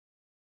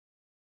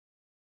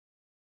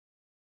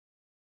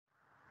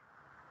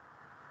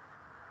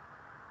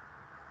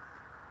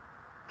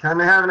Kind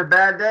of having a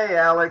bad day,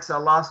 Alex. I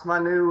lost my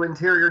new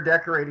interior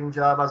decorating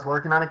job. I was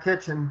working on a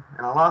kitchen,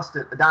 and I lost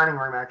it. The dining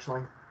room,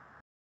 actually.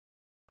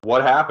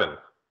 What happened?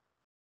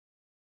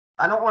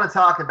 I don't want to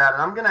talk about it.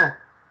 I'm gonna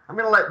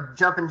let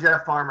Jumpin'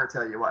 Jeff Farmer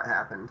tell you what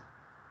happened.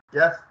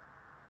 Jeff?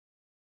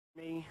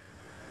 Me.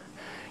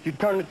 You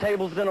turned the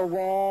tables in a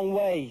wrong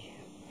way.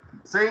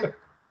 See?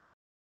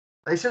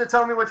 They should have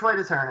told me which way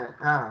to turn it.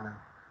 I don't know.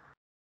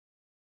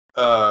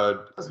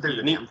 Let's do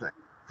the damn thing.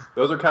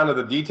 Those are kind of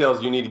the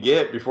details you need to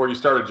get before you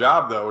start a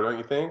job, though, don't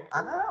you think?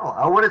 I know.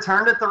 I would have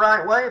turned it the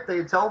right way if they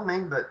had told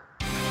me, but...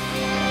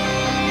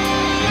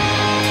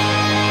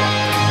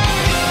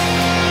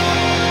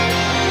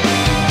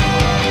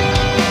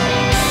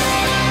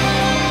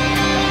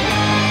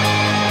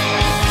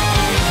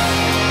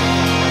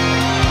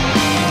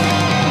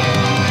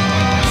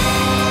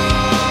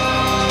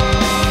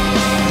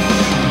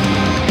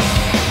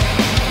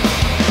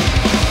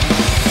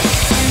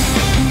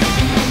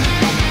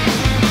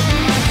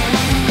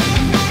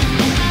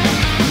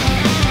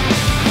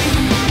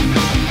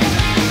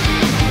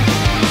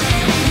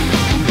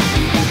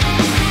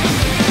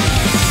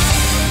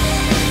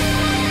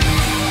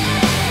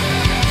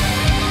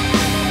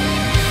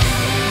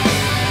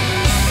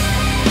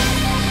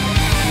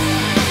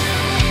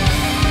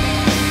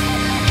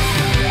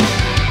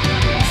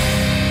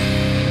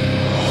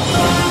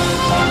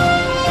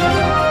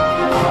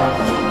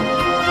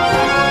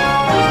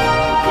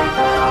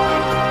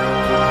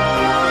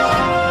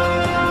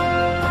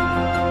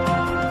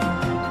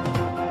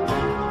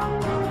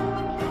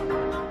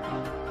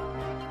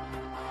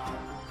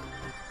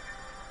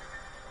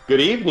 Good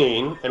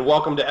evening, and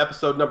welcome to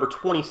episode number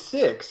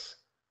 26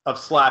 of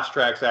Slash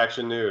Trax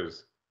Action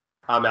News.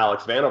 I'm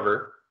Alex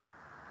Vanover.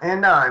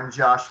 And I'm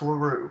Josh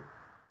LaRue.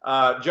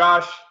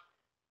 Josh,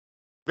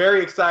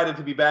 very excited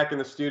to be back in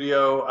the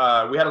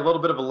studio. We had a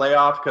little bit of a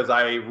layoff because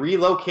I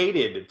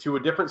relocated to a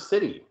different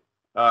city.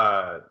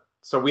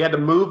 So we had to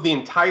move the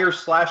entire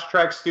Slash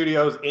Trax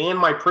studios and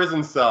my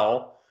prison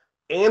cell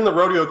and the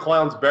Rodeo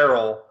Clown's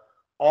barrel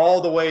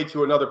all the way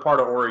to another part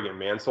of Oregon,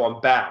 man. So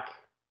I'm back.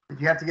 Did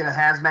you have to get a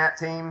hazmat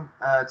team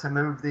to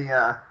move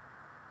the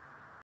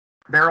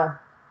barrel?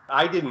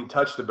 I didn't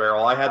touch the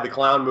barrel. I had the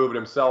clown move it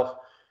himself.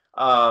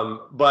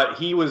 But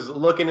he was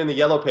looking in the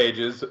yellow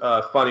pages.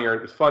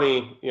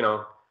 Funny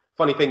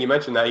thing you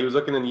mentioned that. He was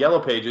looking in the yellow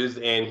pages,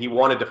 and he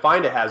wanted to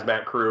find a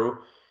hazmat crew.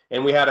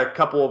 And we had a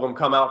couple of them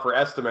come out for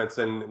estimates,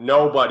 and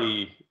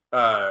nobody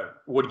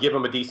would give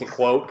him a decent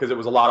quote because it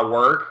was a lot of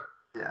work.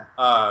 Yeah.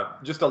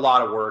 Just a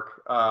lot of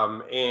work.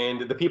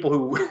 And the people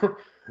who...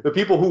 The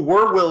people who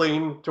were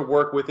willing to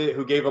work with it,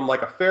 who gave them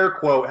like a fair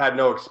quote, had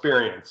no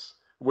experience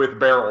with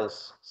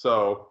barrels.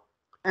 So,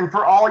 and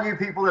for all you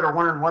people that are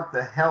wondering what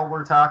the hell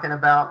we're talking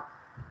about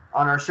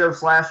on our show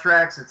Slash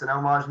Trax, it's an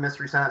homage to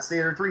Mystery Science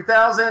Theater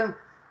 3000.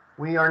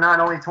 We are not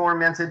only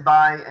tormented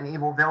by an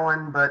evil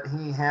villain, but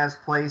he has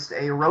placed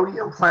a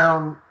rodeo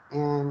clown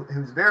in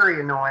who's very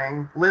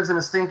annoying, lives in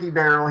a stinky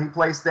barrel. He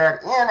placed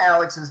that in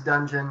Alex's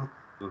dungeon.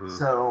 Mm-hmm.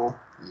 So,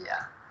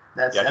 yeah.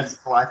 That's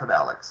the life of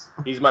Alex.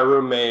 He's my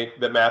roommate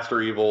that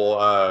Master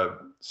Evil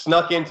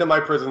snuck into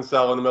my prison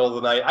cell in the middle of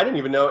the night. I didn't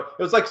even know.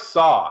 It was like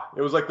Saw.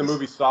 It was like the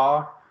movie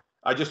Saw.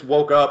 I just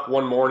woke up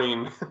one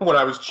morning when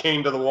I was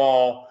chained to the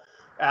wall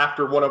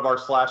after one of our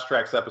Slash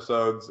Trax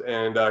episodes,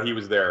 and he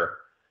was there.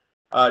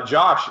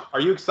 Josh, are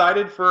you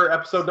excited for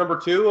episode number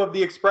 2 of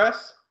The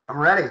Express? I'm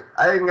ready.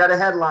 I even got a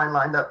headline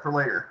lined up for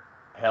later.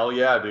 Hell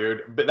yeah,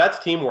 dude. But that's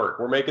teamwork.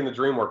 We're making the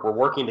dream work. We're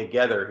working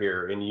together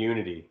here in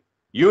unity.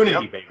 Unity,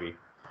 yep. Baby.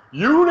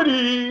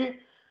 Unity!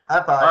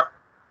 High five.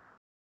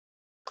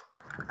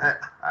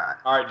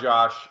 All right,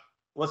 Josh.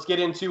 Let's get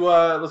into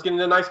a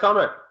nice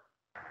comment.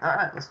 All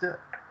right, let's do it.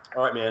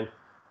 All right, man.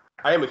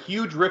 I am a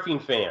huge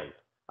riffing fan.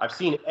 I've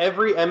seen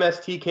every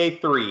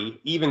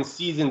MSTK3, even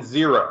season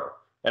 0,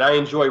 and I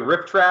enjoy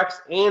riff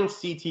tracks and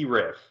CT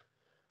riff.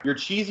 Your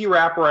cheesy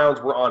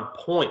wraparounds were on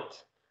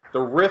point. The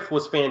riff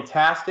was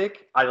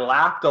fantastic. I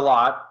laughed a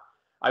lot.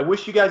 I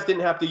wish you guys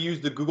didn't have to use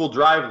the Google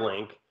Drive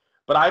link,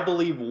 but I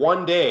believe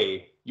one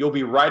day you'll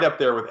be right up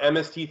there with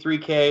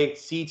MST3K,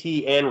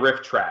 CT, and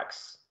riff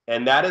tracks.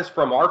 And that is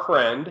from our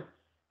friend,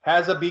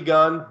 Has a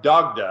Begun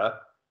Dogda.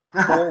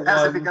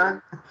 Has it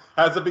begun?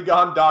 Has a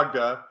Begun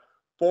Dogda,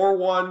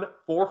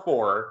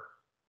 4144.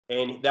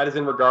 And that is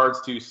in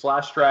regards to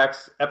Slash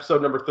Trax,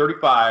 episode number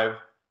 35,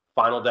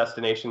 Final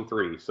Destination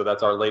 3. So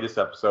that's our latest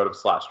episode of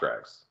Slash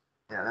Trax.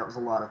 Yeah, that was a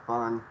lot of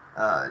fun.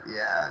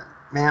 Yeah.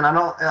 Man,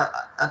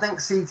 I think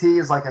CT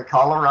is like a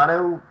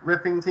Colorado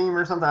riffing team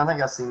or something. I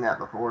think I've seen that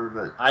before,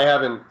 but I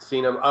haven't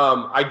seen them.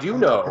 I do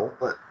know,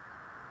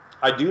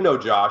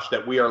 Josh,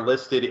 that we are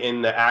listed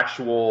in the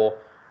actual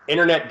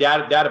internet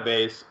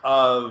database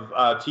of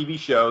TV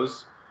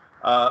shows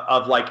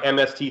of like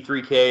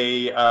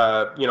MST3K,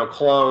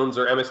 clones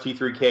or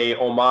MST3K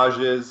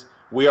homages.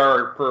 We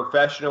are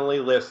professionally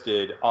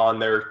listed on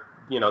their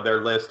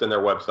list and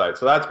their website.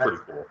 So that's pretty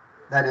cool.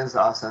 That is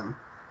awesome.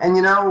 And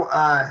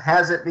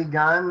Has It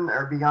Begun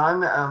or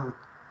Begun?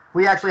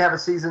 We actually have a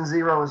season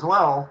 0 as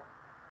well.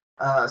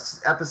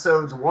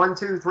 episodes 1,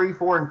 2, 3,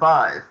 4, and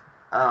 5.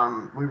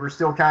 We were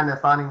still kind of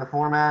finding the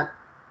format,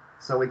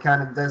 so we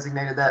kind of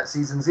designated that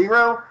season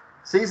 0.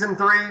 Season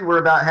 3, we're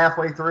about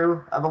halfway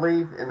through, I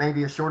believe. It may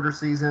be a shorter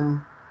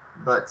season,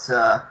 but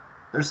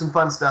there's some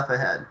fun stuff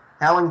ahead.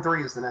 Howling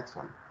 3 is the next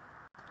one.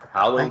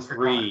 Howling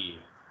 3.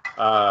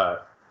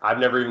 I've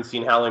never even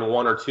seen Howling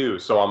 1 or 2,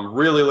 so I'm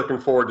really looking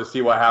forward to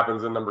see what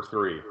happens in number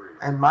 3.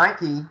 And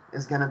Mikey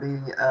is going to be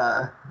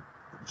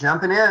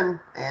jumping in,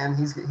 and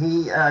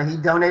he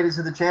donated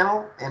to the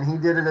channel, and he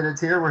did it at a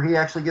tier where he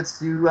actually gets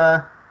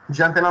to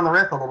jump in on the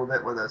riff a little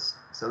bit with us.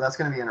 So that's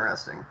going to be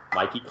interesting.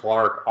 Mikey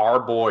Clark, our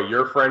boy,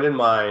 your friend and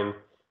mine,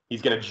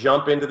 he's going to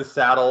jump into the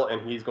saddle,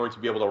 and he's going to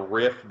be able to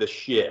riff the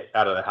shit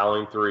out of the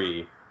Howling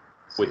 3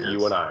 with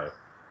you and I.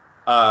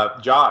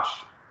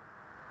 Josh,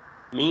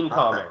 mean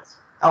comments.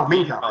 Oh,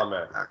 mean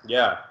comment. Okay.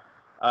 Yeah.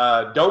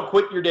 Don't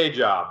quit your day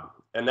job.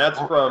 And that's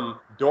from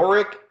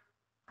Doric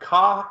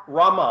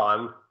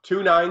Kahraman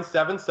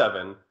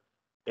 2977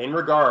 in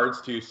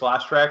regards to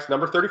Slash Trax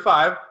number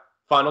 35,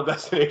 Final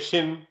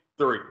Destination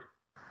 3.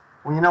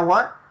 Well, you know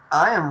what?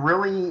 I am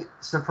really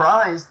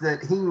surprised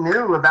that he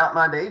knew about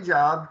my day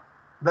job,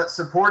 but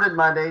supported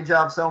my day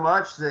job so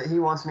much that he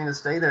wants me to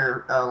stay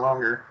there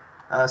longer.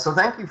 So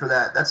thank you for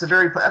that. That's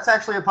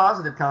actually a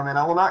positive comment.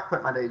 I will not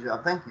quit my day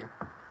job. Thank you.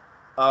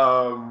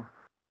 How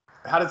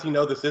does he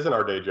know this isn't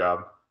our day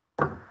job?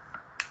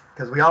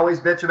 Because we always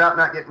bitch about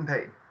not getting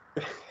paid.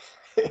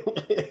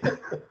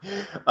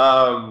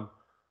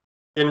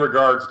 In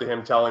regards to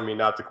him telling me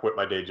not to quit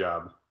my day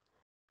job,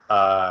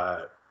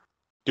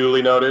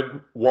 duly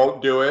noted,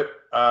 won't do it,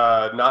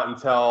 not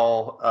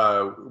until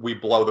we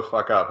blow the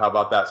fuck up. How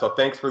about that? So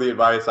thanks for the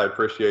advice. I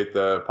appreciate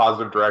the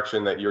positive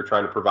direction that you're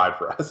trying to provide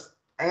for us.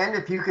 And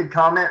if you could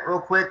comment real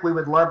quick, we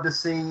would love to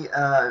see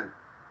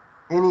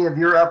any of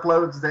your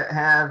uploads that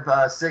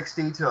have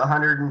 60 to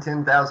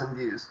 110,000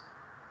 views.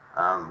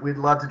 We'd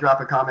love to drop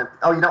a comment.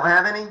 Oh, you don't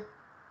have any?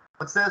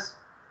 What's this?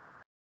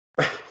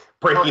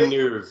 Breaking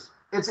news.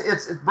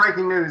 It's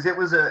breaking news. It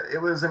was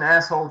an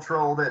asshole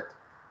troll that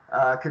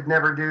could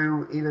never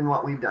do even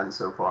what we've done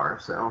so far.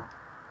 So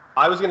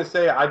I was going to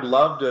say I'd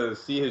love to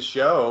see his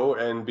show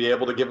and be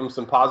able to give him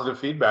some positive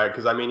feedback,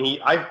 because I mean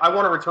I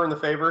want to return the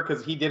favor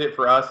because he did it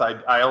for us.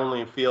 I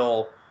only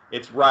feel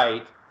it's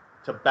right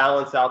to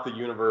balance out the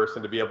universe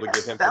and to be able to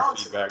give him some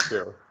feedback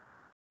too.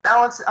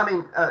 Balance it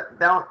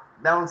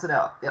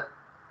out. Yep.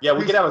 Yeah,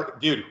 we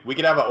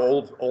could have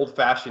an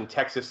old-fashioned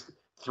Texas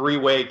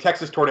three-way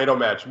Texas tornado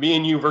match. Me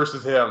and you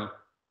versus him.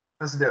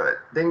 Let's do it.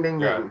 Ding, ding,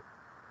 ding.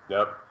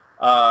 Yep.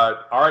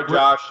 All right,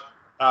 Josh.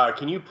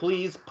 Can you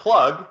please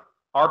plug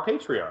our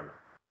Patreon?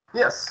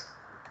 Yes.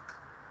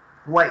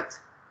 Wait.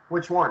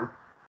 Which one?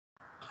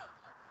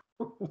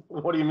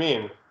 What do you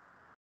mean?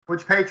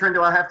 Which patron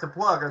do I have to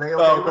plug? Are they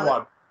okay? Oh, come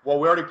on. Well,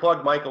 we already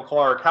plugged Michael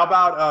Clark. How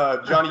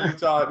about Johnny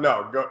Utah?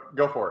 No,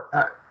 go for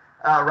it.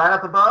 Right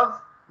up above,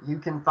 you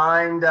can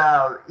find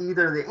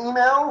either the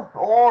email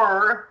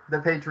or the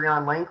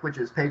Patreon link, which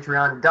is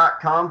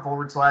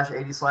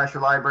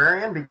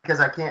patreon.com/80/librarian, because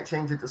I can't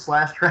change it to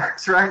Slash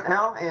Trax right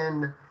now.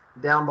 And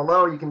down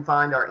below, you can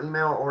find our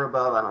email, or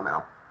above, I don't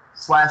know,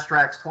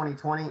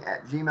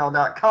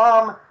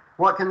 slashtrax2020@gmail.com.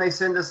 What can they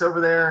send us over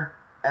there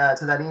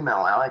to that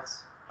email,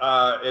 Alex?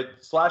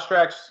 At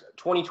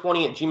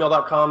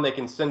slashtrax2020@gmail.com, they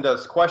can send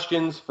us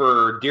questions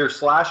for Dear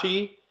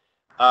Slashy.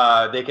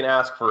 They can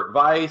ask for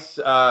advice.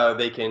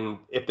 They can,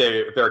 if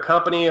they're a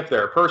company, if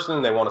they're a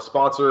person, they want to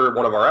sponsor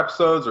one of our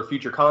episodes or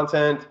future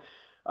content.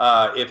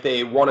 If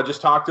they want to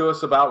just talk to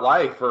us about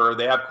life, or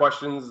they have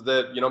questions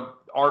that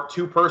aren't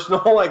too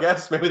personal, I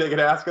guess maybe they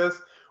could ask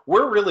us.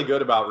 We're really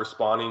good about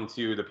responding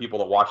to the people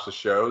that watch the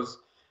shows.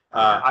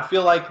 I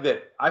feel like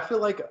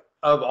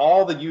of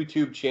all the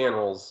YouTube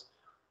channels,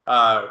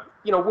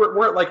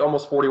 we're at like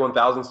almost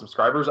 41,000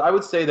 subscribers. I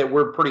would say that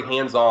we're pretty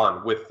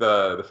hands-on with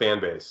the fan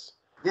base.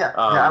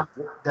 Yeah,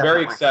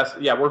 very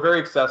we're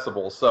very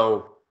accessible.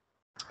 So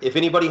if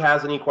anybody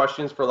has any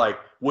questions for, like,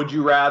 would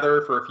you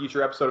rather for a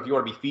future episode, if you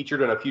want to be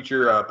featured in a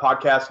future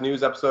podcast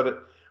news episode,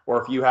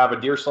 or if you have a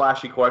Dear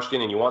Slashy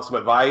question and you want some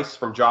advice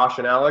from Josh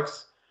and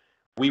Alex,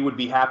 we would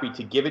be happy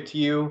to give it to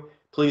you.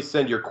 Please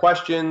send your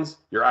questions,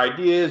 your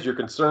ideas, your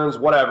concerns,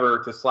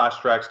 whatever, to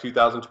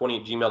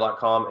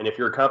slashtrax2020@gmail.com. And if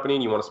you're a company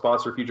and you want to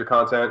sponsor future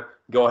content,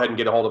 go ahead and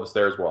get a hold of us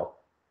there as well.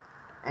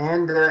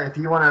 And if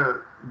you want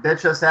to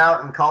bitch us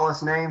out and call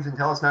us names and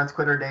tell us not to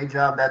quit our day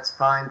job, that's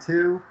fine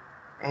too.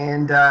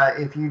 And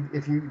if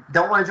you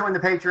don't want to join the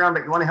Patreon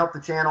but you want to help the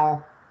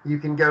channel, you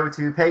can go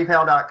to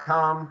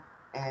paypal.com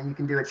and you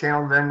can do a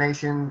channel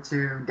donation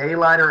to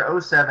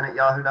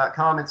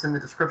daylighter07@yahoo.com. It's in the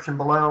description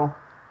below,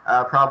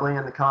 probably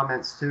in the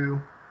comments too.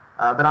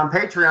 But on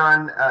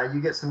Patreon, you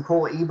get some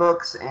cool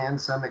ebooks and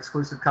some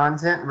exclusive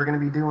content. We're going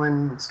to be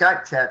doing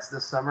Skype chats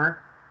this summer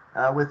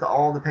with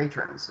all the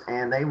patrons,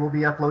 and they will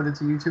be uploaded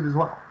to YouTube as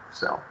well.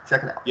 So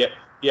check it out. Yeah.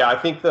 I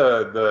think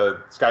the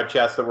Skype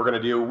chats that we're going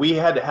to do, we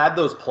had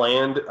those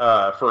planned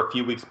for a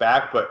few weeks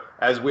back, but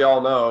as we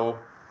all know,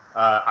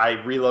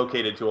 I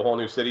relocated to a whole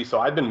new city, so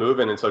I've been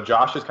moving, and so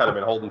Josh has kind of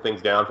been holding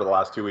things down for the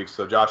last 2 weeks.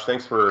 So Josh,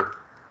 thanks for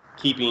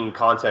keeping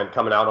content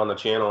coming out on the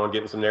channel and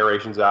getting some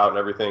narrations out and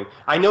everything.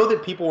 I know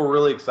that people were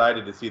really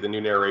excited to see the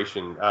new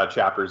narration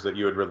chapters that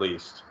you had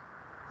released.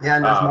 Yeah,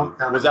 and there's more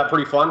coming. Was that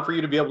pretty fun for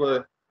you to be able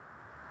to?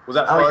 Was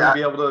that fun to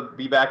be able to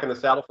be back in the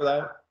saddle for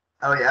that?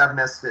 Oh yeah, I've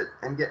missed it.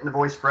 And getting to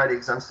voice Freddy,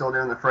 because I'm still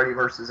doing the Freddy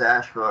versus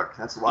Ash book.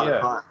 That's a lot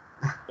of fun.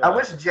 Yeah. I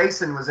wish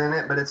Jason was in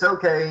it, but it's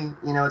okay.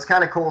 You know, it's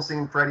kind of cool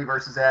seeing Freddy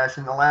versus Ash.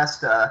 In the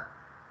last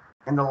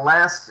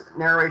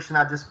narration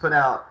I just put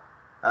out,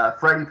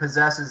 Freddy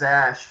possesses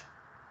Ash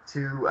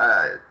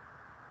to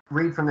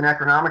read from the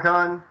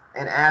Necronomicon,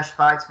 and Ash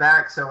fights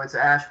back. So it's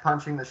Ash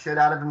punching the shit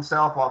out of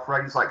himself while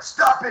Freddy's like,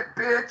 "Stop it,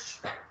 bitch!"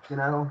 You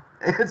know,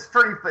 it's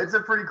a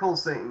pretty cool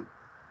scene.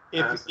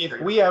 If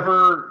we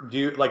ever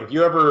do, like, if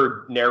you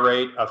ever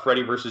narrate a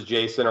Freddy versus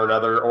Jason or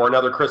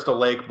another Crystal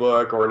Lake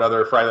book or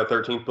another Friday the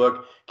 13th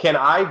book, can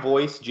I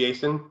voice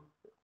Jason?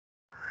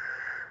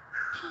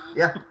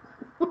 Yeah.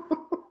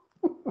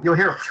 You'll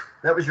hear,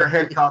 that was your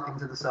head talking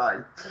to the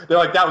side. They're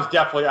like, that was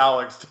definitely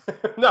Alex.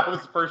 That was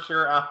for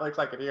sure Alex.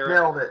 I could hear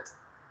Nailed it.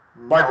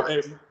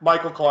 Nailed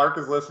Michael Clark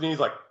is listening. He's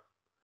like,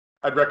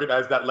 I'd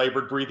recognize that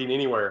labored breathing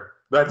anywhere.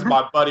 That's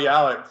my buddy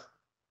Alex.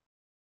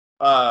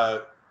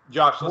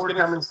 Josh, let's get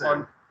into some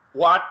fun.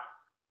 What?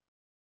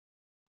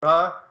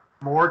 Huh?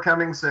 More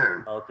coming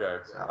soon. Okay.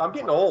 So, I'm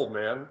getting old,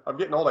 man. I'm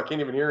getting old. I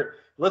can't even hear it.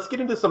 Let's get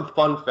into some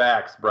fun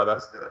facts, brother.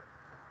 Let's do it.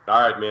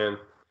 All right, man.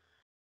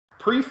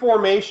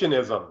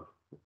 Preformationism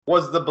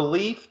was the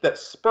belief that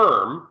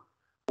sperm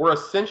were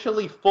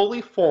essentially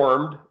fully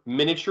formed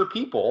miniature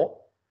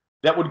people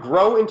that would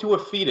grow into a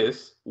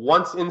fetus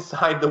once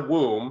inside the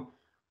womb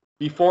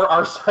before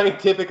our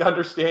scientific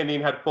understanding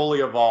had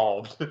fully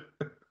evolved.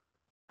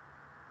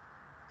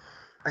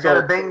 I got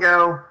a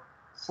bingo.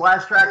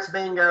 Slash Trax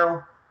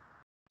bingo.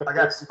 I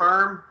got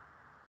sperm.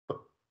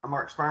 I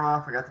marked sperm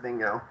off. I got the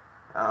bingo.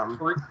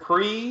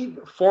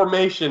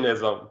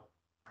 Preformationism.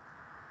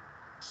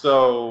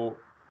 So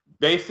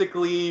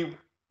basically,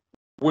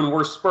 when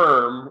we're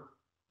sperm,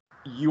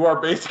 you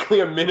are basically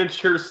a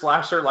miniature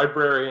slasher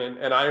librarian,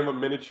 and I am a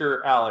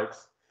miniature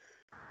Alex.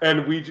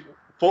 And we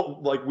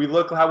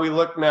look how we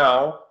look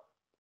now,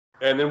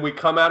 and then we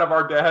come out of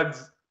our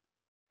dad's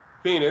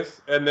penis,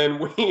 and then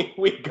we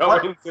go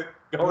into the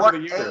uterus. What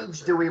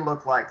age do we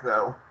look like,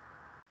 though?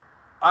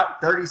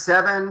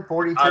 37,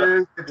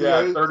 42, 58?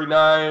 Yeah,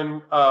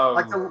 39.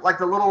 Like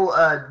the little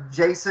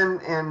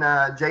Jason in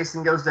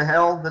Jason Goes to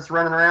Hell that's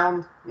running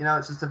around. You know,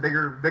 it's just a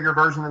bigger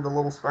version of the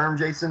little sperm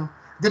Jason.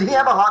 Did he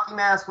have a hockey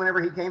mask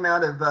whenever he came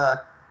out of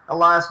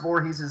Elias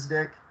Voorhees'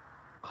 dick?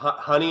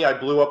 Honey, I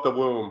blew up the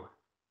womb.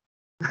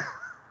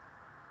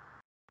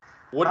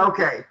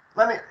 Okay,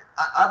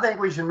 I think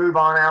we should move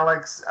on,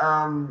 Alex.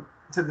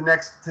 To the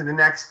next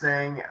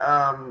thing.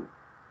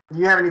 Do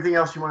you have anything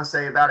else you want to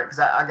say about it? Because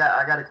I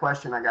got a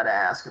question I got to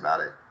ask about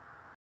it.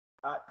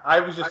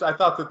 I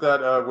thought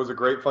that was a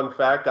great fun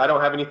fact. I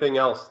don't have anything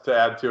else to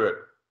add to it.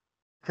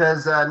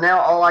 Because now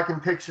all I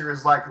can picture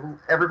is like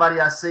everybody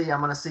I see,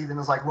 I'm going to see them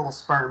as like little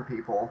sperm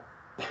people.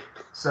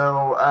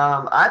 So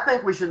I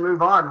think we should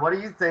move on. What do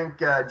you think,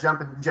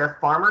 Jumpin' Jeff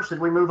Farmer? Should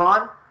we move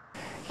on?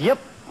 Yep.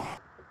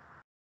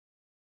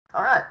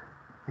 All right.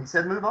 He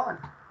said move on.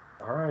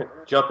 All right.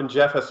 Jumpin'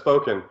 Jeff has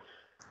spoken.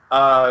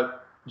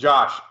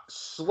 Josh,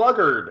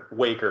 sluggard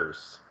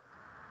wakers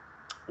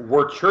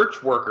were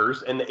church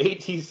workers in the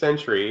 18th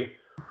century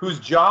whose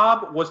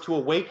job was to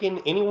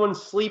awaken anyone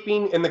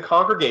sleeping in the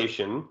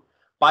congregation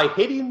by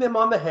hitting them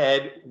on the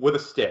head with a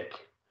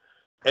stick.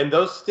 And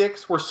those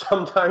sticks were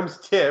sometimes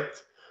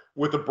tipped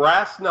with the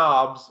brass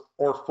knobs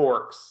or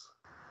forks.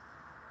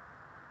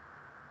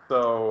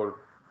 So,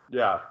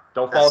 yeah,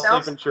 don't fall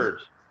asleep in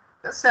church.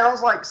 That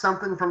sounds like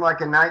something from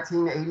like a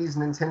 1980s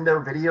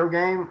Nintendo video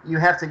game. You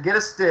have to get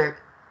a stick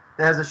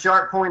that has a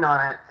sharp point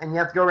on it, and you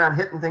have to go around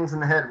hitting things in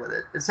the head with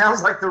it. It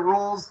sounds like the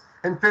rules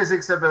and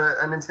physics of a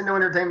Nintendo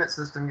Entertainment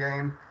System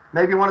game,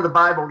 maybe one of the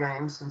Bible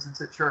games since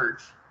it's at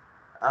church.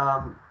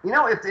 You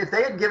know, if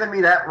they had given me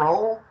that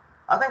role,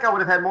 I think I would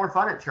have had more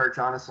fun at church,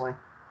 honestly.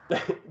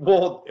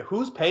 Well,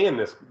 who's paying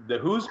this?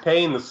 Who's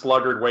paying the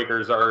sluggard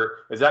wakers?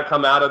 Is that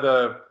come out of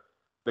the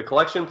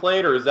collection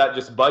plate, or is that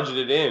just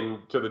budgeted in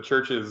to the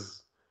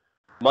church's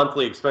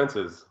monthly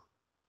expenses?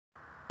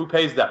 Who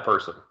pays that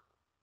person?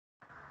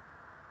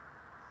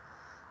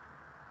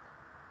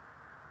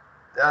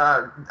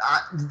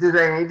 Do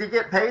they need to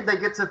get paid? They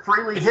get to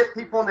freely hit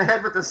people in the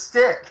head with a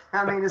stick.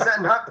 I mean, is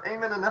that not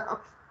payment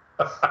enough?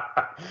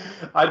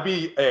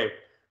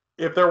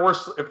 If there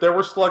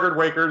were sluggard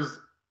wakers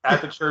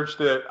at the church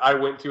that I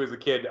went to as a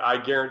kid, I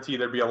guarantee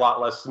there'd be a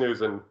lot less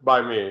snoozing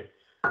by me.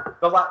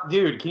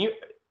 Dude, can you?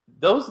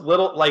 Those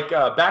little, like,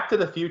 Back to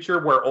the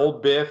Future where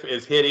old Biff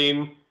is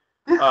hitting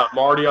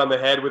Marty on the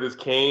head with his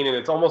cane, and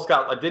it's almost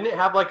got, didn't it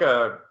have like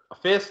a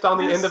fist on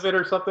the end of it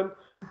or something?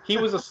 He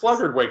was a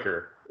sluggard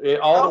waker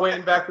all the way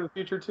in Back to the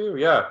Future too,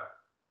 yeah.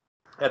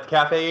 At the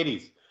Cafe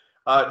 80s.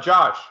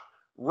 Josh,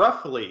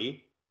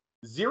 roughly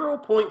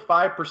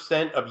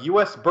 0.5% of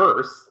U.S.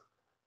 births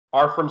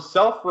are from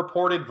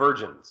self-reported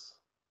virgins.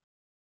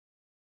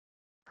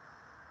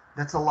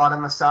 That's a lot of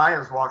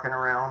messiahs walking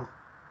around.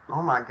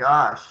 Oh my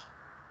gosh.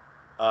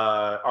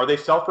 Are they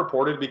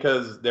self-reported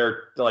because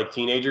they're like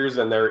teenagers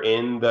and they're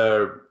in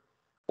the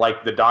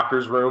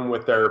doctor's room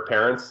with their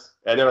parents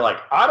and they're like,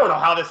 I don't know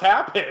how this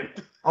happened.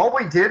 All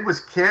we did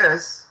was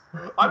kiss.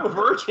 I'm a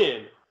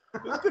virgin.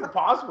 This couldn't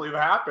possibly have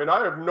happened.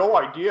 I have no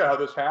idea how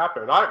this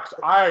happened.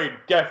 I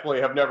definitely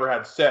have never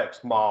had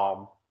sex,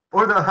 Mom.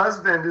 Or the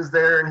husband is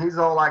there and he's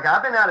all like,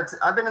 I've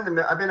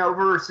been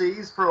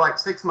overseas for like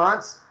 6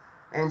 months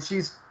and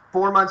she's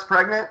 4 months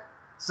pregnant.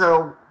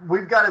 So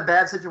we've got a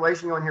bad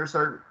situation going here,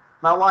 sir.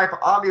 My wife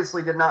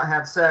obviously did not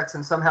have sex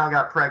and somehow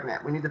got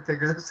pregnant. We need to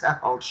figure this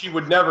out. She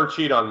would never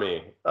cheat on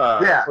me.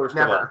 First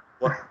never.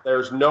 Of all,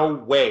 there's no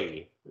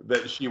way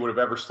that she would have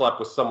ever slept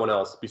with someone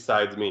else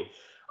besides me.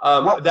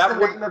 What was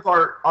the name of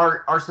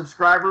our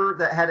subscriber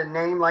that had a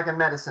name like a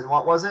medicine?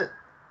 What was it?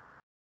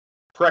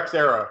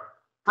 Prexera.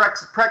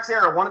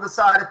 Prexera. One of the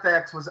side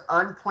effects was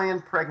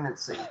unplanned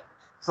pregnancy.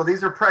 So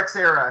these are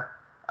Prexera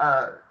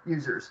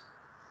users.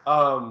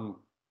 I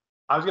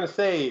was gonna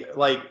say,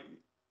 like,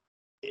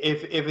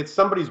 if it's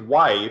somebody's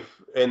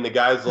wife and the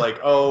guy's like,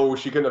 oh,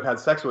 she couldn't have had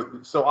sex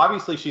with, so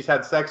obviously she's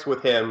had sex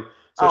with him,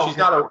 so she's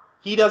not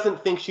he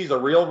doesn't think she's a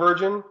real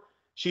virgin.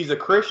 She's a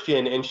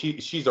Christian and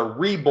she's a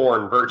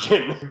reborn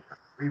virgin.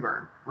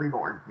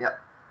 Reborn. Yep.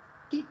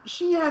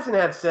 She hasn't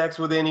had sex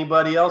with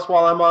anybody else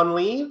while I'm on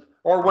leave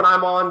or when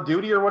I'm on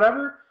duty or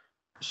whatever.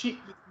 She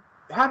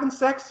having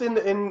sex in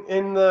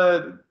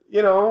the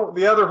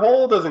the other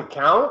hole doesn't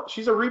count.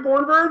 She's a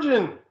reborn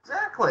virgin.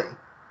 Exactly.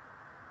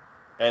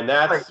 And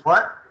that's... Wait,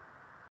 what?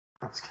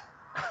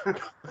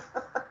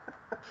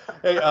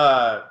 Hey,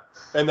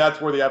 and that's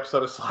where the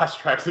episode of Slash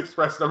Trax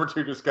Express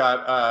 #2 just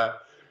got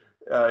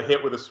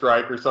hit with a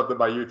strike or something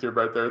by YouTube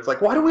right there. It's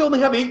like, why do we only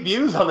have 8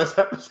 views on this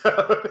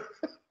episode?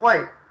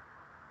 Wait,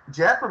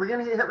 Jeff, are we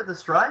going to get hit with a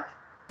strike?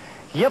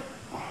 Yep.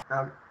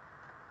 Okay,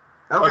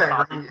 we're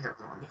going to get hit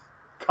with one.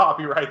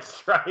 Copyright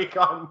strike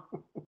on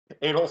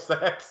anal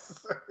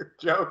sex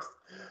jokes.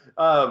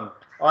 All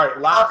right,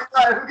 last...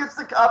 Who gets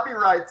the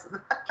copyrights?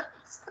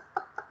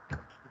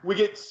 We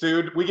get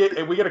sued. We get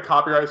a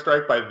copyright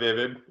strike by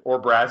Vivid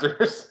or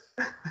Brazzers.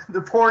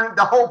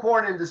 The whole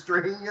porn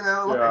industry,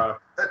 Yeah.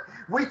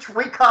 We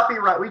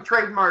copyright. We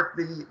trademark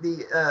the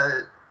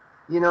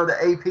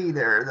AP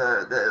there,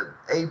 the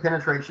A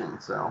penetration.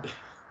 So.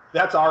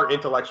 That's our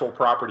intellectual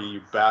property,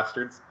 you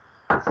bastards.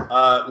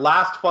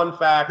 Last fun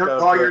fact. Their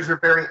lawyers are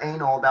very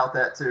anal about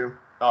that too.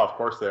 Oh, of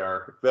course they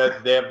are.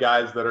 They have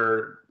guys that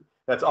are.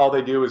 That's all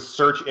they do is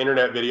search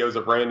internet videos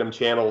of random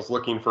channels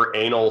looking for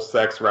anal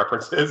sex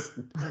references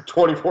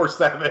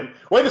 24/7.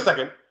 Wait a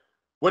second.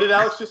 What did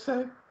Alex just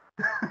say?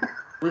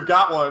 We've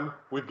got one.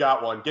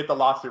 Get the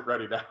lawsuit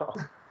ready now.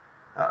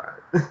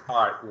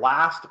 All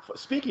right.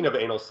 Speaking of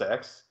anal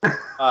sex,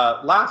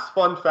 last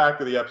fun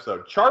fact of the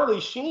episode. Charlie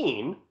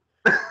Sheen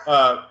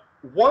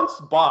once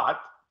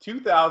bought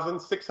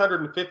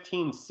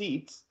 2,615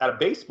 seats at a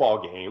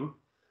baseball game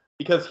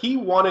because he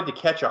wanted to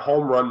catch a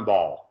home run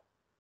ball.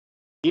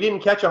 He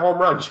didn't catch a home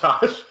run,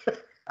 Josh.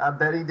 I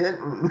bet he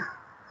didn't.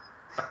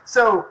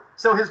 So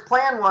his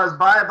plan was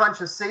buy a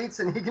bunch of seats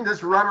and he can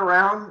just run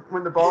around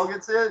when the ball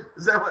gets hit?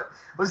 Is that what?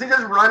 Was he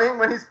just running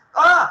when he's...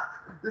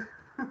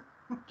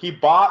 He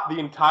bought the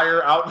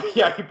entire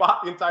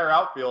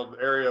outfield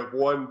area of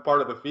one part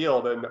of the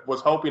field and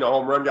was hoping a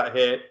home run got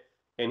hit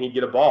and he'd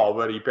get a ball,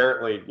 but he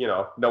apparently,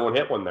 no one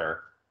hit one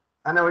there.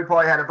 I know he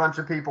probably had a bunch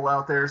of people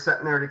out there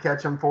sitting there to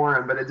catch him for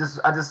him, but I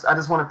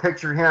just want to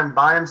picture him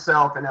by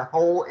himself in a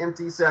whole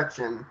empty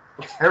section.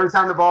 Every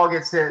time the ball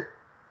gets hit,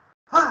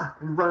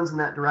 and runs in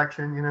that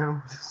direction,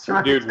 Just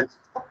trying Dude,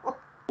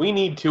 we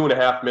need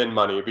 2.5 Men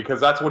money because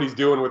that's what he's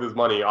doing with his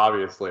money,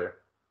 obviously.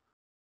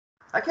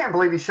 I can't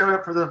believe he showed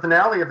up for the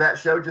finale of that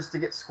show just to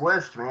get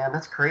squished, man.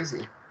 That's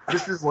crazy.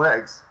 Just his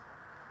legs.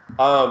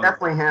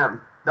 Definitely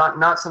him,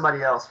 not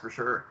somebody else for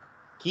sure.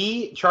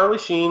 Charlie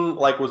Sheen,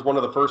 was one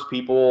of the first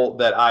people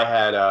that I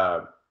had,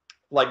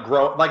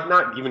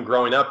 not even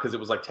growing up because it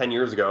was 10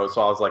 years ago, so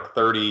I was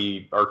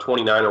 30 or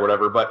 29 or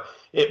whatever. But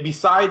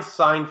besides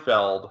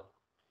Seinfeld,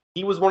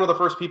 he was one of the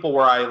first people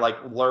where I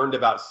learned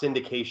about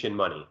syndication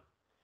money.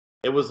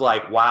 It was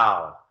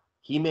wow,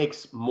 he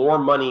makes more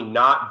money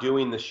not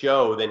doing the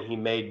show than he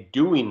made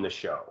doing the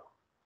show.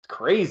 It's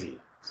crazy.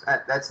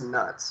 That's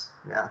nuts.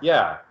 Yeah.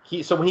 Yeah.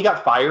 So when he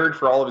got fired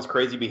for all of his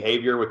crazy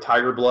behavior with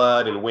Tiger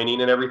Blood and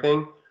winning and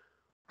everything,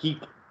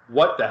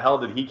 what the hell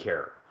did he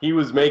care? He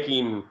was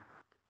making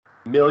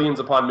millions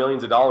upon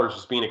millions of dollars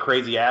just being a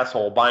crazy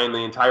asshole, buying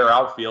the entire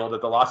outfield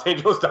at the Los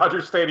Angeles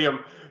Dodgers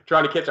Stadium,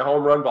 trying to catch a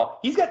home run ball.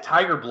 He's got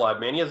Tiger Blood,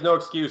 man. He has no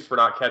excuse for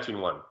not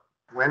catching one.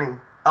 Winning.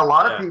 A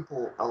lot of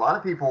people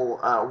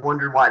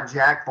wondered why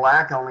Jack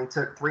Black only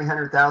took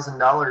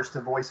 $300,000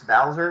 to voice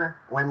Bowser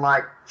when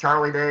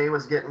Charlie Day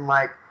was getting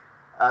I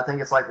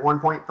think it's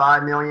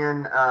 1.5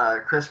 million.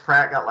 Chris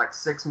Pratt got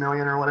 $6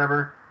 million or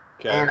whatever.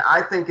 Okay. And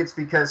I think it's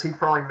because he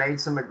probably made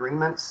some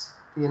agreements,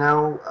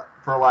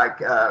 for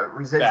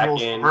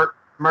residuals.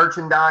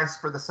 merchandise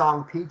for the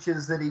song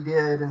Peaches that he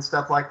did and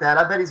stuff like that.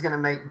 I bet he's going to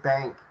make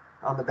bank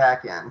on the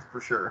back end for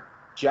sure.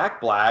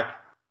 Jack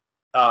Black,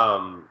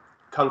 Kung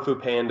Fu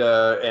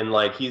Panda, and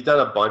like he's done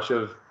a bunch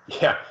of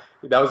that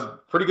was a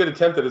pretty good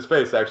attempt at his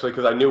face actually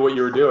because I knew what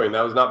you were doing.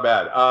 That was not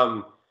bad.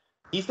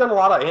 He's done a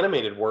lot of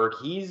animated work.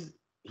 He's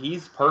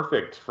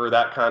perfect for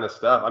that kind of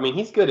stuff. I mean,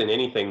 he's good in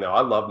anything though.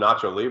 I love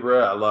Nacho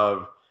Libre. I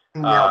love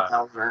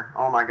Bowser.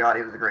 Oh my God,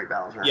 he was a great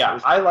Bowser. Yeah,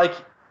 I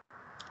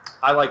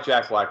like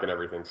Jack Black and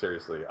everything.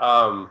 Seriously.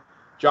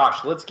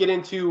 Josh, let's get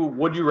into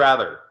Would You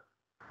Rather.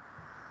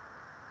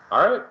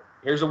 All right.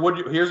 Here's a would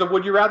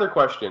you rather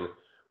question.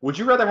 Would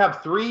you rather have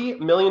 $3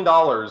 million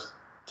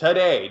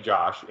today,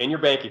 Josh, in your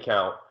bank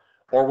account,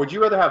 or would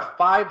you rather have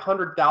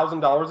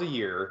 $500,000 a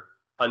year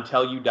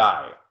until you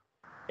die?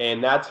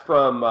 And that's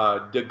from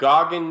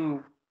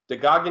Dogan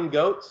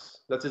Goats.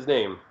 That's his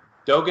name.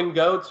 Dogan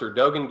Goats or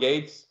Dogan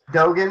Gates.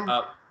 Dogan.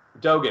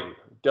 Dogan.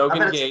 I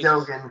bet Gates. it's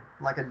Dogan,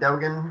 like a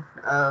Dogan,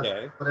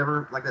 Okay.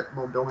 whatever, like that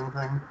little building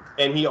thing.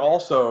 And he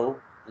also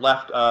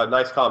left a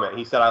nice comment.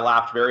 He said, "I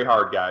laughed very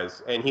hard,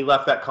 guys." And he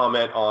left that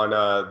comment on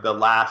the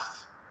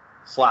last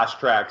Slash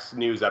Trax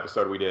news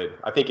episode we did.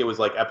 I think it was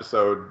like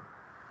episode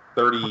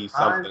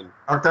 30-something.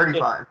 Or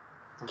 35.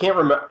 Can't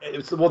remember.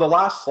 Well, the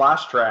last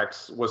Slash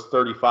Trax was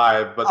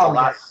 35, but the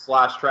last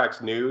Slash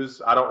Trax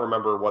news, I don't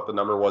remember what the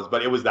number was,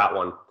 but it was that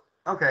one.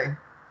 Okay.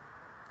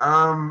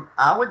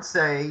 I would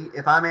say,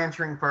 if I'm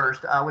answering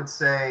first, I would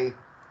say,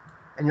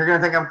 and you're going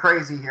to think I'm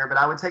crazy here, but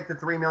I would take the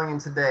 $3 million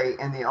today,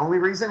 and the only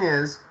reason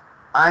is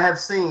I have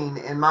seen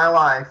in my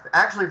life,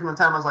 actually from the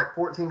time I was like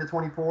 14 to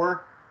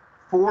 24,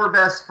 4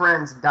 best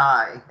friends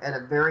die at a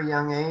very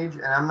young age,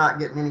 and I'm not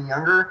getting any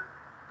younger.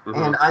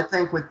 Mm-hmm. And I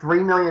think with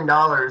 $3 million,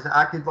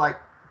 I could like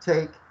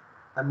take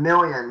 $1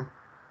 million,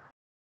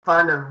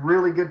 find a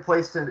really good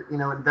place to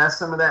invest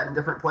some of that in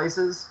different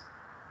places.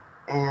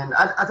 And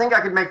I think I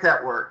could make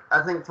that work.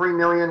 I think $3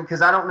 million,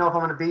 because I don't know if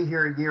I'm going to be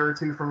here a year or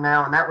 2 from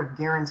now, and that would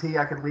guarantee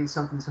I could leave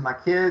something to my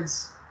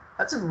kids.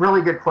 That's a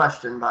really good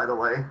question, by the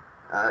way,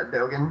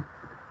 Dogan.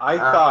 I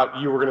thought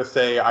you were going to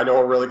say, I know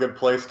a really good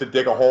place to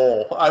dig a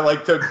hole. I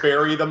like to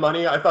bury the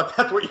money. I thought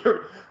that's what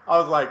I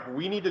was like,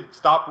 we need to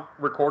stop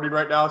recording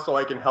right now so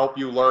I can help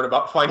you learn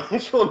about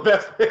financial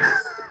investments.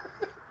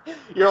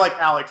 You're like,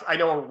 Alex, I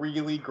know a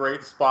really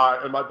great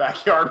spot in my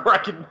backyard where I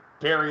can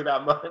bury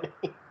that money.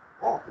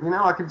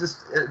 Well, I could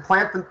just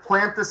plant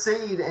the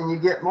seed and you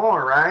get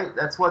more, right?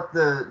 That's what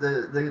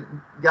the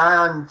guy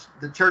on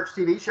the church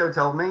TV show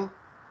told me.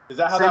 Is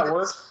that how that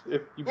works?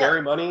 If you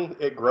bury money,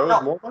 it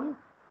grows more money?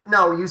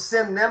 No, you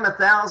send them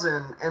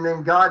 1,000 and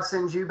then God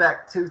sends you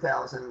back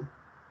 2,000.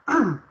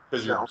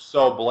 Because you're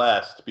so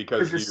blessed.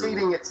 Because you're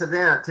seeding it to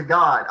them, to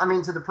God. I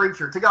mean, to the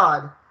preacher, to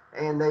God,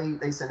 and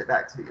they send it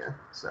back to you.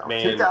 So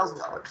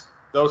 $2,000.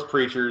 Those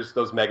preachers,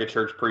 those mega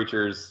church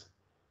preachers,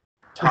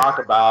 talk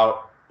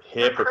about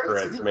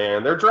hypocrites,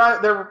 man.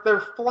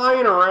 They're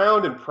flying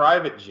around in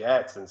private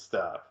jets and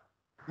stuff.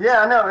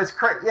 Yeah, I know, it's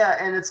crazy. Yeah,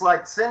 and it's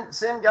like send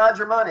God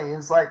your money.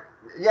 It's like,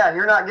 yeah,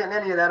 you're not getting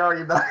any of that, are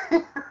you,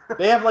 buddy?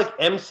 They have like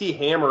MC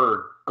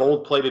Hammer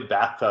gold-plated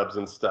bathtubs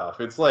and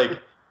stuff. It's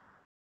like,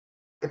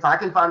 if I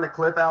can find the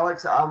clip,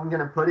 Alex, I'm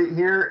gonna put it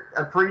here.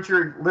 A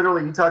preacher,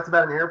 literally, you talked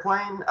about an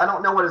airplane. I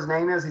don't know what his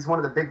name is. He's one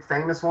of the big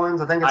famous ones.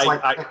 I think it's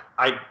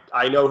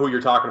I know who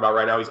you're talking about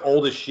right now. He's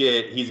old as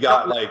shit. He's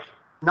got like.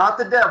 Not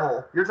the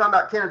devil. You're talking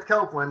about Kenneth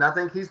Copeland. I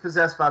think he's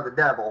possessed by the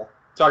devil.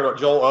 Talking about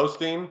Joel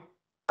Osteen?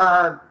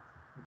 I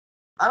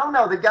don't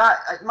know. The guy,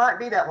 it might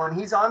be that one.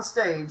 He's on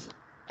stage,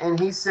 and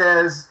he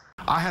says,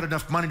 I had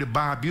enough money to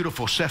buy a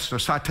beautiful Cessna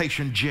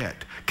Citation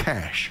jet,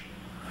 cash.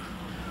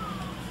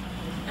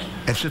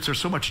 And since there's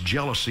so much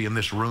jealousy in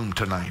this room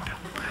tonight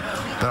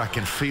that I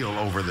can feel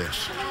over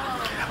this,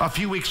 a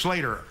few weeks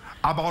later,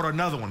 I bought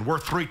another one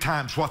worth 3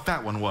 times what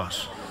that one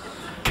was,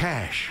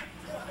 cash.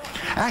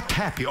 Act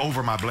happy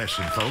over my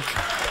blessing, folks.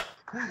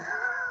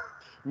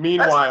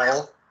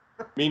 Meanwhile,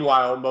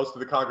 most of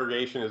the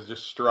congregation is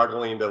just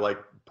struggling to like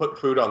put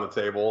food on the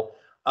table.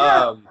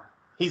 Yeah.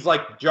 He's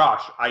like,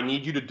 Josh, I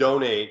need you to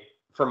donate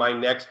for my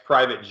next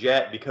private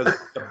jet because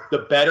the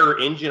better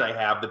engine I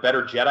have, the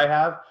better jet I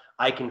have,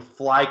 I can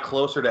fly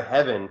closer to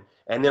heaven,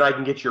 and then I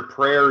can get your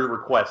prayer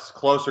requests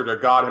closer to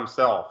God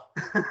himself.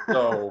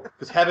 So,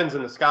 because heaven's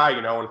in the sky,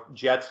 and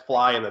jets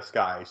fly in the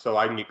sky, so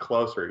I can get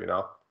closer,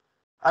 So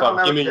I don't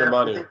know, give me your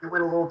money. I think we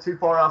went a little too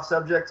far off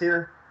subject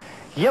here.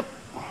 Yep.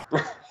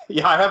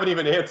 Yeah, I haven't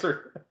even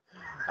answered.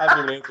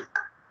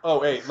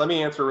 Oh, hey, let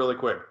me answer really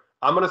quick.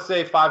 I'm going to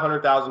say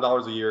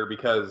 $500,000 a year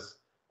because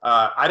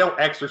I don't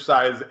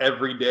exercise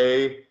every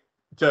day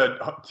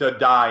to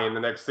die in the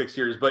next 6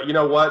 years. But you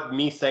know what?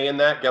 Me saying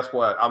that, guess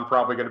what? I'm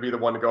probably going to be the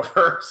one to go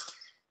first.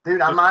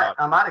 Dude, I might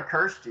have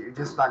cursed you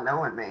just by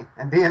knowing me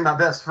and being my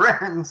best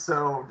friend.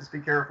 So just be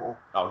careful.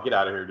 Oh, get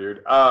out of here,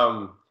 dude.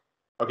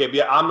 Okay, but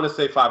yeah, I'm going to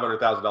say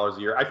 $500,000 a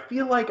year. I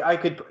feel like I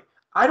could.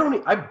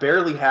 I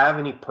barely have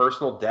any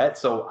personal debt,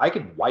 so I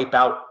could wipe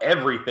out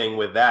everything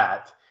with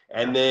that,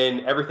 and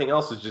then everything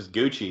else is just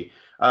Gucci.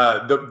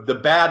 The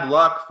bad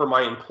luck for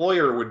my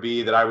employer would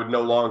be that I would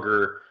no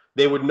longer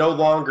they would no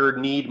longer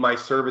need my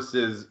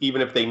services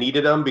even if they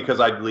needed them because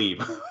I'd leave.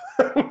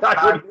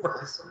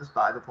 Just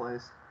buy the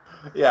place.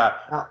 Yeah.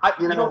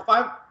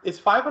 Is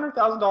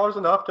 $500,000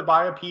 enough to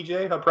buy a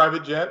PJ, a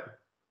private jet?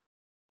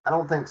 I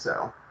don't think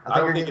so. I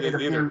don't think it is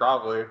either,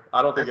 probably.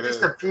 I don't think it is.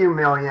 Just a few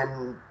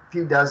million,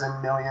 few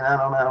dozen million, I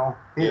don't know.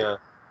 Yeah.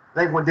 I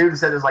think one dude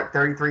said it was like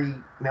 33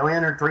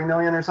 million or 3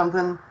 million or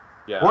something.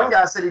 Yeah. One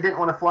guy said he didn't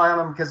want to fly on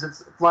them because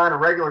it's flying a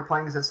regular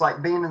plane because it's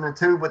like being in a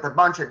tube with a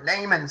bunch of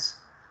demons.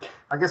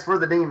 I guess we're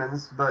the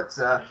demons, but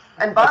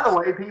and by the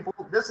way, people,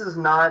 this is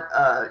not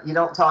you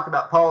don't talk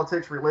about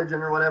politics,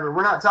 religion, or whatever.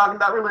 We're not talking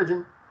about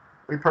religion.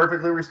 We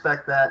perfectly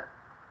respect that,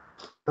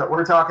 but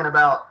we're talking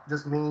about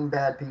just mean,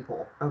 bad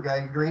people.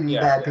 Okay, greedy,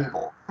 bad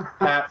people.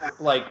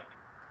 Like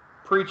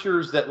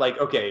preachers that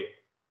okay,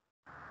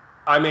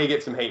 I may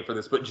get some hate for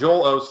this, but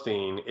Joel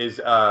Osteen is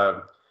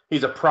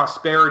he's a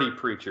prosperity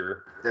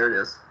preacher. There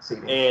it is.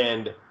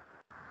 And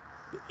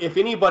if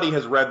anybody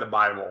has read the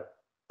Bible,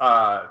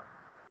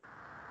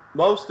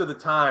 most of the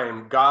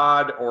time,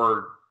 God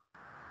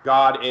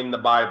in the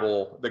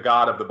Bible, the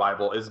God of the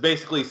Bible, is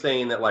basically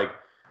saying that,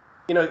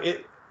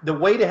 the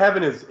way to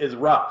heaven is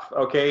rough,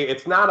 okay?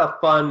 It's not a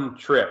fun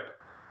trip.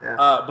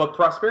 Yeah. But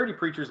prosperity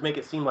preachers make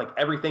it seem like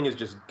everything is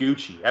just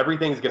Gucci.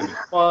 Everything's going to be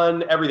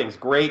fun. Everything's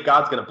great.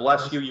 God's going to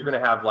bless you. You're going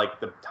to have,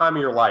 the time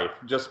of your life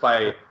just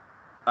by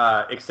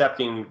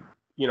accepting,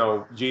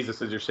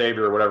 Jesus as your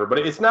savior or whatever. But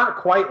it's not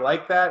quite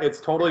like that. It's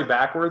totally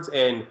backwards.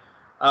 And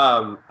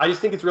I just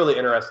think it's really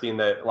interesting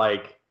that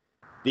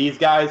these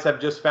guys have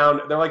just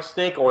found they're like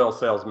snake oil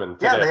salesmen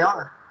today. Yeah, they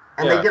are,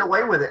 and they get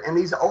away with it. And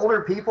these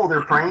older people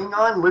they're preying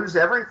on lose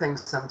everything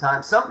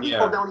sometimes. Some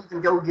people don't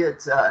even go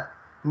get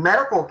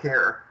medical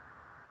care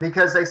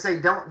because they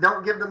say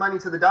don't give the money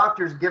to the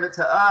doctors, give it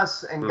to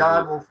us, and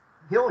God will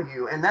heal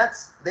you. And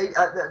that's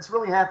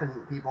really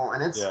happened, people,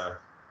 and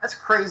that's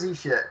crazy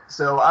shit.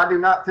 So I do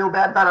not feel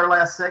bad about our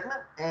last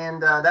segment,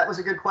 and that was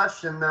a good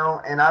question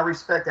though, and I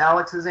respect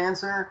Alex's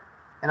answer.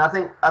 And I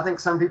think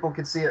some people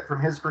could see it from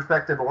his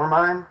perspective or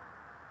mine.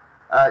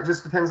 It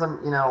just depends on,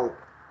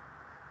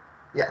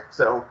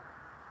 so.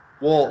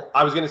 Well,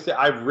 I was going to say,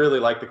 I really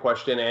like the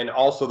question. And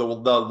also the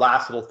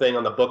last little thing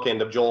on the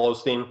bookend of Joel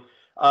Osteen.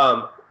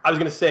 I was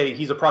going to say,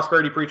 he's a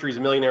prosperity preacher. He's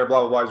a millionaire,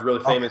 blah, blah, blah. He's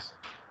really famous.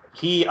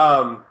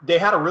 They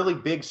had a really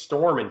big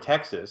storm in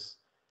Texas.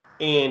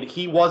 And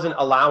he wasn't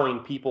allowing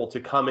people to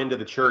come into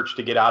the church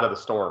to get out of the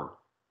storm.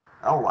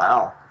 Oh,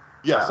 wow.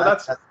 Yeah, so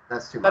that's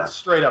too much. That's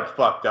straight up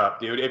fucked up,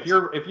 dude. If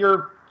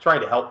you're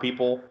trying to help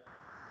people,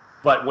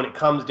 but when it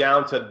comes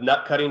down to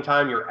nut cutting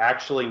time, you're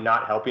actually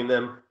not helping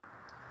them,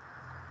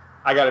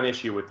 I got an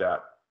issue with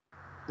that.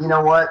 You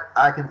know what?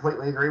 I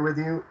completely agree with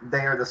you.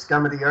 They are the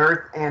scum of the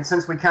earth. And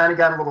since we kind of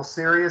got a little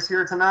serious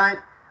here tonight,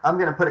 I'm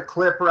going to put a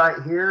clip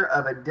right here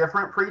of a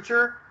different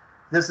preacher.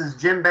 This is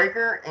Jim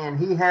Baker, and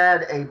he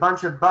had a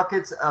bunch of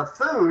buckets of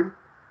food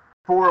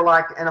for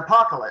an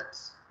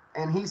apocalypse.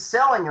 And he's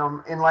selling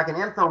them in an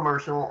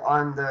infomercial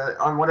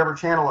on whatever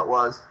channel it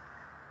was.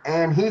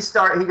 And he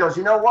goes,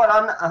 you know what?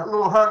 I'm a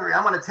little hungry.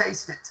 I'm going to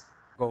taste it.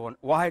 Going,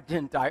 why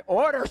didn't I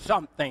order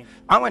something?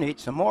 I'm going to eat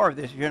some more of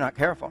this if you're not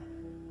careful.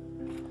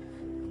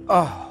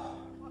 Oh.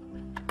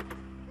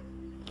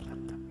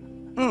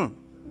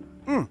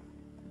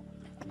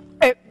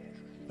 It's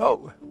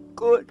so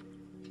good.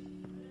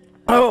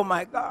 Oh,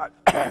 my God.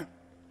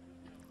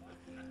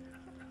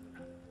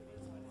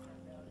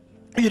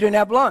 You didn't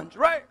have lunch,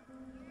 right?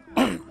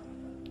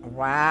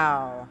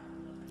 Wow.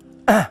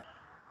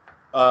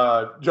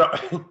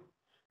 Josh,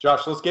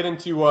 let's get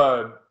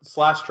into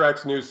Slash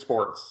Trax News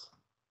Sports.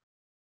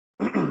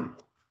 All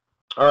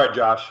right,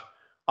 Josh.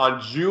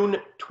 On June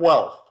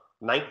 12th,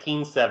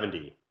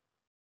 1970,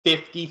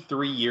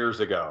 53 years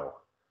ago,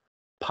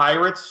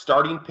 Pirates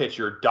starting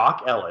pitcher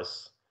Doc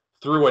Ellis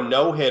threw a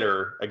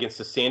no-hitter against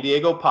the San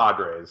Diego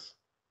Padres.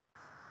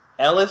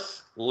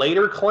 Ellis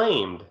later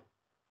claimed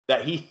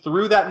that he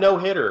threw that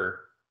no-hitter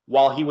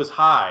while he was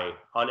high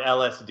on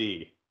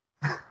LSD.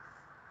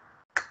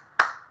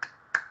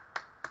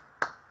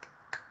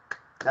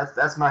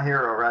 That's my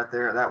hero right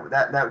there.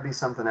 That would be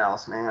something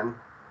else, man.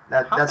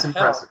 That's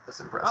impressive. That's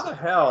impressive. How the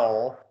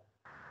hell?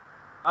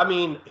 I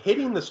mean,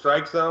 hitting the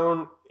strike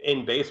zone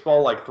in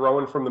baseball,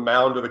 throwing from the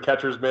mound to the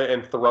catcher's mitt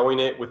and throwing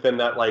it within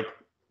that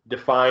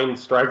defined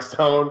strike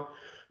zone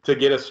to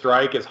get a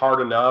strike is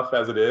hard enough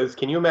as it is.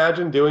 Can you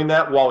imagine doing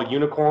that while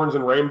unicorns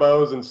and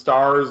rainbows and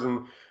stars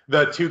and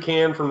the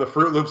toucan from the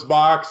Fruit Loops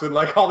box and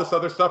all this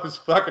other stuff is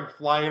fucking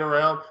flying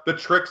around? The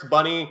Trix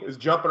bunny is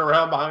jumping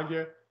around behind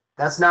you.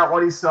 That's not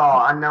what he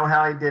saw. I know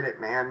how he did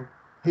it, man.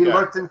 He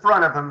looked in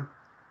front of him,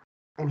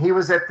 and he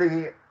was at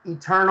the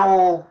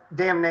Eternal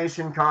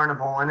Damnation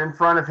Carnival, and in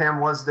front of him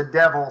was the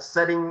devil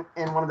sitting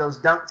in one of those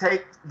dunk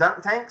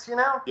tanks,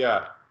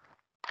 Yeah.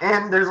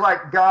 And there's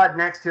God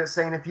next to it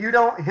saying, if you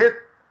don't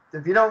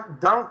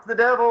dunk the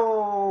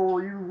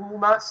devil, you will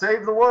not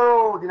save the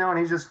world, and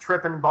he's just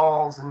tripping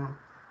balls.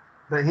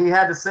 But he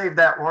had to save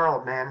that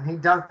world, man. He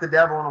dunked the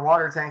devil in a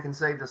water tank and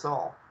saved us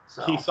all.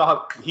 So. He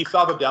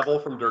saw the devil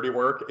from Dirty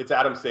Work. It's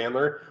Adam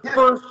Sandler. Yeah.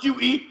 First you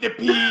eat the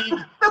pig,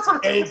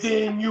 and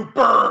then you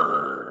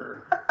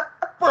burn.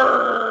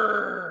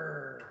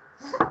 Burn.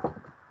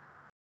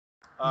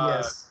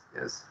 Yes.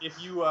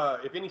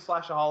 If any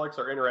Slashaholics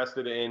are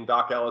interested in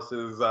Doc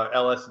Ellis's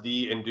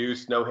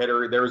LSD-induced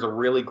no-hitter, there's a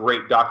really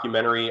great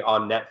documentary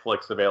on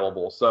Netflix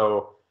available.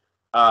 So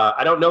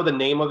I don't know the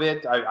name of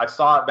it. I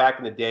saw it back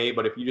in the day,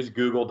 but if you just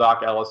Google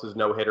Doc Ellis's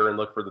no-hitter and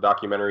look for the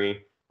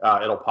documentary,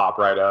 it'll pop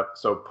right up.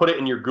 So put it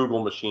in your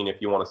Google machine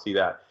if you want to see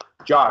that.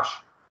 Josh,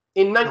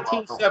 in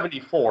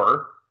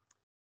 1974,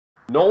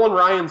 Nolan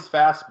Ryan's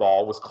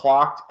fastball was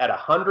clocked at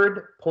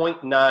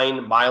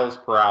 100.9 miles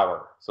per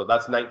hour. So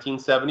that's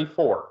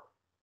 1974.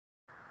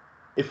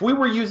 If we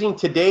were using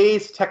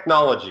today's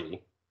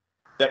technology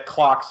that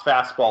clocks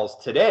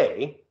fastballs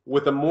today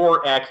with a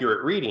more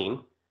accurate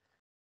reading,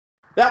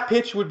 that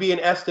pitch would be an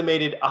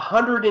estimated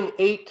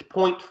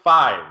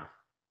 108.5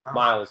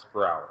 miles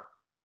per hour.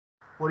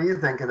 What do you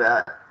think of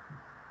that?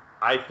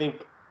 I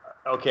think,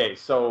 okay,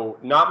 so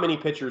not many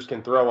pitchers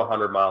can throw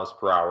 100 miles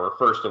per hour,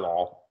 first of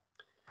all.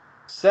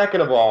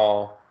 Second of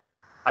all,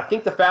 I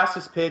think the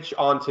fastest pitch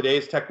on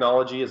today's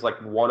technology is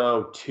like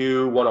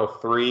 102,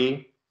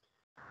 103.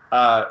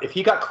 If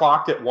he got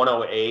clocked at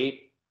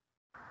 108,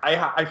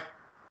 I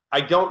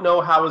don't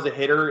know how as a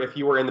hitter, if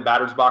you were in the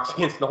batter's box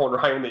against Nolan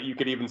Ryan, that you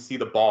could even see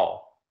the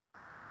ball.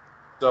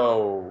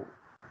 So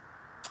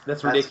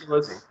that's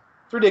ridiculous. Crazy.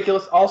 It's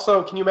ridiculous.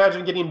 Also, can you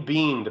imagine getting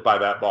beamed by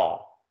that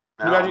ball?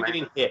 Can you imagine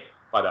getting hit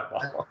by that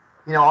ball?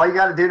 You know, all you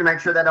got to do to make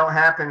sure that don't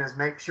happen is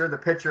make sure the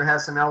pitcher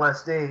has some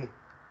LSD.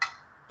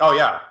 Oh,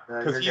 yeah,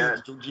 because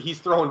he's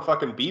throwing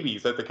fucking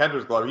BBs at the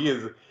catcher's glove. He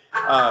is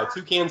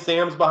Toucan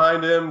Sam's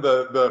behind him.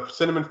 The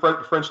cinnamon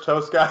French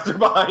toast guys are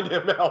behind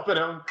him, helping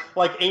him.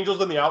 Like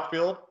angels in the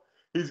outfield.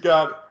 He's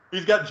got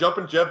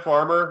Jumpin' Jeb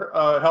Farmer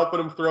helping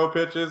him throw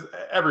pitches.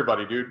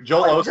 Everybody, dude.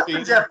 Joel Osteen.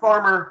 Jumpin' Jeb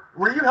Farmer,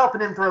 were you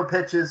helping him throw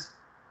pitches?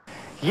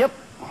 Yep.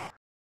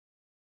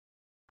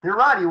 You're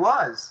right, he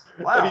was.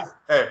 Wow.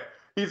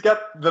 He's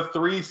got the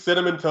 3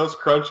 Cinnamon Toast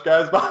Crunch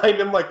guys behind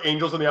him like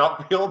angels in the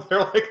outfield. They're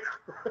like...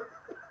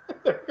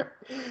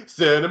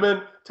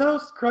 Cinnamon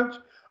Toast Crunch.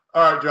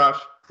 All right, Josh.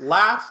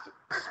 Last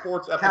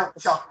sports episode.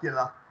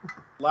 Count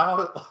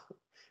Chocula.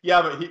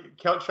 Yeah, but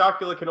Count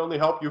Chocula can only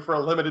help you for a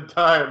limited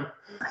time.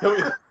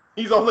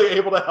 He's only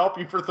able to help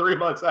you for 3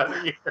 months out of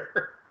the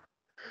year.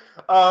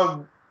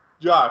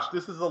 Josh,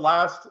 this is the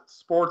last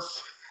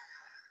sports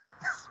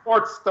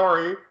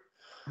story.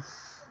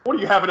 What are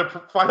you having, a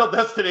Final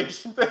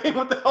Destination thing?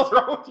 What the hell's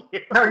wrong with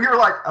you? No, you were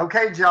like,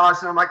 okay,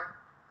 Josh, and I'm like,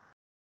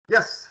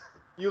 yes.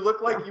 You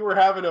look like you were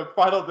having a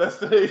Final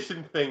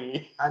Destination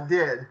thingy. I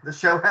did. The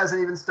show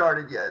hasn't even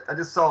started yet. I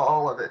just saw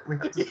all of it. We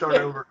have to start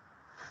over.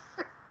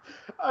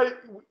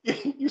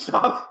 You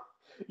saw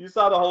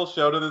the whole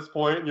show to this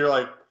point, and you're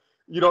like,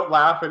 you don't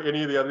laugh at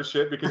any of the other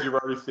shit because you've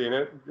already seen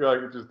it. You're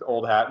like, you're just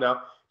old hat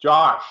now.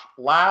 Josh,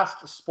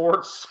 last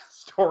sports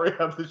story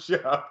of the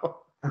show.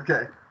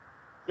 Okay.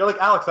 You're like,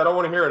 Alex, I don't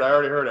want to hear it. I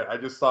already heard it. I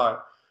just saw it.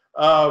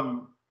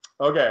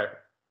 Okay.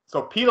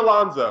 So Pete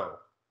Alonso,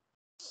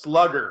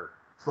 slugger.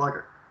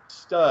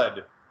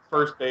 Stud,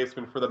 first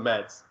baseman for the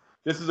Mets.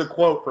 This is a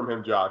quote from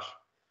him, Josh.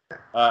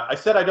 I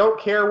said, I don't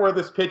care where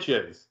this pitch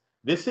is.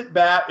 This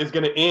at-bat is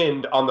going to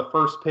end on the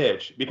first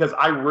pitch because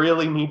I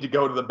really need to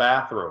go to the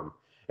bathroom.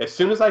 As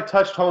soon as I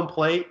touched home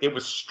plate, it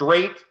was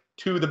straight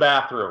to the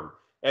bathroom.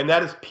 And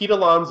that is Pete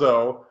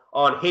Alonso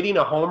on hitting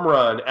a home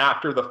run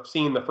after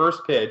seeing the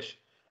first pitch,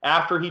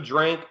 after he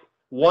drank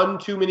 1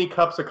 too many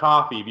cups of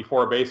coffee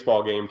before a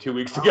baseball game 2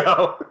 weeks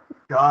ago.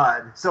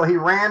 God. So he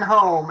ran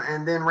home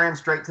and then ran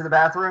straight to the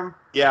bathroom?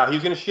 Yeah, he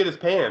was going to shit his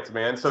pants,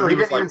 man. So he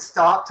didn't even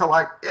stop to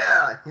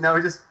he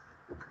just...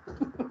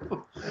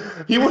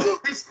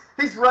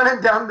 he's running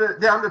down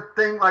the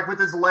thing like with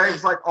his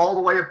legs like all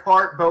the way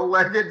apart,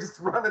 bow-legged, just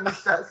running as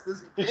fast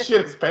as he can. He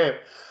shit his pants.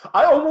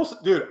 I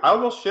almost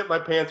shit my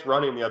pants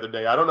running the other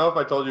day. I don't know if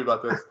I told you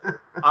about this.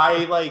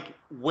 I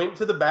went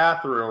to the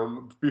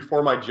bathroom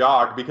before my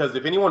jog because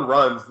if anyone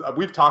runs,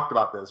 we've talked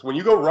about this. When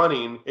you go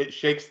running, it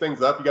shakes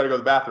things up. You got to go to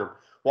the bathroom.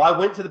 Well, I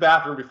went to the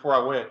bathroom before I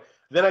went.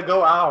 Then I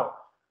go out.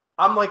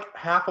 I'm like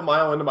half a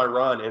mile into my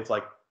run, and it's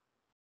like,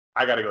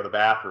 I got to go to the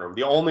bathroom.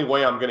 The only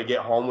way I'm going to get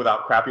home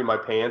without crapping my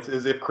pants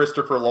is if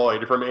Christopher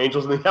Lloyd from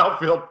Angels in the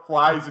Outfield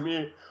flies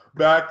me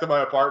back to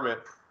my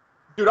apartment.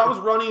 Dude, I was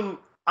running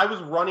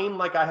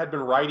like I had been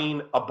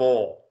riding a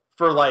bull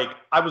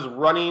I was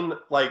running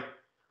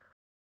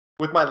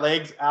with my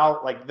legs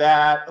out like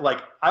that.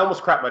 I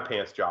almost crapped my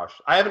pants, Josh.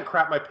 I haven't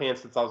crapped my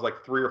pants since I was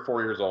 3 or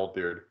 4 years old,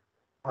 dude.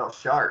 Well,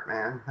 sharp,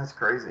 man. That's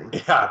crazy.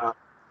 Yeah.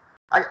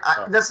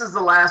 This is the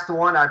last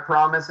one, I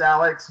promise,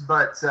 Alex,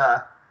 but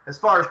as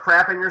far as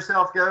crapping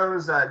yourself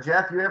goes,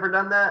 Jeff, you ever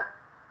done that?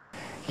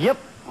 Yep.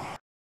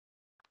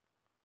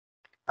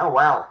 Oh,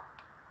 wow.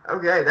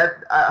 Okay,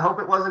 I hope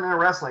it wasn't in a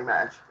wrestling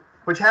match,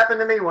 which happened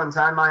to me one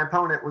time. My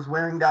opponent was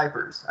wearing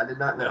diapers. I did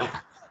not know.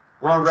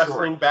 Wrong wrestling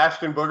story.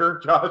 Bastion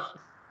Booger, Josh?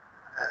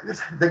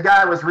 The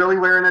guy was really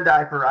wearing a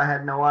diaper. I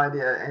had no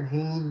idea, and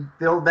he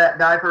filled that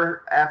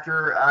diaper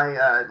after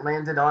I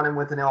landed on him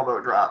with an elbow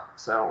drop.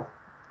 So,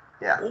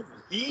 yeah. Oh,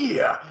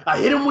 yeah. I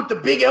hit him with the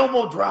big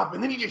elbow drop,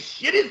 and then he just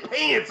shit his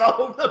pants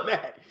all over the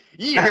mat.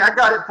 Yeah. Hey, I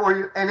got it for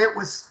you, and it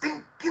was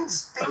stinking.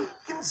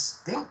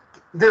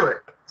 Do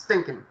it.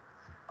 Stinking.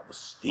 I was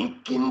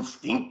stinking.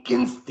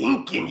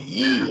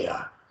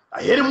 Yeah.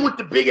 I hit him with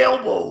the big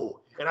elbow,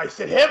 and I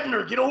said,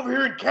 Hebner, get over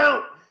here and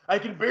count. I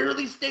can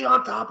barely stay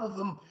on top of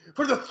him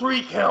for the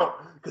 3 count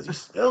because he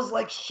smells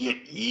like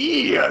shit.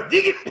 Yeah,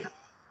 dig it.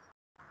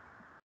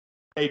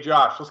 Hey,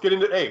 Josh, let's get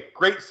into,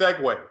 great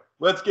segue.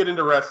 Let's get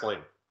into wrestling.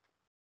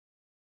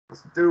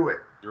 Let's do it.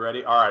 You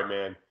ready? All right,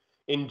 man.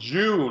 In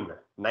June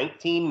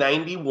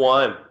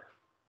 1991,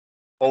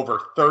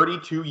 over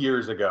 32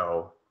 years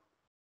ago,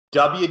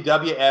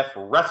 WWF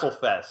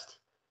WrestleFest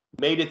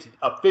made its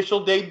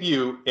official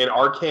debut in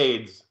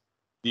arcades,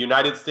 the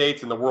United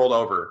States and the world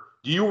over.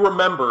 Do you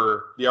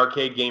remember the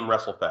arcade game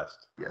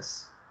WrestleFest?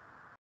 Yes.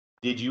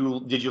 Did you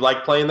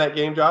like playing that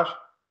game, Josh?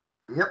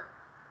 Yep.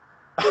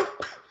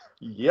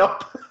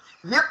 Yep.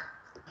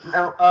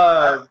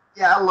 No.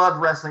 Yeah, I love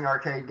wrestling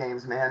arcade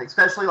games, man.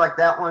 Especially like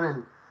that one.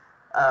 And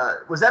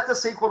was that the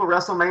sequel to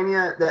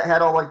WrestleMania that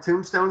had all like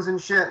tombstones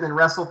and shit, and then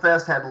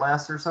WrestleFest had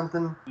less or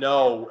something?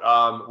 No.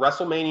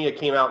 WrestleMania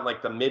came out in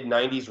like the mid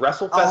 '90s.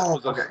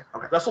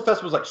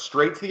 WrestleFest was like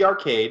straight to the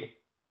arcade.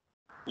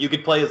 You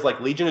could play as like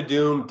Legion of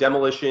Doom,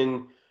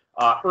 Demolition,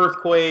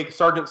 Earthquake,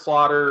 Sergeant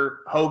Slaughter,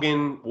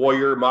 Hogan,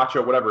 Warrior,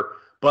 Macho, whatever.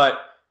 But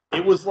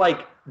it was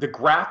like the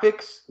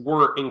graphics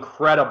were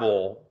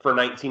incredible for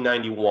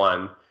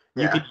 1991.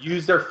 Yeah. You could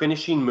use their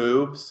finishing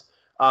moves.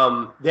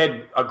 They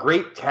had a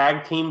great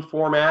tag team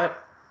format.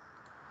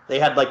 They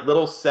had like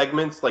little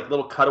segments, like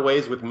little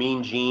cutaways with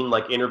Mean Gene,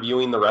 like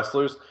interviewing the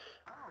wrestlers.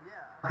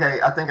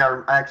 Okay, I think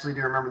I actually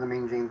do remember the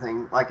Mean Gene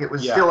thing. Like it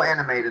was still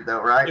animated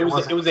though, right? It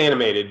was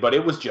animated, but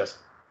it was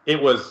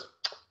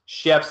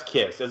chef's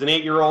kiss. As an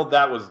 8-year-old,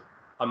 that was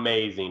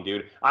amazing,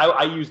 dude.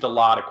 I used a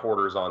lot of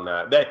quarters on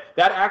that. That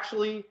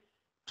actually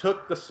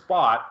took the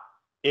spot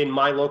in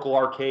my local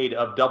arcade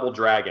of Double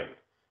Dragon.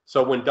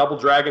 So when Double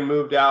Dragon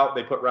moved out,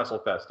 they put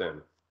WrestleFest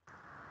in.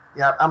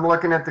 Yeah, I'm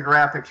looking at the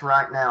graphics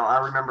right now. I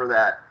remember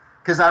that.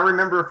 Because I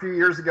remember a few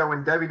years ago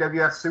when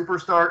WWE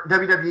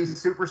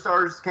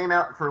Superstars came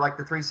out for like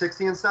the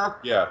 360 and stuff.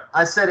 Yeah.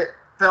 I said it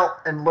felt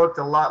and looked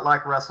a lot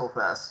like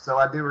WrestleFest. So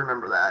I do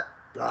remember that.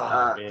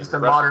 Just a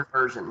modern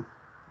version.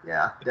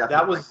 Yeah, definitely.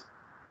 That was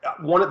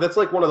that's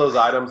like one of those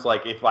items,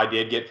 like if I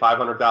did get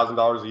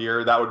 $500,000 a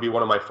year, that would be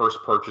one of my first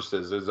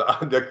purchases is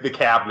the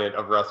cabinet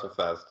of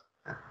WrestleFest.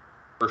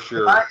 For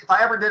sure. If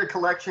I ever did a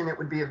collection, it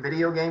would be a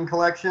video game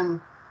collection,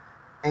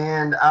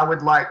 and I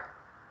would like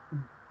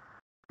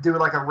do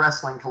like a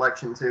wrestling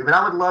collection too. But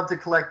I would love to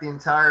collect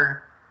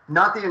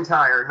not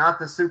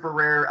the super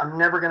rare. I'm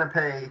never going to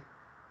pay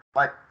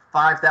like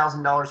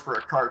 $5,000 for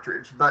a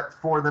cartridge, but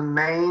for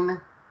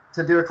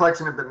to do a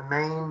collection of the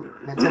main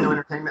Nintendo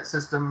Entertainment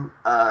System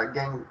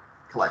game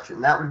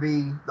collection. That would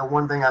be the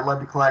one thing I'd love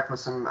to collect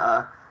with some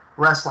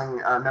wrestling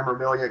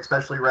memorabilia,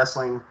 especially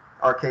wrestling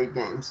arcade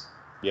games.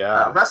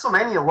 Yeah.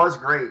 WrestleMania was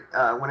great.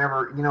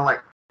 Whenever,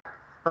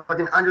 like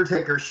an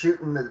Undertaker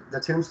shooting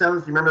the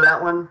tombstones. Do you remember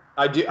that one?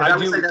 I do. I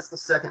would say that's the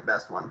second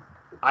best one.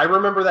 I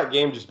remember that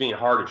game just being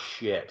hard as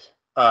shit.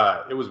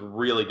 It was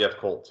really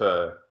difficult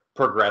to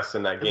progress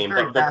in that game.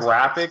 But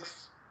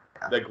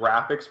the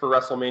graphics for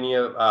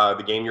WrestleMania,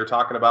 the game you're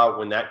talking about,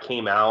 when that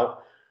came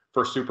out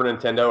for Super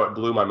Nintendo, it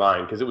blew my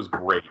mind because it was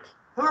great.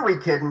 Who are we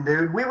kidding,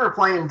 dude? We were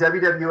playing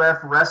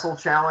WWF Wrestle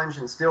Challenge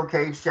and Steel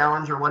Cage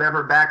Challenge or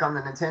whatever back on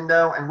the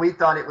Nintendo, and we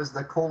thought it was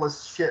the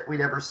coolest shit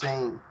we'd ever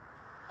seen.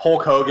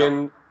 Hulk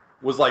Hogan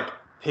was like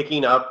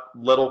picking up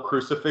little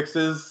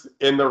crucifixes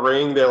in the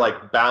ring. They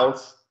like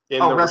bounce in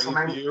the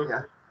ring view.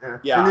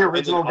 Yeah. In the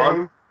original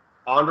game.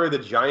 Andre the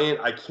Giant,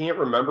 I can't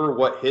remember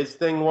what his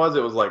thing was.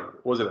 It was like,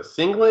 was it a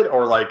singlet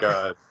or like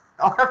a...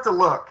 I'll have to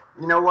look.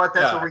 You know what?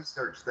 That's a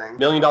research thing. $1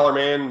 Million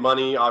Man,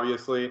 money,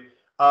 obviously.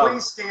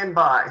 Please stand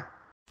by.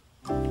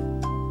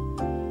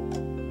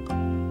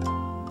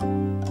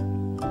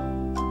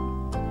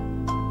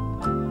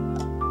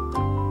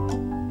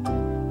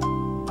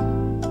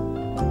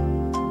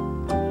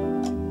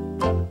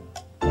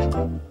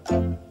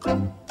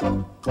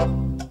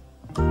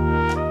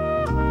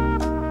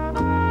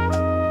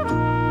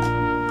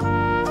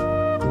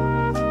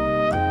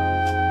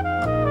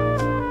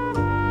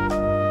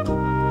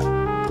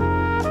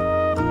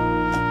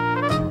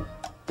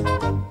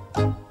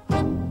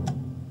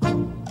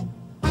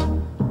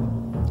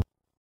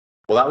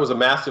 Well, that was a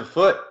massive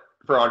foot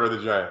for Andre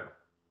the Giant.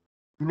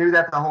 You knew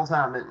that the whole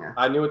time, didn't you?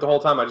 I knew it the whole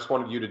time. I just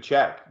wanted you to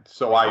check.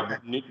 So I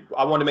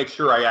wanted to make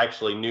sure I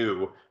actually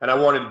knew. And I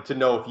wanted to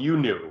know if you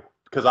knew,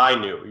 because I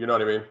knew. You know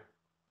what I mean?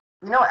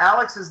 You know,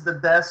 Alex is the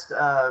best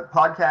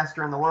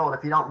podcaster in the world.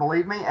 If you don't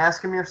believe me,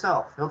 ask him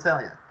yourself. He'll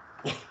tell you.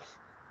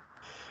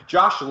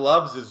 Josh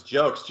loves his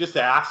jokes. Just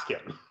ask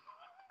him.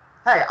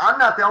 Hey, I'm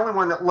not the only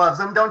one that loves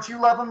them. Don't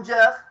you love them,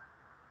 Jeff?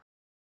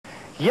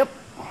 Yep.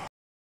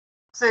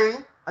 See?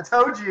 I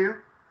told you.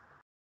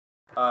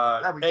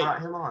 Glad we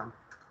brought him on.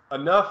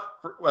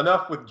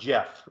 Enough with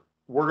Jeff.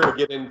 We're going to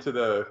get into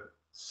the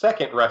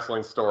second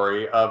wrestling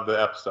story of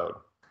the episode.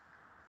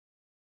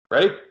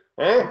 Ready?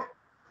 All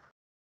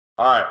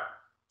right.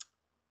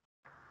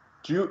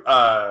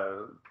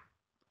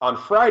 On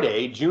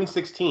Friday, June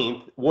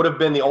 16th, would have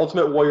been the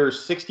Ultimate Warrior's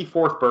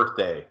 64th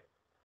birthday.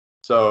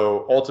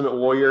 So Ultimate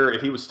Warrior,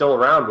 if he was still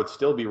around, would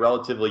still be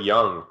relatively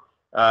young.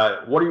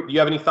 Do you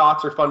have any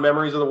thoughts or fun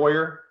memories of the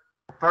Warrior?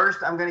 First,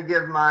 I'm going to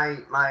give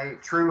my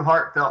true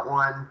heartfelt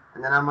one,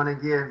 and then I'm going to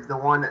give the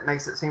one that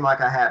makes it seem like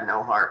I have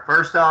no heart.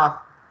 First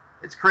off,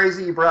 it's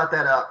crazy you brought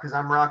that up because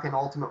I'm rocking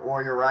Ultimate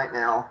Warrior right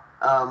now.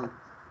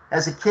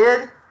 As a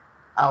kid,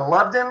 I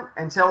loved him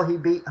until he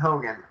beat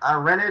Hogan. I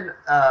rented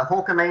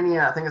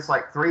Hulkamania, I think it's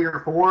like 3 or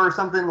 4 or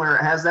something, where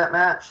it has that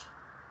match.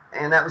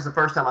 And that was the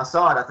first time I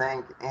saw it, I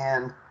think.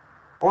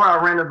 Or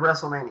I rented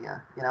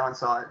WrestleMania, and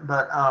saw it.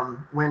 But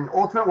when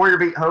Ultimate Warrior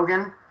beat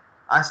Hogan,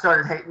 I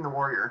started hating the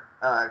Warrior.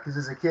 Because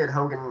as a kid,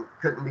 Hogan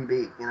couldn't be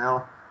beat,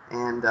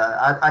 And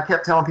I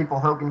kept telling people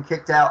Hogan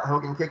kicked out,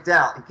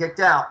 he kicked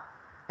out.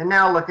 And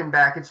now looking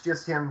back, it's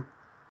just him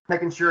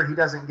making sure he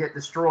doesn't get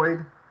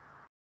destroyed.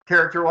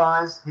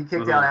 Character-wise, he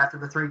kicked out after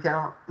the 3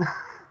 count,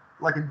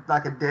 like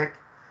a dick.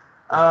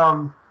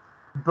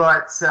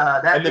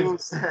 Being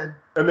said,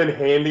 and then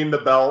handing the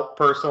belt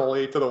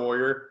personally to the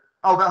Warrior.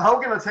 Oh, but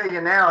Hogan will tell you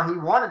now, he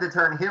wanted to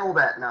turn heel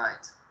that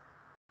night.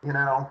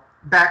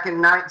 Back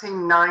in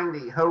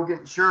 1990, Hogan.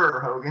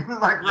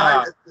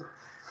 Right.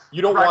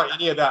 You don't want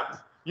any of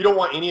that. You don't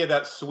want any of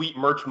that sweet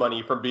merch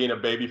money from being a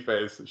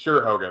babyface.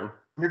 Sure, Hogan.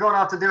 You're going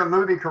off to do a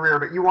movie career,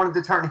 but you wanted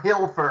to turn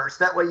heel first.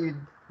 That way you'd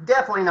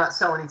definitely not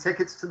sell any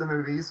tickets to the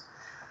movies.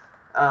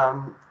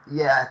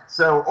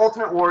 So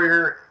Ultimate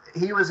Warrior,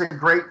 he was a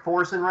great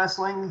force in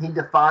wrestling. He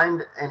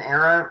defined an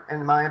era,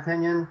 in my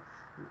opinion,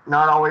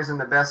 not always in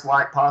the best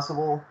light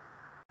possible.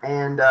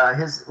 And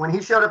when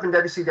he showed up in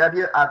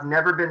WCW, I've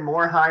never been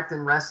more hyped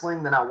in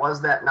wrestling than I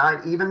was that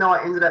night. Even though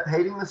I ended up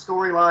hating the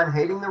storyline,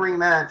 hating the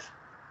rematch,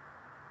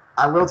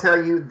 I will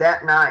tell you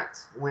that night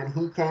when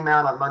he came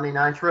out on Monday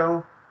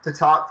Nitro to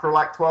talk for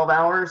like 12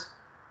 hours,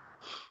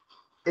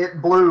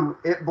 it blew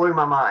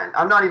my mind.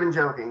 I'm not even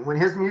joking. When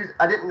his music,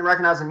 I didn't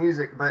recognize the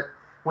music, but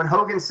when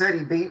Hogan said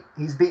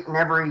he's beaten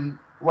every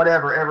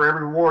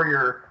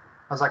Warrior,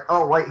 I was like,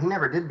 oh wait, he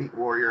never did beat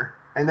Warrior.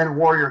 And then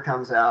Warrior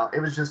comes out. It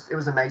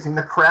was amazing.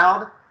 The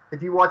crowd,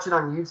 if you watch it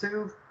on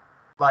YouTube,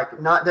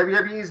 like not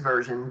WWE's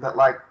version, but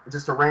like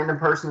just a random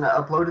person that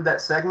uploaded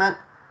that segment,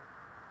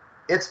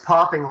 it's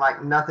popping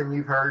like nothing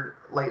you've heard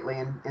lately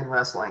in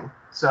wrestling.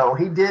 So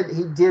he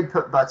did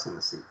put butts in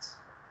the seats.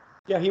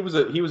 Yeah, he was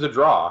a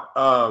draw.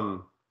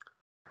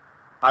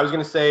 I was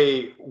gonna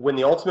say when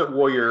the Ultimate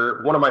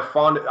Warrior,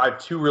 I have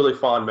 2 really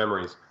fond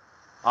memories.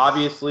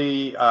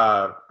 Obviously,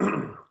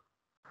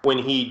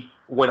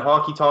 when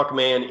Honky Tonk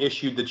Man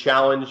issued the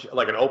challenge,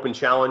 like an open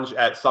challenge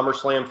at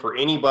SummerSlam for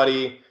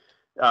anybody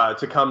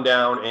to come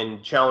down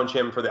and challenge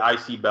him for the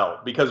IC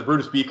belt because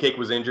Brutus Beefcake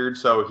was injured,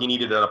 so he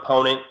needed an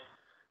opponent.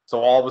 So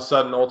all of a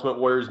sudden, Ultimate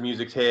Warrior's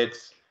music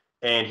hits,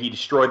 and he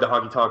destroyed the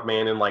Honky Tonk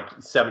Man in like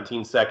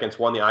 17 seconds,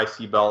 won the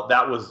IC belt.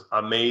 That was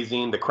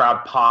amazing. The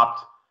crowd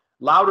popped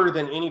louder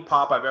than any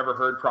pop I've ever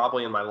heard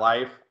probably in my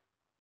life.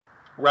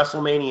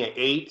 WrestleMania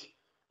 8,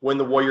 when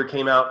the Warrior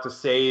came out to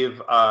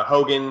save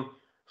Hogan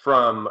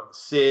from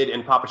Sid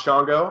and Papa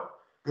Shango.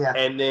 Yeah.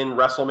 And then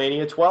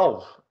WrestleMania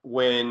 12,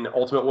 when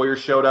Ultimate Warrior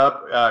showed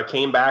up,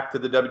 came back to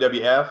the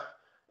WWF,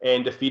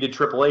 and defeated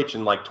Triple H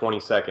in like 20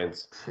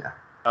 seconds. Yeah.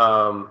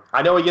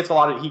 I know he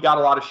got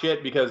a lot of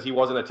shit because he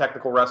wasn't a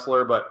technical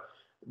wrestler, but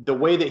the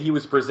way that he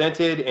was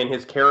presented and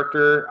his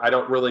character, I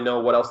don't really know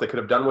what else they could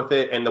have done with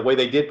it. And the way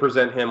they did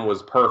present him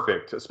was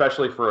perfect,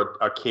 especially for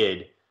a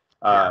kid.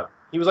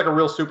 He was like a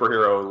real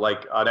superhero,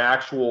 like an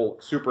actual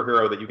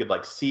superhero that you could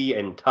like see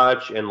and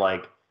touch and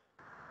like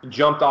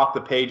jumped off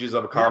the pages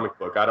of a comic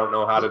book. I don't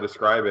know how to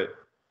describe it.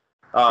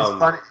 It's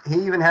funny. He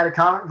even had a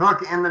comic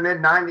book in the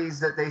mid-90s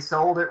that they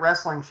sold at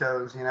wrestling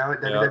shows, at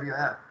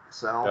WWF.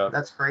 So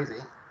that's crazy.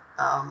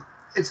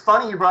 It's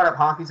funny you brought up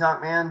Honky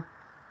Tonk Man.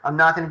 I'm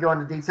not going to go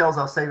into details.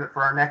 I'll save it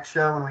for our next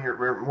show when we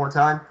have more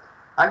time.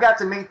 I got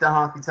to meet the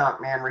Honky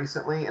Tonk Man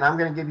recently, and I'm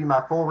going to give you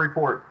my full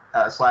report,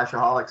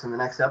 Slashaholics, in the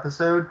next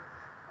episode.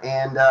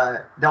 And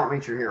don't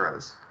meet your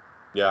heroes.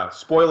 Yeah,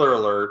 spoiler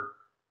alert.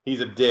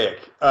 He's a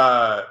dick.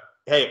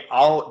 Hey,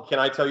 can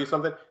I tell you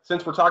something?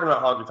 Since we're talking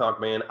about Honky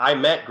Tonk Man, I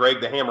met Greg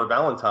the Hammer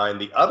Valentine,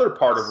 the other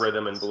part of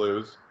Rhythm and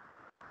Blues.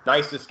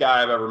 Nicest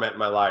guy I've ever met in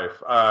my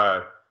life.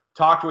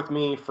 Talked with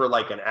me for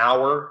like an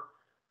hour.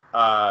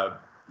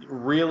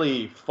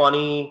 Really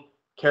funny,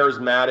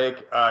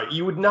 charismatic.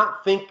 You would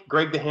not think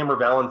Greg the Hammer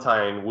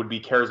Valentine would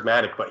be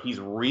charismatic, but he's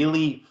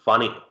really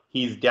funny.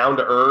 He's down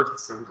to earth.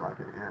 Seems like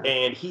it, yeah.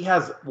 And he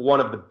has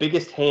one of the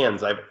biggest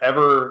hands I've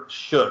ever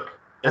shook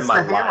in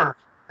my life.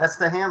 That's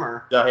the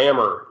Hammer. The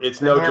Hammer.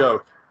 It's no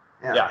joke.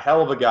 Yeah,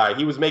 hell of a guy.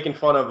 He was making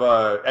fun of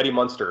Eddie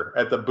Munster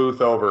at the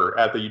booth over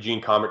at the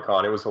Eugene Comic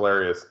Con. It was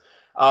hilarious.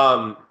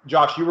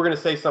 Josh, you were going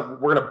to say something.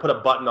 We're going to put a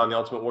button on the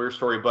Ultimate Warrior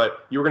story,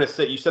 but you were going to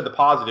say, you said the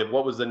positive.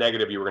 What was the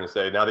negative you were going to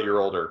say now that you're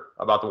older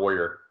about the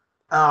Warrior?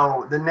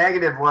 Oh, the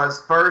negative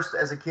was, first,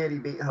 as a kid, he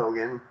beat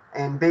Hogan,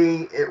 and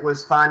B, it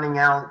was finding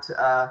out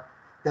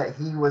that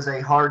he was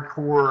a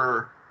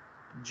hardcore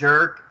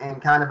jerk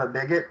and kind of a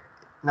bigot.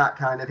 Not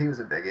kind of, he was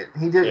a bigot.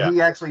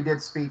 He actually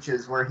did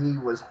speeches where he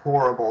was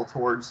horrible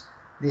towards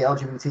the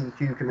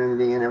LGBTQ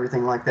community and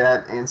everything like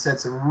that, and said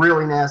some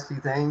really nasty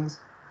things.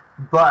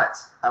 But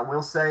I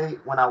will say,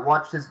 when I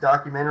watched his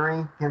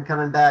documentary, him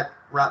coming back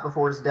right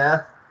before his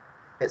death,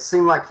 it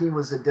seemed like he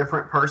was a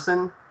different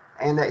person,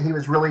 and that he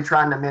was really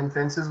trying to mend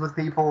fences with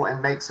people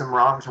and make some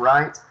wrongs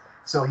right.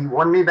 So he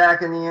won me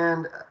back in the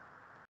end,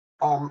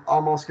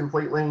 almost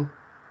completely.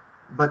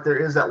 But there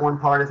is that one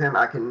part of him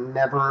I can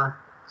never,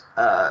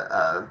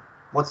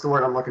 what's the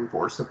word I'm looking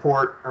for?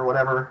 Support or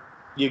whatever.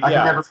 I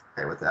can never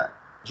stay with that.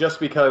 Just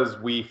because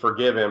we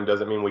forgive him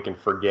doesn't mean we can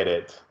forget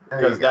it.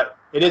 Because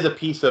it is a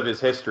piece of his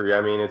history.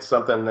 I mean, it's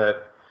something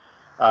that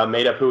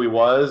made up who he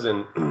was.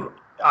 And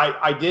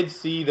I did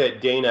see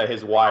that Dana,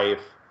 his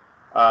wife,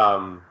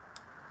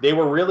 they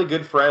were really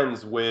good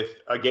friends with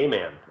a gay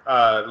man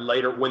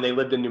later when they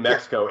lived in New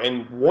Mexico.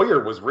 And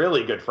Warrior was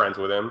really good friends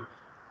with him.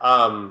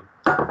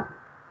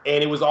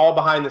 And it was all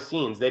behind the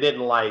scenes. They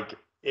didn't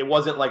it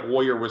wasn't like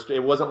Warrior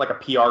it wasn't like a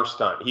PR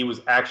stunt. He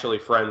was actually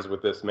friends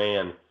with this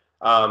man.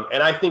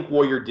 And I think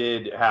Warrior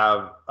did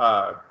have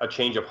a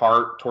change of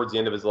heart towards the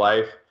end of his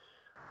life.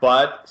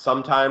 But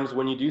sometimes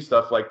when you do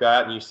stuff like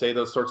that and you say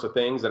those sorts of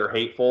things that are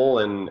hateful,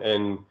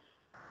 and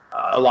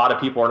a lot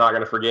of people are not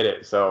going to forget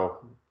it.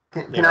 So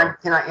can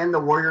I end the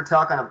Warrior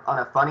talk on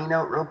a funny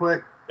note real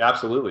quick?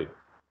 Absolutely.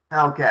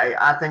 Okay,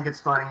 I think it's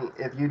funny.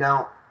 If you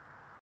don't,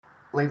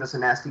 leave us a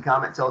nasty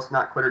comment. Tell us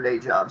not quit our day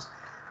jobs.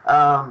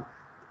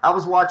 I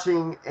was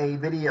watching a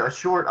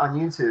short on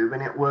YouTube,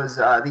 and it was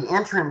the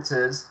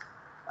entrances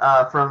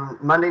from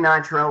Monday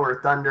Nitro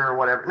or Thunder or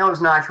whatever. No, it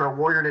was Nitro.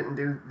 Warrior didn't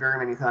do very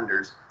many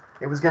Thunders.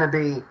 It was going to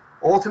be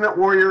Ultimate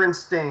Warrior and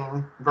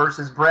Sting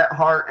versus Bret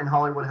Hart and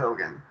Hollywood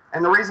Hogan.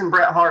 And the reason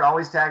Bret Hart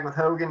always tagged with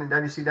Hogan in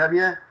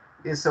WCW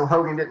is so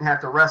Hogan didn't have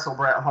to wrestle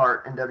Bret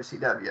Hart in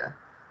WCW.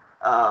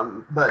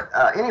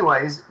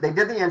 Anyways, they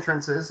did the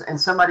entrances, and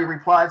somebody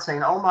replied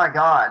saying, "Oh my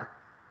God,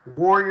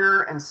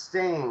 Warrior and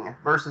Sting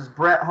versus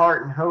Bret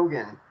Hart and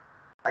Hogan.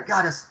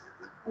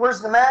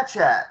 Where's the match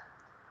at?"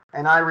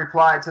 And I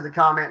replied to the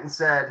comment and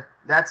said,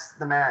 "That's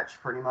the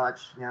match, pretty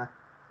much." Yeah,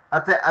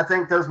 I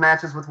think those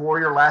matches with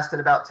Warrior lasted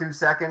about 2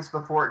 seconds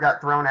before it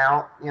got thrown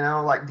out. You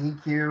know, like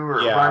DQ or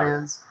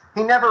run-ins.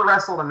 He never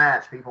wrestled a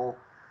match, people.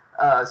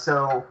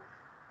 So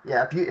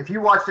yeah, if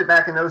you watched it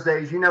back in those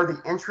days, you know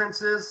the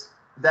entrances.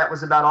 That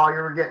was about all you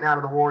were getting out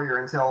of the Warrior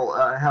until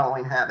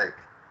Halloween Havoc.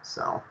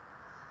 So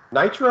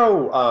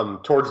Nitro,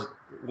 towards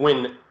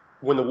when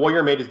the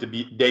Warrior made his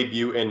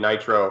debut in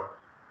Nitro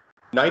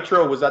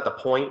was at the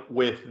point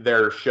with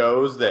their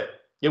shows that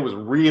it was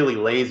really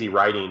lazy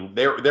writing.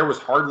 There was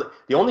hardly,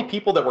 the only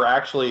people that were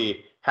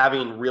actually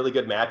having really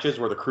good matches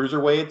were the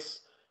cruiserweights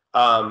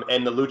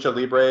and the lucha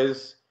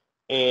libres,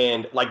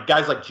 and like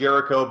guys like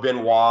Jericho,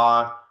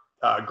 Benoit,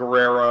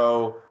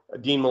 Guerrero,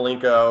 Dean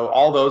Malenko.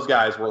 All those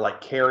guys were like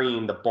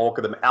carrying the bulk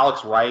of them.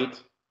 Alex Wright,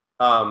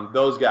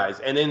 those guys,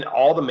 and then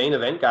all the main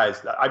event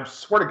guys. I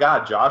swear to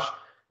God, Josh,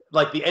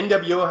 like the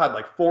NWO had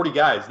like 40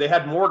 guys. They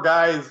had more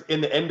guys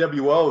in the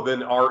NWO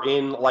than are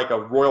in like a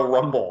Royal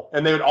Rumble.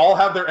 And they would all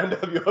have their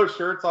NWO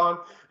shirts on.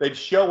 They'd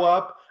show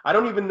up. I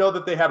don't even know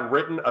that they had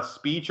written a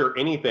speech or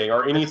anything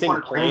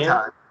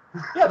planned.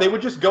 Yeah, they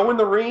would just go in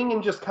the ring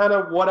and just kind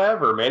of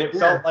whatever, man. It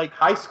felt like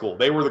high school.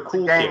 They were the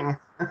cool kids.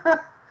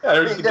 Yeah,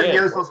 the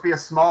NWO is supposed to be a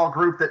small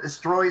group that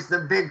destroys the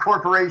big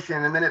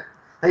corporation, and then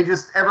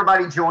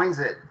everybody joins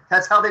it.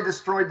 That's how they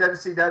destroyed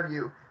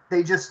WCW.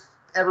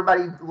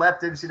 Everybody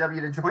left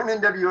WCW to join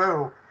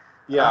NWO.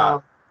 Yeah.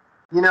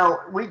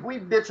 We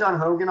bitch on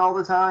Hogan all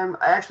the time.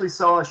 I actually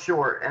saw a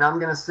short, and I'm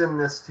going to send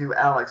this to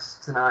Alex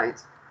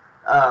tonight,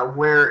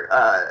 where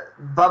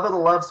Bubba the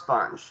Love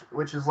Sponge,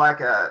 which is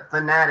like a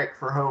fanatic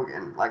for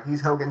Hogan, like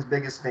he's Hogan's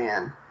biggest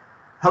fan.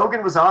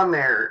 Hogan was on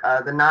there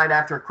the night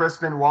after Chris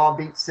Benoit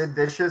beat Sid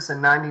Vicious in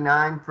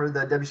 '99 for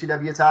the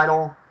WCW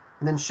title,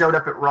 and then showed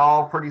up at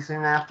Raw pretty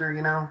soon after,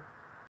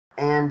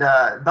 And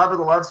Bubba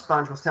the Love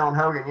Sponge was telling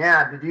Hogan,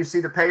 "Yeah, did you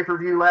see the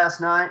pay-per-view last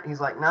night?" He's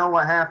like, "No,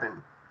 what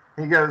happened?"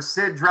 He goes,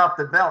 "Sid dropped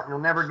the belt, and you'll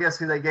never guess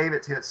who they gave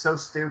it to. It's so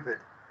stupid."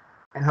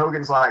 And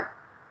Hogan's like,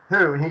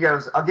 "Who?" And he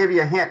goes, "I'll give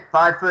you a hint,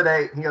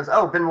 5'8". He goes,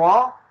 "Oh,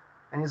 Benoit?"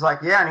 And he's like,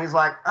 "Yeah." And he's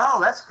like, "Oh,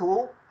 that's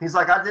cool." He's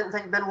like, "I didn't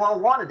think Benoit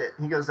wanted it."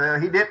 He goes,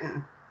 "He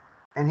didn't."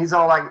 And he's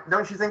all like,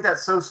 "Don't you think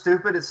that's so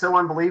stupid? It's so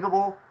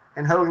unbelievable."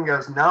 And Hogan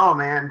goes, "No,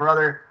 man,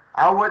 brother,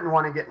 I wouldn't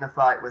want to get in a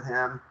fight with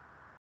him."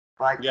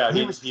 Like, yeah,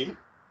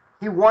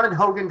 he wanted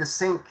Hogan to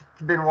sink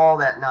Benoit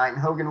that night, and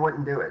Hogan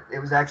wouldn't do it. It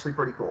was actually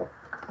pretty cool.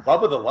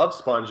 Bubba the Love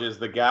Sponge is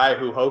the guy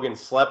who Hogan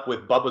slept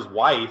with Bubba's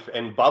wife,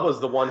 and Bubba's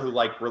the one who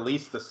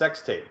released the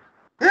sex tape.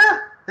 Yeah,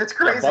 it's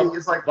crazy. Yeah,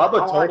 it's like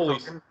Bubba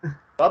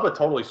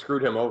totally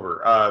screwed him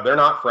over. They're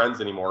not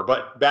friends anymore.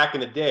 But back in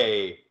the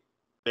day,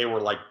 they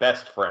were like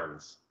best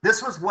friends.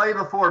 This was way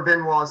before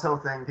Benoit's whole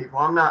thing, people.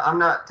 I'm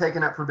not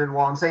taking up for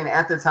Benoit. I'm saying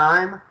at the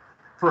time,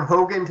 for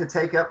Hogan to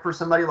take up for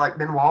somebody like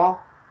Benoit,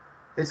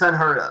 it's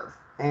unheard of.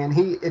 And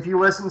if you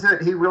listen to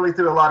it, he really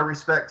threw a lot of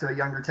respect to a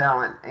younger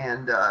talent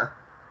and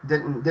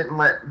didn't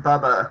let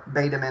Bubba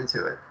bait him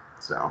into it.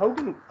 So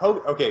Hogan.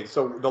 Okay,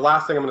 so the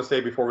last thing I'm going to say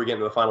before we get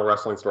into the final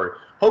wrestling story,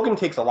 Hogan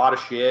takes a lot of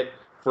shit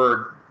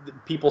for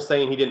people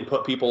saying he didn't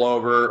put people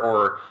over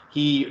or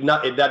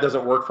that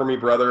doesn't work for me,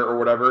 brother, or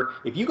whatever.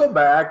 If you go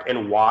back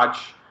and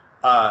watch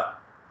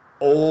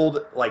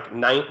old like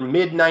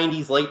mid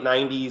 90s, late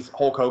 90s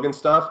Hulk Hogan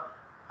stuff,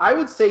 I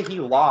would say he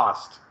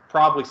lost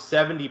probably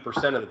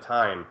 70% of the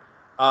time.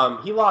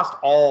 He lost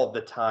all the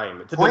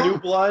time to the New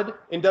Blood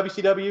in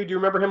WCW. Do you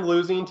remember him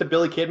losing to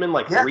Billy Kidman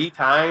like 3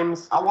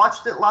 times? I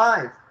watched it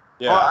live.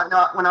 Yeah.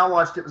 Well, when I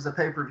watched it was a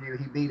pay-per-view.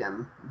 He beat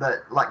him, but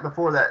like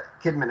before that,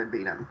 Kidman had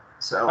beat him.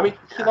 So I mean,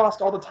 he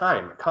lost all the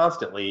time,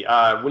 constantly.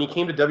 When he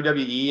came to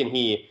WWE and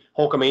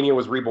Hulkamania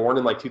was reborn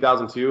in like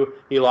 2002,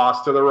 he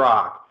lost to The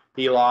Rock.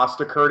 He lost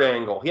to Kurt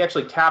Angle. He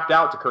actually tapped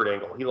out to Kurt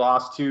Angle. He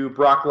lost to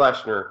Brock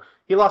Lesnar.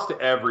 He lost to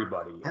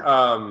everybody.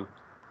 Yeah.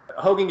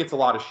 Hogan gets a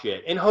lot of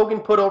shit. And Hogan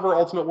put over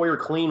Ultimate Warrior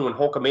clean when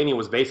Hulkamania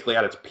was basically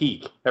at its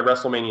peak at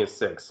WrestleMania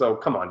 6. So,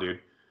 come on, dude.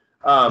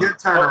 Good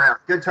turnaround.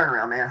 Good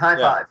turnaround, man. High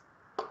five.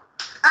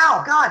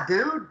 Ow, God,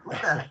 dude.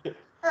 What the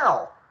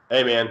hell?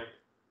 Hey, man.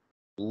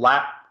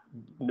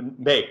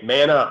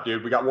 Man up,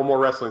 dude. We got one more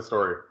wrestling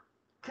story.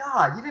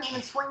 God, you didn't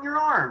even swing your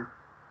arm.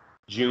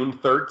 June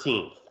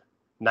 13th,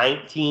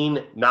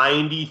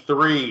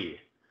 1993.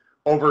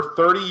 Over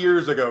 30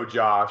 years ago,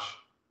 Josh,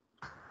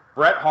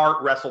 Bret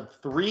Hart wrestled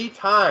 3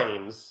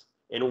 times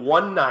in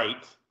one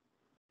night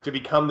to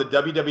become the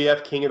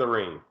WWF King of the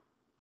Ring.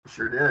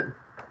 Sure did.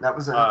 That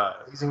was an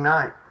amazing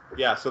night.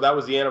 Yeah, so that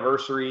was the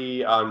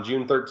anniversary on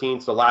June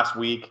 13th, so last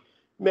week,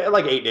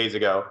 like 8 days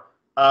ago.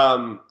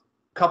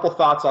 Couple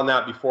thoughts on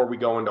that before we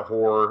go into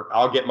horror.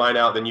 I'll get mine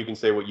out, then you can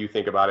say what you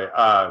think about it.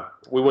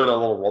 We went a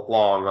little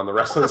long on the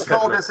wrestling segment.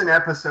 Let's call this an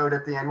episode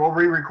at the end. We'll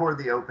re-record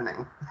the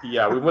opening.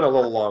 Yeah, we went a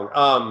little long.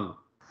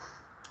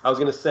 I was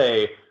going to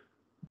say,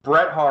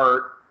 Bret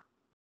Hart,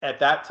 at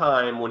that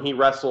time, when he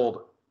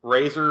wrestled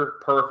Razor,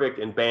 Perfect,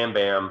 and Bam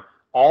Bam,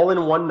 all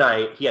in one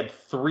night, he had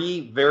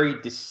 3 very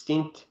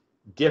distinct,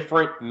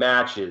 different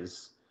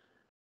matches,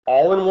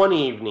 all in one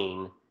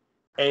evening,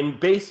 and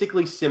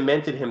basically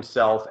cemented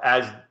himself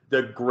as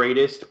the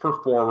greatest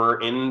performer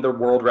in the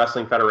World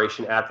Wrestling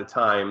Federation at the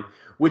time,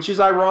 which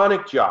is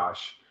ironic,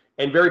 Josh,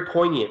 and very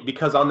poignant,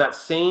 because on that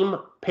same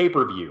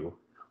pay-per-view,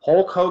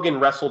 Hulk Hogan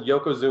wrestled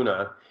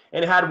Yokozuna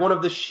and had one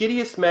of the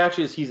shittiest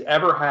matches he's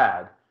ever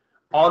had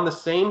on the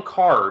same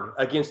card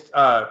against,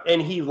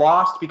 and he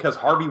lost because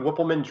Harvey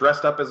Whippleman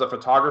dressed up as a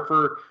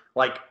photographer,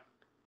 like,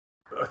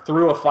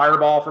 threw a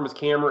fireball from his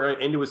camera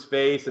into his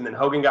face, and then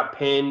Hogan got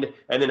pinned,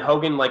 and then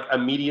Hogan, like,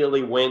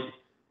 immediately went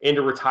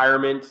into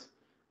retirement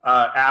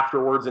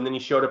afterwards, and then he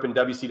showed up in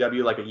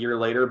WCW like a year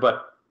later.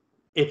 But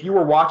if you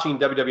were watching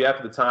WWF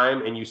at the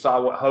time and you saw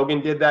what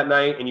Hogan did that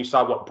night and you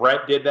saw what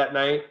Bret did that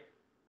night,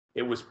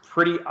 it was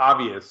pretty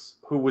obvious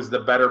who was the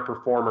better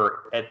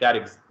performer at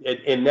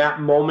in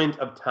that moment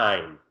of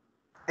time.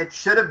 It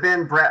should have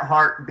been Bret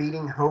Hart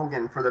beating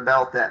Hogan for the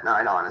belt that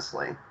night,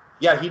 honestly.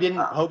 Yeah, he didn't.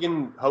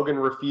 Hogan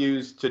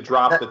refused to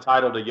drop the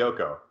title to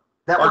Yoko.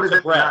 That would have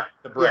been Bret.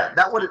 Yeah,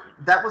 that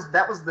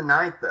was the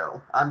night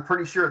though. I'm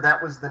pretty sure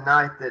that was the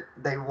night that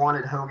they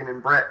wanted Hogan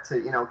and Bret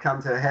to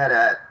come to a head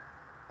at,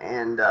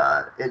 and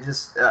it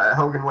just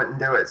Hogan wouldn't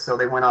do it, so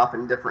they went off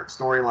in different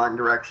storyline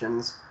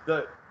directions.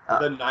 The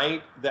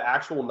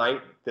actual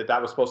night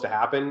that was supposed to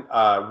happen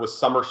was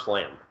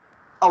SummerSlam.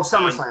 Oh,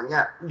 SummerSlam,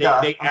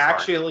 yeah. They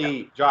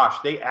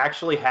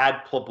actually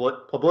had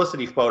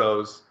publicity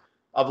photos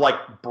of like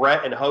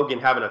Bret and Hogan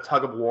having a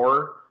tug of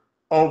war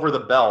over the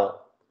belt.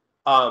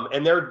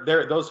 And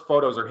those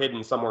photos are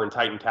hidden somewhere in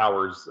Titan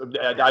Towers.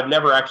 I've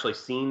never actually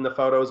seen the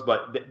photos,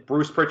 but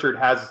Bruce Pritchard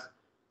has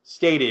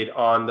stated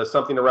on the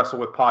Something to Wrestle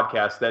With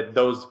podcast that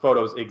those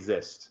photos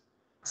exist.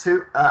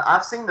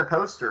 I've seen the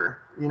poster.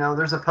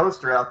 There's a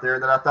poster out there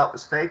that I thought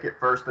was fake at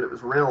first, but it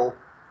was real.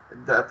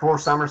 For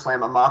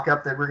SummerSlam, a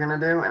mock-up that we're going to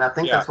do, and I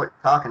think that's what you're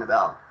talking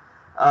about.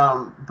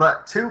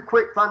 But 2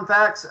 quick fun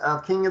facts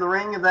of King of the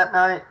Ring of that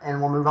night,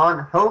 and we'll move on.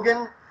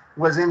 Hogan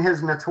was in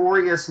his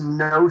notorious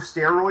no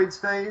steroids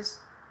phase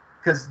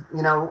because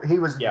he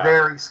was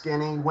very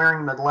skinny,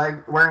 wearing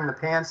the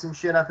pants and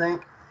shit, I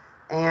think.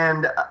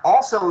 And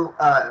also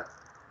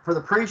for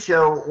the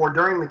pre-show or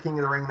during the King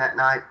of the Ring that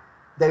night,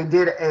 they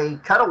did a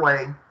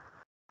cutaway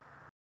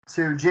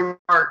to Jimmy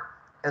Hart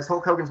as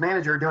Hulk Hogan's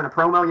manager doing a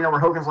promo, where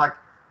Hogan's like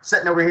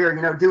sitting over here,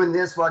 doing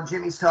this while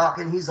Jimmy's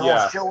talking. He's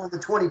all showing the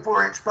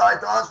 24-inch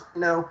pythons,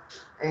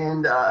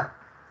 and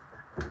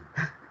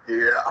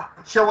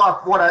show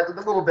off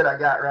the little bit I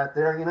got right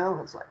there,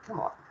 It's like, come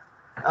on.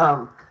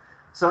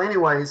 So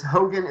anyways,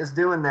 Hogan is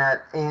doing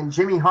that, and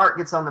Jimmy Hart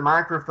gets on the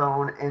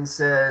microphone and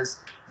says,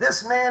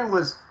 this man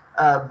was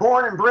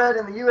born and bred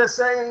in the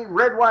USA,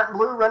 red, white, and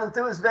blue running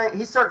through his veins.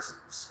 He starts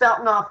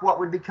spouting off what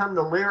would become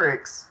the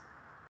lyrics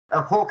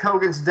of Hulk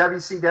Hogan's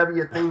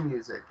WCW theme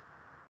music.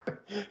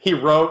 He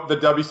wrote the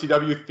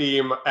WCW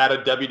theme at a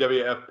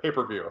WWF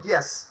pay-per-view.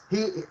 Yes,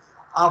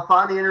 I'll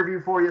find the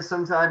interview for you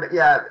sometime. But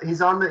yeah,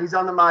 he's on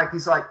the mic.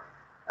 He's like,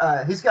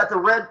 he's got the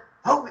red.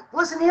 Oh,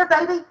 listen here,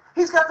 baby.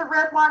 He's got the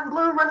red, white, and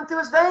blue running through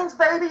his veins,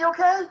 baby.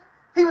 Okay,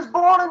 he was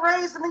born and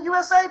raised in the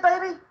USA,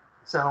 baby.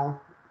 So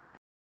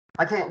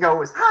I can't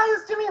go as high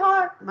as Jimmy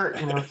Hart, but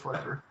it's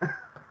whatever.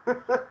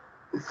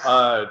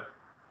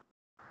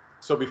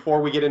 So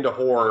before we get into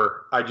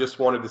horror, I just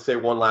wanted to say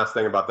one last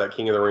thing about that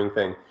King of the Ring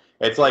thing.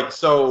 It's like,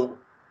 so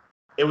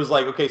it was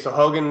like, okay, so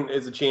Hogan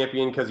is a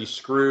champion because he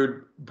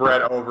screwed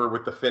Bret over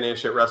with the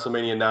finish at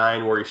WrestleMania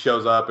 9 where he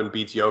shows up and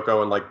beats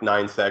Yoko in like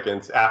 9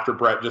 seconds after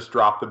Bret just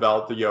dropped the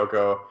belt to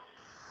Yoko.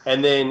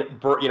 And then,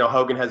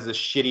 Hogan has this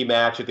shitty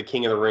match at the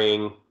King of the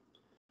Ring.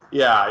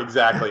 Yeah,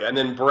 exactly. And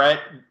then Bret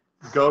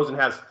goes and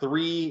has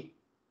 3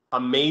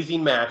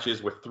 amazing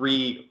matches with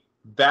 3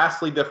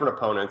 vastly different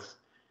opponents,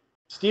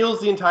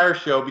 steals the entire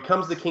show,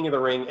 becomes the King of the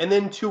Ring, and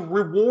then to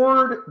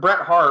reward Bret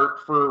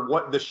Hart for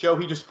what the show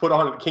he just put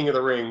on at King of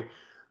the Ring,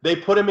 they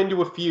put him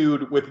into a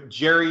feud with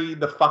Jerry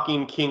the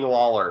fucking King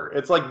Lawler.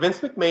 It's like Vince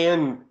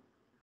McMahon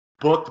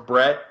booked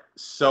Bret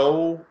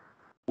so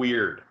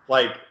weird.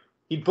 Like,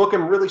 he'd book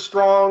him really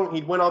strong,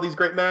 he'd win all these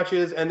great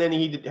matches, and then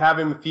he'd have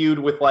him feud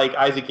with, like,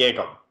 Isaac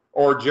Yankem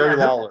or Jerry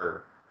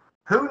Lawler.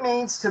 Who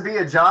needs to be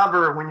a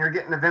jobber when you're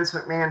getting a Vince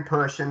McMahon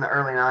push in the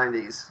early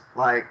 90s?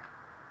 Like,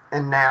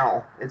 and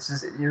now it's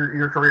just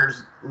your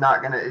career's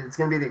not gonna. It's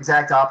gonna be the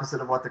exact opposite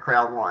of what the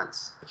crowd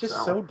wants. It's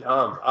just so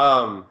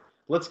dumb.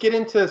 Let's get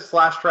into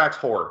Slash Trax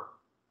horror.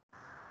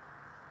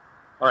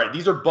 All right,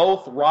 these are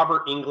both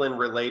Robert Englund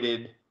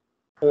related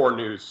horror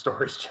news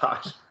stories,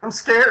 Josh. I'm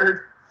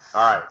scared.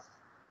 All right,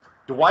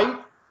 Dwight,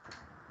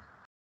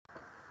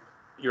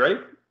 you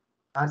ready?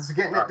 I'm just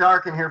getting it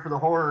dark in here for the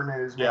horror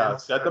news. Man. Yeah,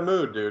 set the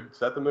mood, dude.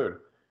 Set the mood.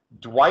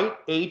 Dwight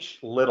H.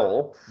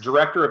 Little,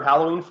 director of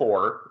Halloween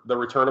 4, The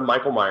Return of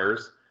Michael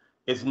Myers,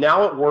 is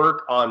now at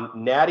work on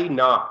Natty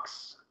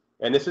Knox.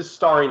 And this is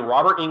starring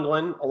Robert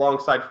Englund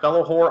alongside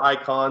fellow horror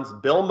icons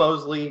Bill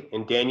Moseley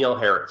and Danielle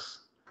Harris.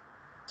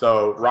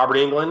 So Robert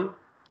Englund,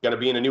 going to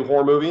be in a new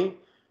horror movie.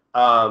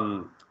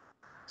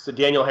 So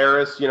Danielle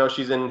Harris,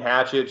 she's in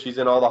Hatchet. She's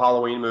in all the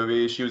Halloween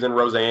movies. She was in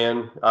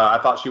Roseanne. I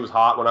thought she was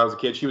hot when I was a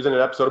kid. She was in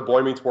an episode of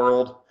Boy Meets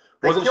World.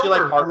 Wasn't she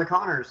like from the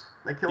Connors?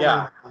 They killed her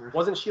in the Connors.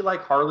 Wasn't she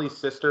like Harley's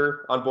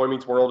sister on Boy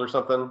Meets World or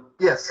something?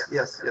 Yes.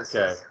 Okay.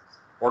 Yes.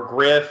 Or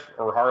Griff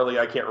or Harley,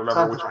 I can't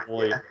remember which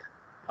boy.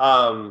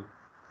 Yeah.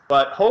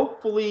 But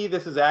hopefully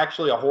this is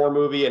actually a horror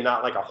movie and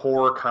not like a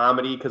horror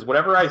comedy, because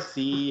whenever I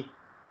see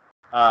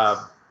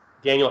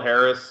Danielle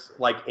Harris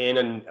like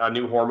in a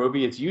new horror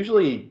movie, it's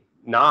usually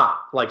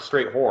not like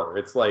straight horror.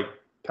 It's like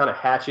kind of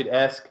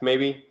Hatchet-esque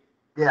maybe.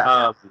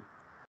 Yeah.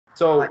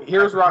 So like,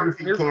 here's Robert.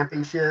 Here's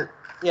campy shit.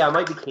 Yeah, it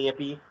might be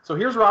campy. So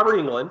here's Robert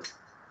Englund.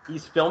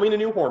 He's filming a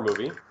new horror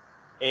movie.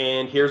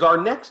 And here's our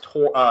next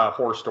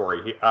horror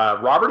story.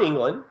 Robert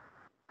Englund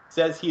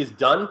says he is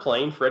done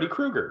playing Freddy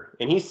Krueger.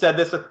 And he said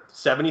this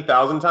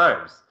 70,000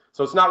 times.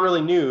 So it's not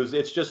really news.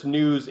 It's just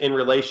news in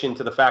relation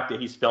to the fact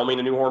that he's filming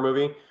a new horror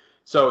movie.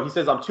 So he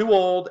says, I'm too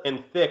old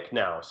and thick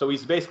now. So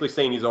he's basically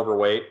saying he's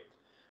overweight.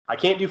 I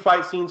can't do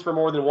fight scenes for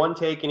more than one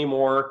take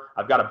anymore.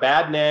 I've got a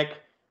bad neck,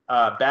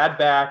 bad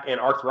back, and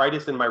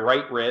arthritis in my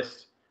right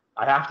wrist.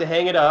 I have to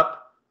hang it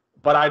up,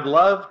 but I'd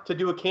love to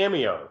do a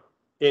cameo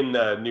in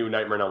the new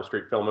Nightmare on Elm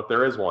Street film if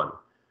there is one.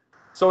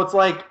 So it's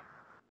like,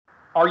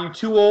 are you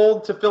too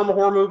old to film a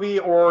horror movie,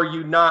 or are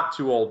you not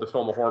too old to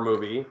film a horror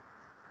movie?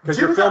 Because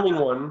you're filming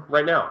one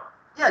right now.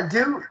 Yeah,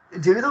 do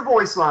the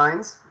voice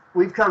lines.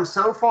 We've come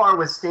so far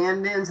with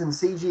stand-ins and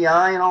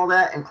CGI and all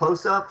that and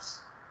close-ups.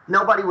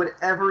 Nobody would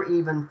ever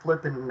even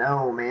flipping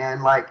know,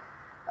 man. Like,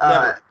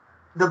 the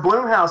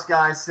Blumhouse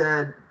guys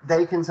said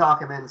they can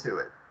talk him into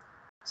it.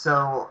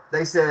 So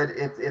they said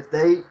if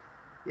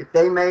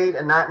they made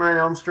a Nightmare on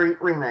Elm Street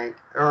remake,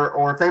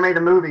 or if they made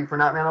a movie for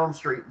Nightmare on Elm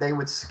Street, they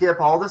would skip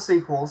all the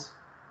sequels.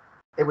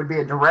 It would be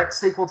a direct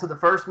sequel to the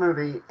first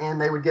movie, and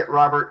they would get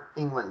Robert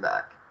Englund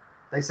back.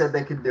 They said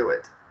they could do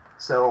it.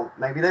 So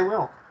maybe they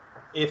will.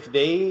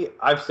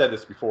 I've said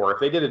this before, if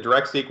they did a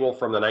direct sequel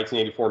from the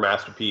 1984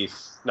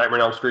 masterpiece, Nightmare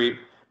on Elm Street,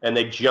 and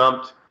they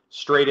jumped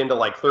straight into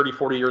like 30,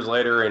 40 years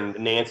later, and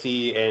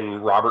Nancy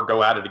and Robert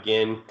go at it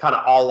again, kind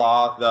of a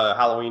la the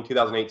Halloween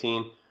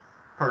 2018.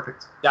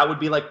 Perfect. That would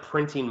be like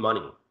printing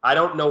money. I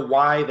don't know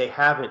why they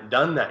haven't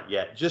done that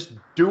yet. Just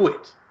do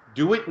it.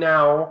 Do it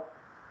now.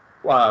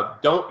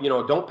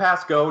 Don't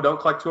pass go. Don't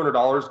collect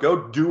 $200.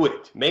 Go do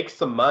it. Make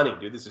some money,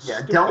 dude. This is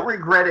stupid. Don't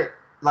regret it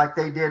like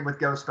they did with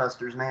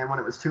Ghostbusters, man, when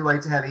it was too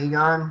late to have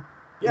Egon.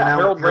 Yeah,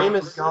 Harold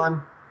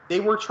Ramis. They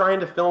were trying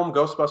to film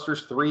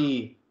Ghostbusters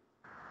 3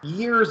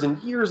 years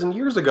and years and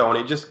years ago, and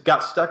it just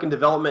got stuck in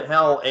development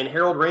hell, and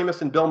Harold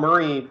Ramis and Bill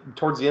Murray,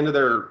 towards the end of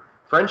their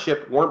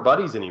friendship, weren't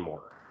buddies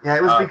anymore. Yeah,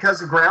 it was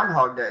because of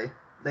Groundhog Day.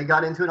 They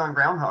got into it on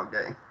Groundhog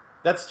Day.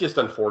 That's just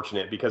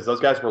unfortunate, because those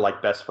guys were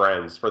like best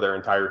friends for their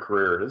entire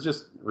career. It's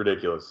just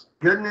ridiculous.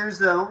 Good news,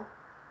 though.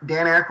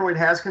 Dan Aykroyd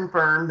has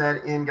confirmed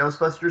that in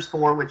Ghostbusters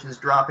 4, which is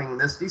dropping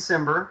this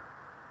December,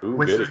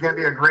 which is going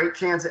to be a great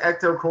chance that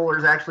Ecto Cooler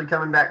is actually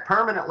coming back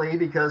permanently,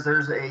 because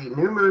there's a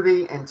new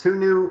movie and 2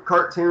 new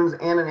cartoons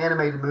and an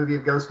animated movie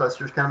of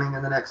Ghostbusters coming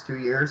in the next 2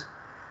 years.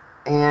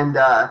 And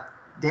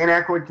Dan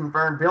Aykroyd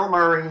confirmed Bill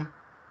Murray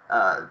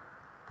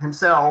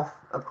himself,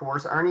 of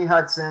course, Ernie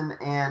Hudson,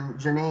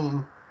 and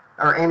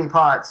Annie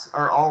Potts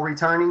are all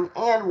returning,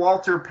 and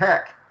Walter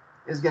Peck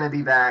is going to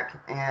be back,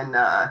 and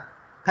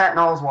Patton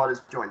Oswalt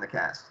has joined the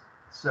cast.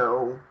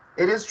 So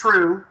it is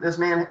true. The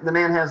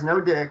man has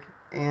no dick.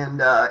 And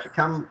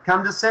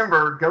come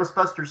December,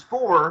 Ghostbusters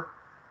 4,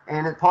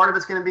 and part of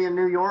it's going to be in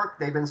New York.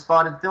 They've been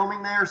spotted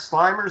filming there.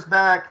 Slimer's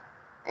back,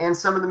 and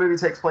some of the movie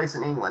takes place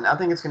in England. I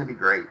think it's going to be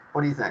great.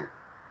 What do you think?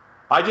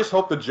 I just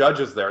hope the judge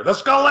is there. The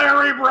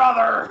Scolari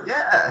brother!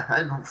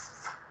 Yeah,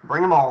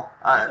 bring them all.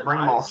 Bring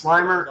them all.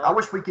 Slimer, I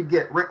wish we could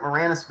get Rick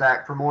Moranis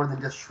back for more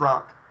than just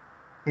Shrunk.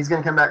 He's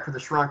going to come back for the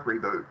Shrunk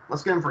reboot.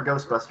 Let's get him for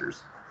Ghostbusters.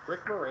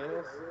 Rick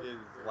Moranis is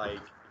like,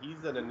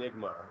 he's an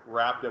enigma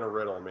wrapped in a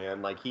riddle,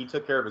 man. Like, he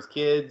took care of his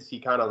kids. He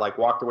kind of like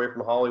walked away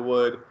from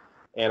Hollywood.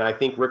 And I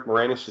think Rick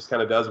Moranis just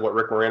kind of does what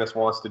Rick Moranis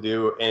wants to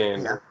do.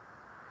 And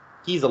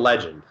he's a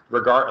legend.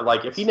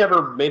 Like, if he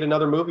never made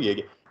another movie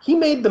again, he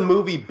made the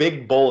movie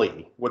Big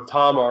Bully with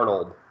Tom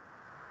Arnold.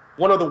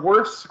 One of the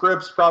worst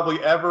scripts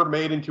probably ever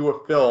made into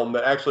a film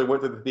that actually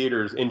went to the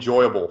theaters,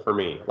 enjoyable for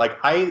me. Like,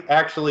 I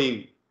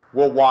actually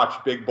will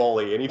watch Big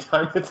Bully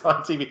anytime it's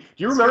on TV. Do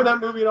you remember that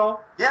movie at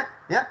all? Yeah.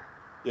 Yeah.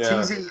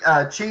 Cheesy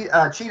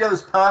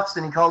Cheetos Puffs,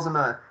 and he calls him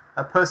a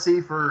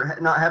pussy for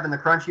not having the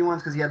crunchy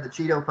ones because he had the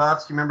Cheeto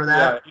Puffs. Do you remember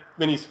that? Yeah,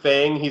 and he's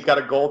Fang. He's got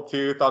a gold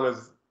tooth on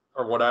his,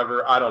 or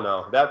whatever. I don't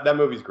know. That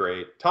movie's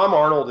great. Tom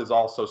Arnold is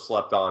also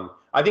slept on.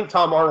 I think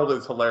Tom Arnold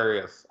is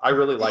hilarious. I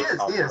really like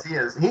Tom Arnold. He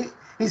is.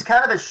 He's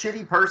kind of a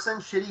shitty person,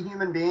 shitty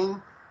human being,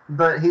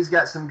 but he's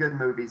got some good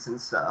movies and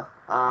stuff.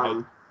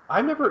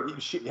 I've never.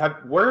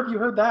 Where have you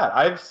heard that?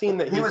 I've seen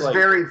that he was like,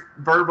 very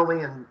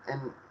verbally and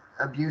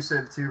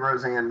abusive to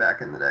Roseanne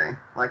back in the day.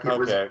 Like it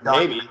was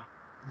maybe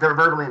they're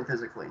verbally and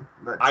physically.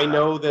 But I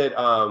know that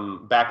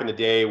back in the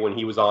day when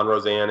he was on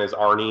Roseanne as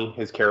Arnie,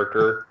 his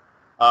character.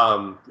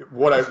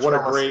 What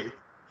a great.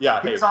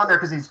 Yeah, he was on there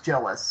because he's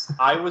jealous.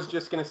 I was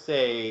just gonna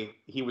say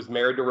he was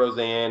married to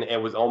Roseanne, and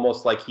it was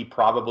almost like he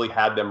probably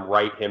had them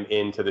write him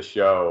into the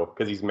show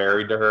because he's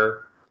married to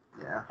her.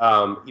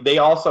 Yeah. They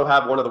also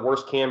have one of the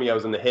worst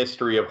cameos in the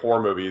history of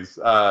horror movies,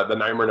 the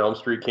Nightmare on Elm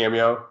Street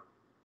cameo.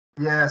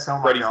 Yes, oh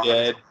my Freddy's God.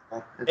 dead.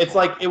 It's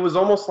like, it was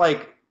almost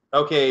like,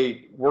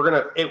 okay,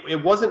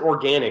 it wasn't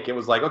organic. It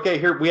was like, okay,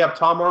 here we have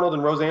Tom Arnold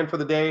and Roseanne for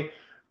the day.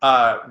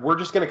 We're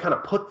just going to kind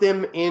of put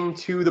them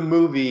into the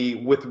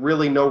movie with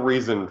really no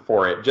reason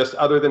for it, just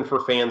other than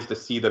for fans to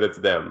see that it's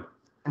them.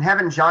 And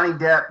having Johnny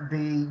Depp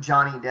be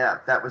Johnny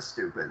Depp, that was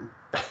stupid.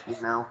 You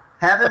know,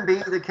 have him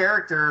be the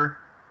character.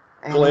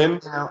 And Glenn?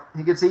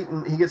 He gets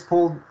eaten, he gets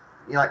pulled,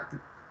 like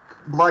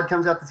blood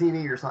comes out the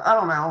TV or something. I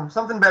don't know,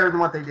 something better than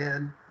what they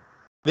did.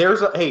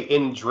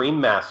 In Dream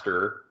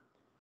Master,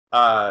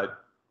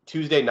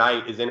 Tuesday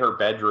Night is in her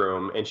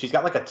bedroom, and she's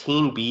got like a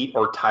Teen Beat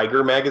or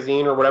Tiger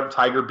magazine or whatever,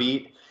 Tiger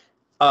Beat.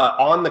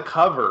 On the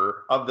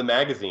cover of the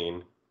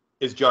magazine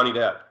is Johnny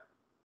Depp.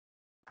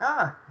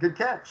 Ah, good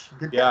catch.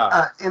 Good yeah.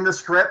 catch. In the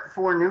script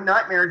for New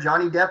Nightmare,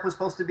 Johnny Depp was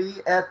supposed to be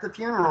at the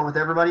funeral with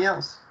everybody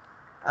else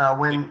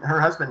when her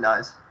husband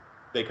dies.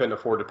 They couldn't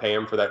afford to pay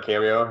him for that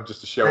cameo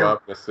just to show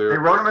up in a suit. They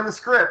wrote him in the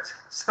script,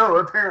 so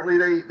apparently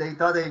they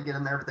thought they'd get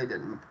him there, but they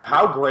didn't.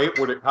 How great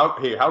would it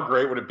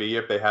be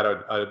if they had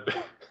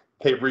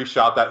they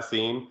reshot that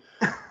scene?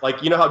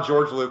 Like, you know how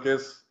George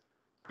Lucas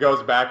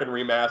goes back and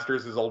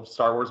remasters his old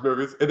Star Wars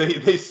movies? And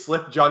they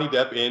slip Johnny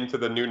Depp into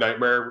the New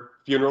Nightmare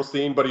funeral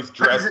scene, but he's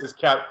dressed as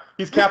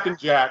he's Captain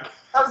Jack.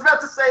 I was about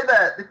to say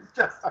that.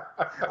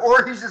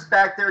 Or he's just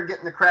back there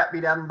getting the crap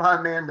beat out of him by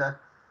Amanda.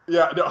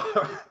 Yeah, no.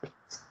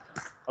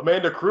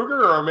 Amanda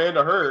Kruger or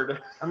Amanda Heard?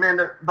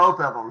 Amanda, both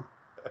of them.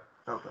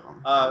 Both of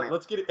them.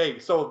 Let's get it. Hey,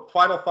 so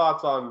final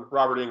thoughts on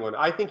Robert Englund.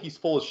 I think he's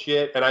full of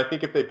shit, and I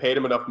think if they paid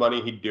him enough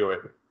money, he'd do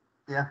it.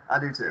 Yeah, I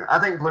do too. I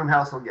think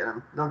Blumhouse will get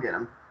him. They'll get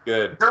him.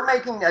 Good. They're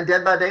making a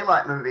Dead by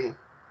Daylight movie.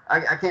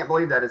 I can't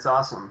believe that. It's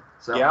awesome.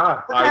 So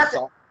yeah, we're gonna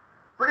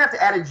have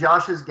to add a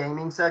Josh's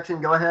gaming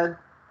section. Go ahead.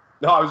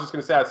 No, I was just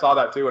gonna say I saw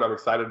that too, and I'm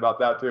excited about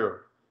that too.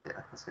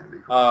 Yeah, that's gonna be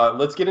cool.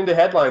 Let's get into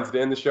headlines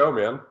to end the show,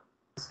 man.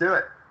 Let's do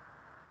it.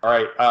 All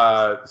right.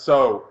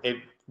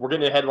 We're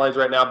getting into headlines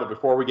right now, but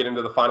before we get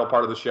into the final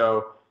part of the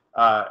show,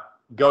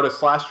 go to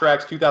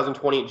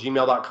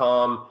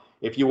slashtrax2020@gmail.com.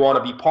 If you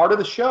want to be part of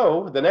the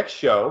show, the next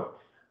show,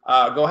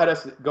 go ahead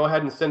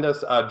and send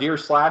us a Dear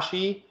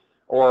Slashy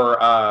or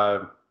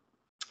a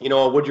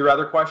Would You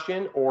Rather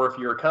question, or if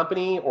you're a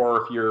company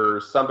or if you're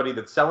somebody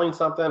that's selling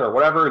something or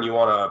whatever and you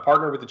want to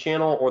partner with the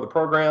channel or the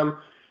program,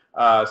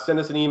 send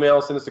us an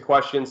email, send us a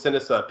question, send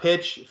us a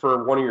pitch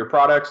for one of your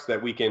products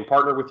that we can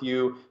partner with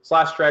you,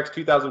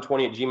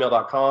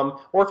 slashtrax2020@gmail.com,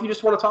 or if you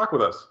just want to talk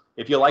with us.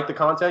 If you like the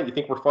content, you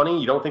think we're funny,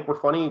 you don't think we're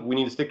funny, we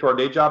need to stick to our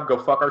day job, go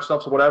fuck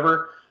ourselves or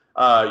whatever,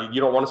 you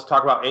don't want us to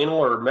talk about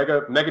anal or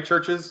mega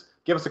churches,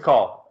 give us a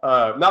call.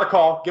 Not a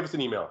call, give us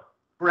an email.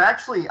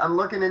 I'm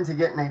looking into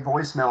getting a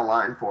voicemail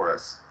line for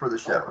us for the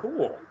show. Oh,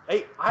 cool.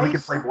 Hey, we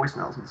can play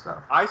voicemails and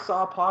stuff. I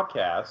saw a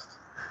podcast,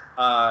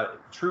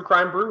 True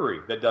Crime Brewery,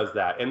 that does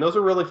that, and those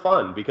are really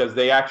fun because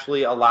they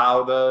actually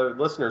allow the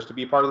listeners to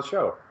be part of the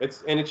show.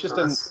 It's just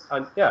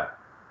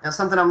That's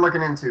something I'm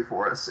looking into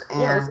for us. And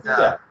let's do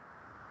that.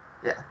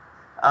 Yeah.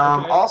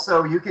 Okay.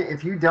 Also, you can,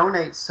 if you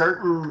donate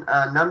certain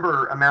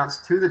number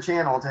amounts to the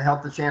channel to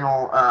help the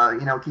channel,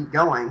 keep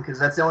going, because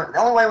that's the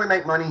only way we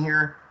make money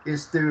here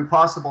is through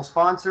possible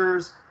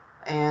sponsors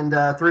and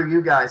through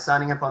you guys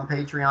signing up on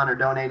Patreon or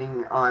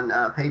donating on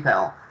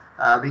PayPal,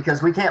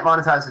 because we can't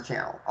monetize the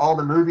channel. All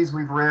the movies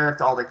we've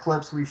riffed, all the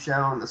clips we've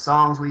shown, the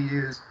songs we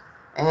use,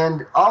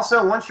 and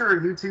also once you're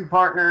a YouTube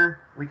partner,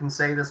 we can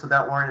say this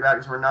without worrying about it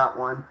because we're not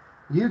one.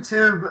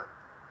 YouTube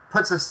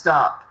puts a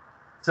stop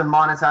to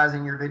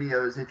monetizing your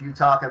videos if you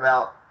talk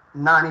about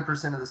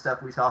 90% of the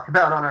stuff we talk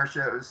about on our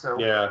shows. So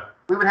yeah,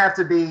 we would have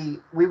to be,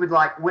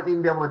 wouldn't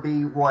even be able to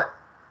be what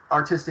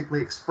artistically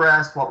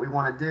expressed, what we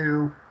want to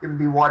do. It would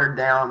be watered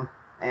down,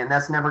 and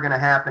that's never going to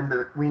happen.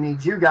 But we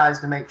need you guys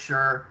to make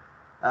sure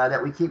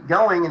that we keep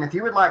going. And if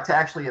you would like to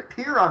actually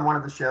appear on one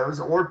of the shows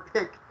or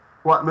pick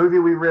what movie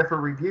we riff or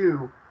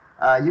review,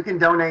 you can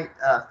donate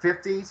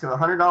 $50 to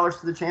 $100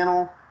 to the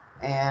channel.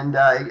 And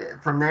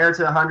from there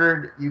to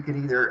 100, you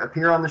can either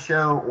appear on the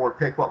show or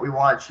pick what we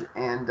watch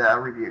and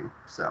review.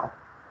 So,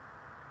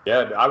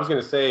 yeah, I was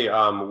going to say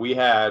we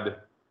had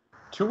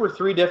 2 or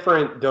 3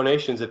 different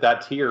donations at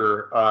that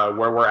tier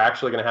where we're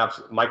actually going to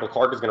have Michael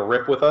Clark is going to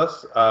riff with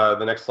us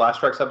the next Slash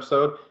Trax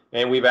episode,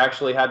 and we've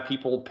actually had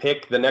people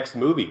pick the next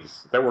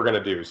movies that we're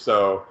going to do.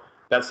 So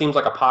that seems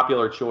like a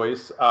popular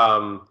choice,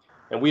 and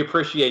we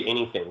appreciate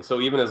anything.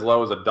 So even as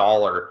low as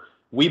 $1,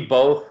 we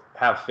both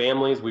have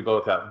families, we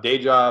both have day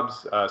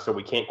jobs, so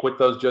we can't quit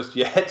those just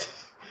yet.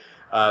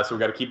 So we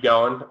got to keep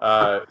going.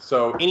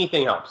 So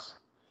anything helps.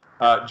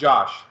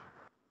 Josh,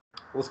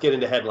 let's get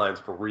into headlines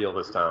for real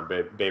this time,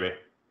 baby.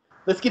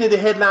 Let's get into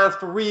headlines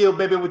for real,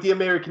 baby, with the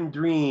American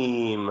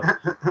Dream.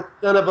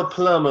 Son of a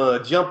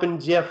plumber, jumping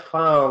Jeff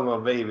Farmer,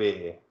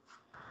 baby.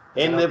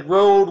 And the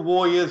Road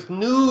Warriors'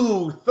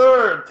 new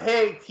 3rd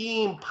tag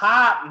team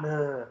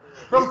partner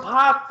from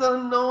parts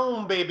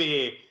unknown,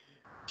 baby.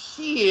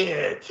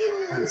 Shit.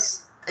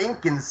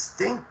 Stinking,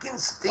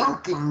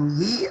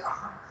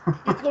 yeah.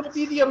 It's going to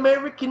be the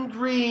American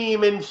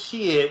Dream and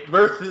shit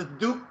versus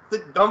Duke the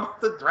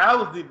Dumpster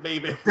Drowsy,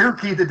 baby.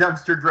 Dookie the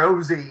Dumpster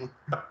Drowsy.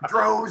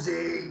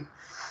 Drowsy.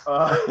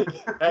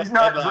 He's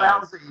not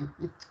drowsy.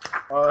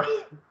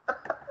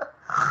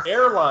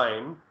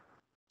 Airline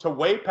to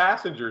weigh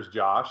passengers,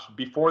 Josh,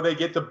 before they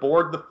get to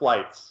board the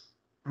flights.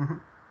 Mm-hmm.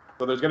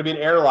 So there's going to be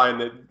an airline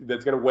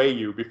that's going to weigh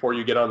you before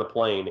you get on the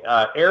plane.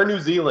 Air New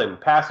Zealand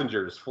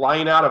passengers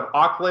flying out of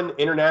Auckland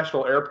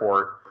International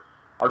Airport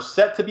are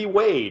set to be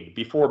weighed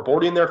before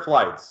boarding their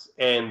flights.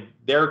 And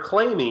they're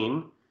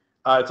claiming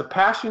it's a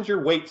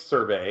passenger weight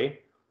survey,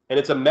 and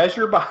it's a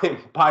measure by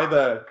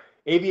the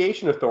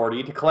Aviation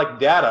Authority to collect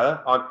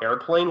data on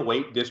airplane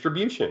weight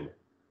distribution.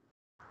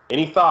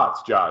 Any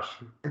thoughts, Josh?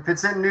 If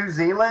it's in New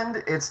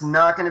Zealand, it's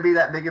not going to be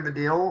that big of a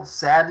deal.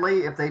 Sadly,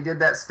 if they did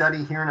that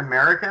study here in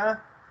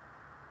America,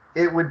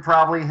 it would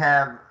probably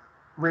have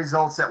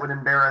results that would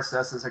embarrass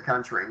us as a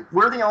country.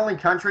 We're the only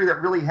country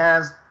that really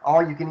has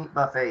all-you-can-eat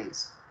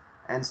buffets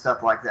and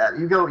stuff like that.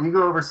 You go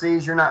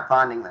overseas, you're not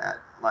finding that.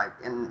 Like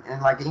in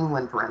like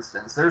England, for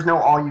instance, there's no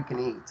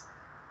all-you-can-eat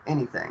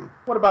anything.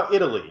 What about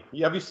Italy?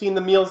 Have you seen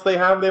the meals they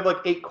have? They have like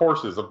 8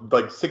 courses of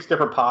like 6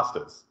 different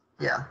pastas.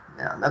 Yeah,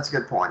 that's a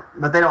good point.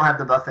 But they don't have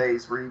the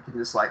buffets where you can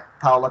just like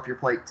pile up your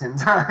plate 10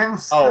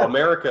 times. Oh,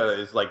 America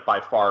is like by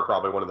far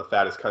probably one of the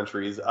fattest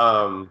countries.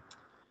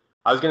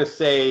 I was going to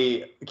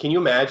say, can you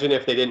imagine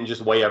if they didn't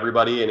just weigh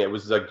everybody and it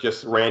was like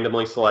just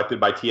randomly selected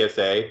by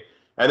TSA?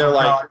 And they're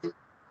like,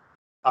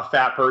 a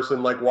fat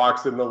person like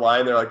walks in the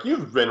line. They're like,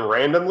 you've been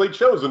randomly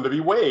chosen to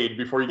be weighed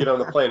before you get on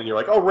the plane. And you're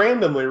like, oh,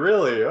 randomly,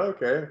 really?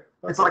 Okay.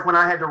 It's like when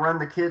I had to run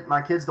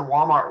my kids to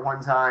Walmart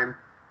one time.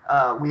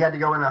 We had to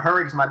go in a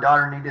hurry because my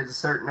daughter needed a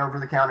certain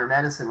over-the-counter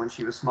medicine when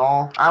she was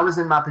small. I was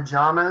in my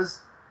pajamas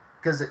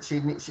because she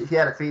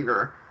had a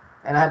fever.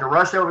 And I had to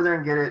rush over there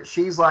and get it.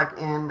 She's like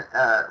in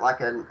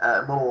like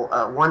a little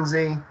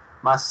onesie.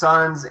 My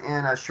son's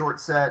in a short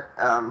set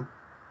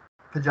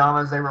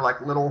pajamas. They were like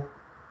little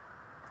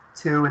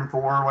 2 and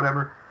 4 or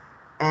whatever.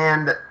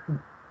 And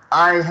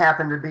I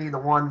happen to be the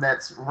one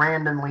that's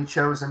randomly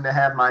chosen to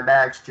have my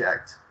bags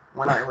checked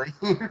when I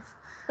leave.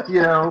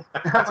 You know,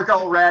 I look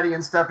all ratty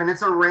and stuff, and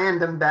it's a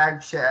random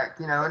bag check,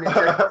 you know, and it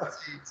checks the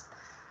seats.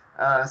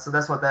 So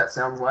that's what that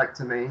sounds like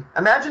to me.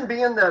 Imagine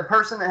being the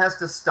person that has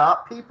to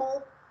stop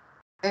people.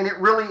 And it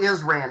really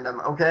is random,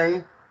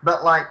 okay?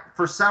 But, like,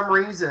 for some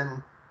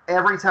reason,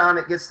 every time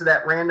it gets to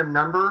that random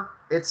number,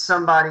 it's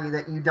somebody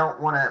that you don't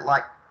want to,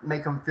 like,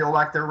 make them feel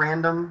like they're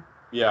random.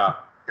 Yeah.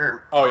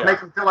 Or yeah.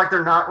 Make them feel like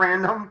they're not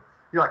random.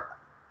 You're like,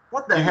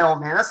 what the hell,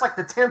 man? That's like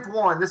the 10th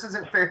one. This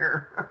isn't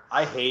fair.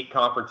 I hate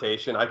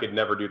confrontation. I could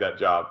never do that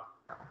job.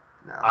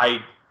 No.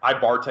 I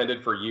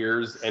bartended for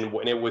years, and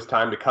when it was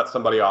time to cut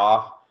somebody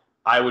off,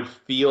 I would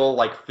feel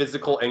like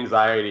physical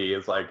anxiety.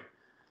 It's like,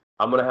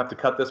 I'm gonna have to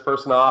cut this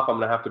person off. I'm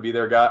gonna have to be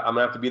their guy. I'm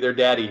gonna have to be their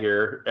daddy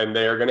here, and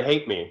they are gonna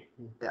hate me.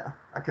 Yeah,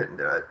 I couldn't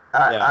do it.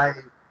 Yeah.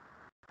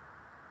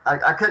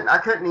 I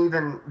couldn't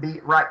even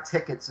write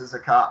tickets as a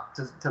cop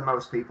to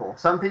most people.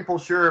 Some people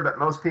sure, but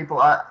most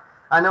people,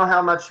 I know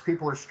how much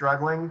people are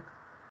struggling,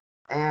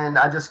 and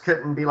I just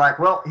couldn't be like,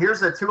 well,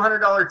 here's a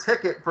 $200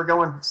 ticket for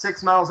going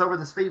 6 miles over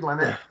the speed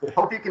limit.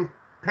 Hope you can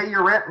pay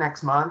your rent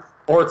next month.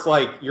 Or it's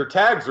like, your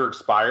tags are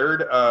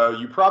expired.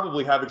 You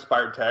probably have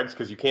expired tags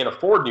because you can't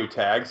afford new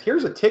tags.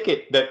 Here's a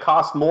ticket that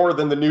costs more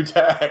than the new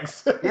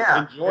tags.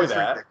 Yeah, Enjoy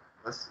that.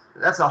 Ridiculous.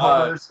 That's a whole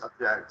other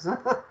subject.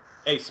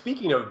 Hey,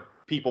 speaking of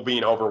people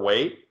being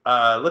overweight,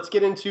 let's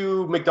get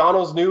into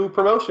McDonald's new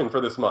promotion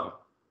for this month.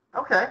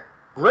 Okay.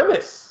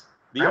 Grimace,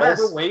 the Grimace.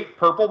 overweight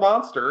purple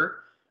monster.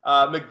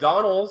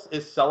 McDonald's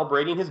is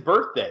celebrating his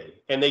birthday,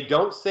 and they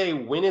don't say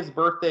when his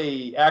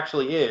birthday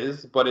actually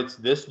is, but it's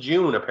this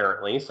June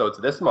apparently, so it's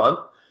this month,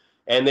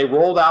 and they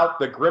rolled out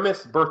the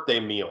Grimace birthday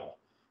meal.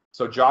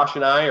 So Josh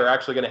and I are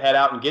actually going to head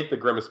out and get the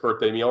Grimace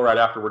birthday meal right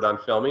after we're done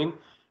filming.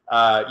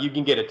 You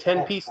can get a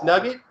 10-piece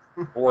nugget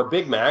or a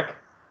Big Mac,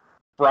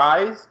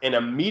 fries, and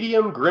a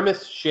medium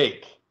Grimace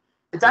shake.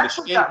 It's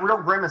actually got real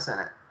Grimace in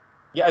it.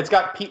 Yeah, it's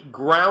got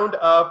ground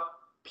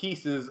up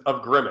pieces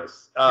of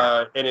Grimace,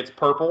 and it's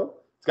purple.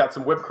 It's got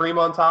some whipped cream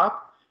on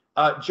top.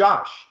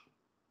 Josh,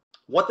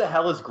 what the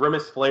hell is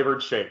Grimace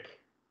flavored shake?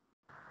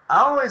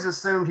 I always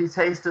assumed he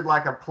tasted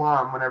like a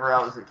plum whenever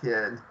I was a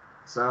kid.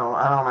 So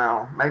I don't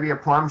know. Maybe a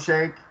plum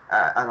shake?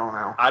 I don't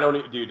know. I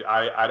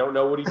don't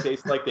know what he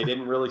tastes like. They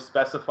didn't really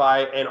specify.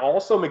 And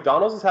also,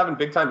 McDonald's is having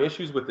big time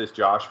issues with this,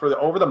 Josh.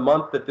 Over the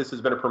month that this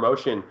has been a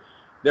promotion,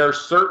 there are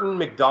certain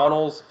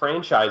McDonald's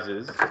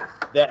franchises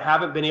that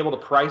haven't been able to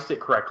price it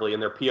correctly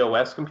in their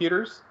POS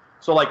computers.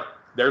 So, like,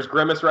 there's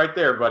Grimace right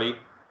there, buddy.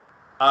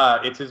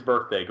 It's his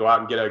birthday. Go out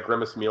and get a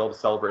Grimace meal to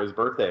celebrate his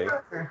birthday.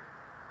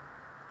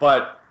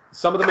 But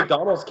some of the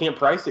McDonald's can't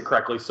price it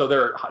correctly, so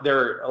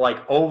they're like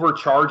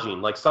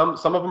overcharging. Like some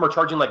of them are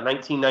charging like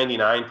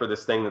 $19.99 for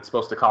this thing that's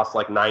supposed to cost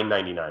like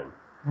 $9.99.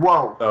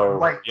 Whoa! So,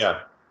 wait,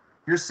 yeah.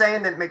 You're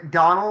saying that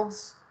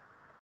McDonald's,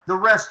 the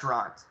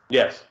restaurant,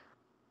 Yes.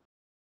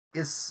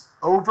 is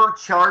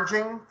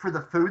overcharging for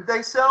the food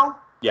they sell?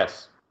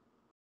 Yes.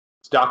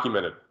 It's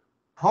documented.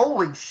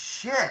 Holy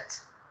shit!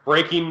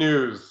 Breaking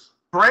news.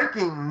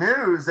 Breaking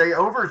news! They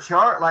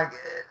overcharge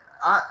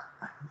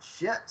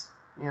shit.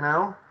 You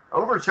know,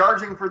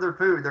 overcharging for their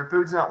food. Their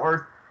food's not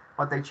worth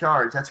what they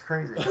charge. That's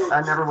crazy.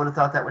 I never would have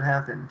thought that would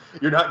happen.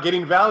 You're not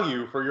getting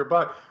value for your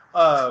buck.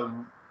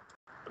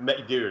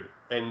 Dude,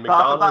 and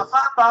McDonald's...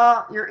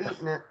 You're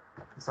eating it.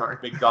 Sorry.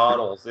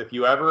 McDonald's. If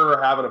you ever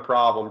are having a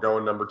problem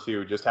going number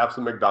 2, just have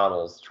some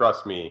McDonald's.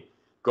 Trust me.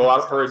 Go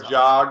out for a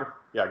jog.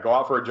 Yeah, go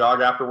out for a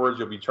jog afterwards.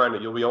 You'll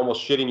be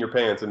almost shitting your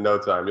pants in no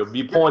time. You'll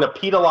be pulling a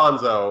Pete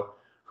Alonso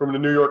from the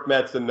New York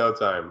Mets in no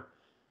time.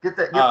 Get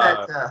that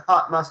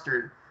hot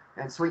mustard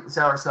and sweet and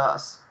sour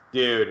sauce.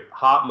 Dude,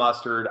 hot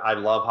mustard. I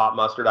love hot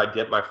mustard. I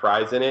dip my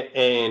fries in it.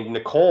 And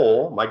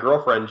Nicole, my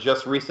girlfriend,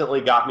 just recently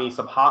got me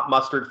some hot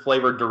mustard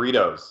flavored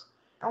Doritos.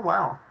 Oh,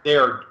 wow. They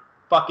are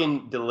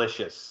fucking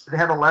delicious. Do they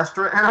have a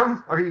Lestra in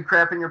them? Or are you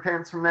crapping your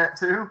pants from that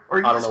too? Or are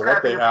you just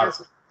crapping your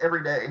pants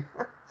every day?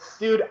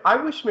 Dude, I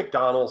wish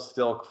McDonald's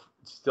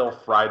still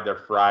fried their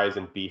fries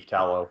in beef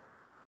tallow.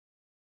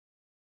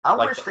 I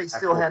wish they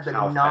still had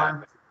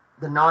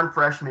the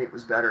non-fresh meat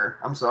was better.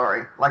 I'm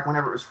sorry. Like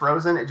whenever it was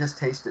frozen, it just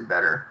tasted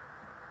better.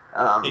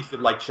 Tasted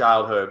like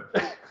childhood.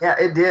 Yeah,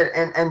 it did.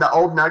 And the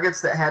old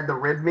nuggets that had the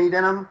rib meat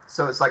in them,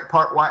 so it's like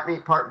part white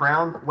meat, part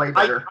brown, way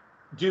better.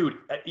 Dude,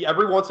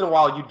 every once in a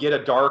while you'd get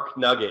a dark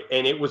nugget,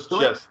 and it was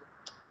just,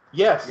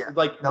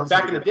 like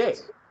back in the day.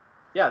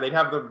 Yeah, they'd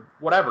have the,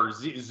 whatever,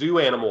 zoo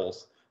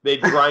animals. They'd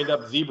grind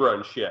up zebra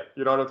and shit.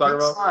 You know what I'm talking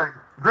about? Slime.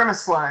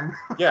 Grimace slime.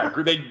 Yeah,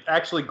 they'd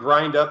actually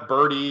grind up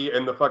Birdie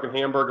and the fucking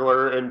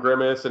Hamburglar and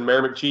Grimace and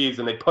Mary McCheese,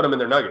 and they'd put them in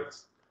their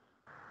nuggets.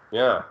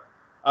 Yeah.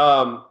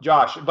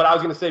 Josh, but I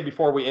was going to say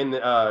before we end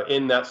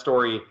that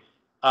story,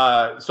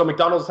 so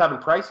McDonald's is having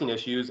pricing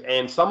issues,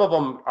 and some of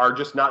them are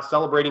just not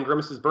celebrating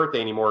Grimace's birthday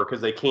anymore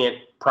because they can't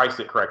price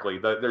it correctly.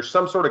 There's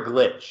some sort of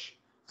glitch.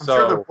 I'm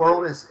sure the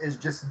world is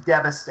just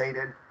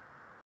devastated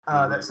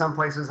that some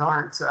places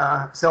aren't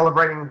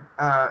celebrating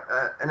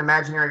an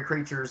imaginary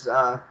creature's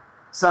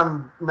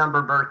some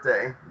number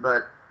birthday.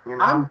 But, you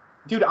know.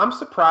 I'm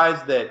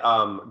surprised that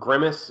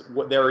Grimace,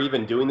 they're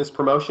even doing this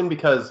promotion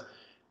because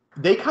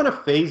they kind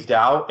of phased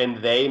out,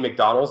 and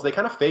McDonald's, they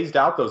kind of phased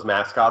out those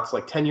mascots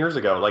like 10 years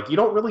ago. Like, you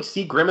don't really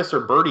see Grimace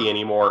or Birdie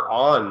anymore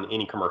on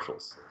any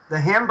commercials. The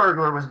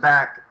Hamburglar was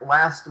back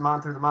last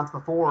month or the month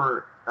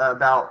before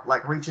about,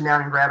 like, reaching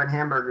down and grabbing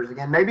hamburgers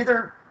again. Maybe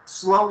they're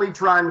slowly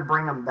trying to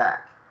bring them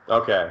back.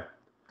 Okay.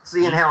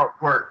 Seeing how it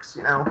works,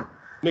 you know?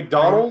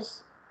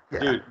 McDonald's?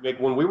 Yeah. Dude,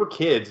 when we were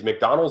kids,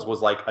 McDonald's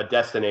was like a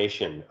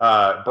destination.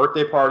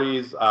 Birthday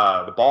parties,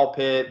 the ball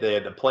pit, they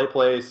had the play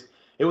place.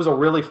 It was a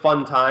really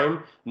fun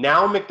time.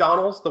 Now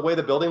McDonald's, the way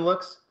the building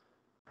looks,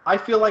 I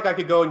feel like I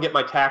could go and get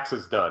my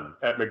taxes done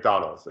at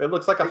McDonald's. It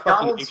looks like a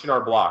fucking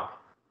H&R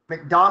Block.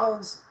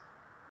 McDonald's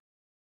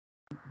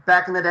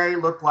back in the day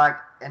looked like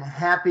a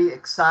happy,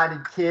 excited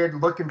kid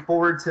looking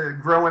forward to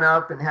growing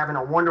up and having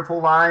a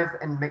wonderful life.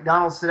 And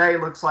McDonald's today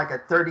looks like a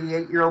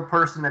 38-year-old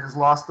person that has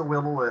lost the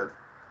will to live.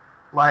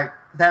 Like,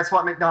 that's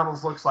what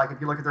McDonald's looks like if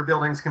you look at their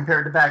buildings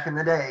compared to back in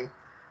the day.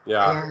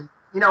 Yeah. And,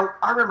 you know,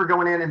 I remember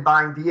going in and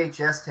buying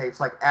VHS tapes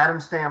like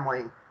Addams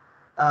Family,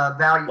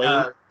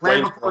 Land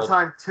Before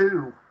Time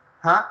 2.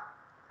 Huh?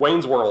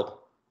 Wayne's World.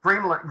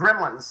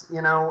 Gremlins,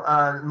 you know,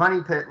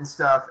 Money Pit and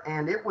stuff.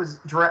 And it was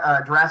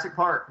Jurassic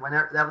Park.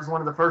 That was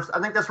one of the first.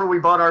 I think that's where we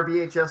bought our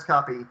VHS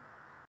copy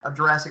of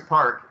Jurassic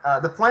Park.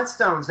 The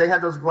Flintstones, they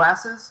had those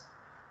glasses.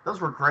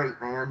 Those were great,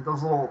 man.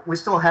 Those little, we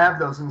still have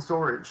those in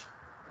storage.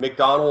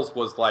 McDonald's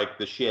was like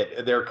the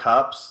shit. Their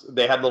cups,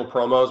 they had little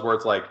promos where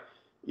it's like,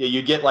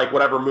 you get like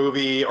whatever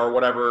movie or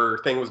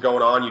whatever thing was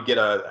going on, you get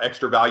a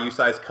extra value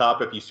size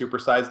cup if you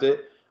supersized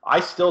it.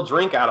 I still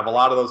drink out of a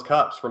lot of those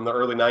cups from the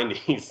early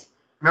 90s.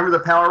 Remember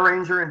the Power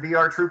Ranger and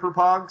VR Trooper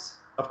Pogs?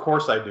 Of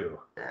course I do.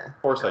 Yeah.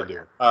 Of course I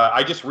do.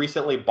 I just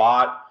recently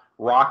bought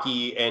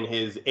Rocky and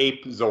his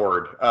Ape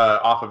Zord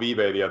off of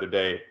eBay the other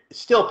day.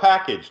 Still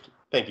packaged.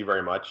 Thank you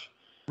very much.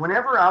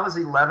 Whenever I was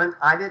 11,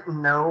 I didn't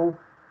know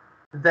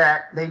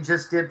that they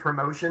just did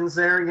promotions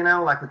there, you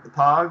know, like with the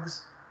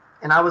Pogs.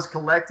 And I was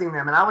collecting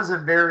them. And I was a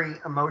very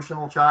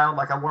emotional child.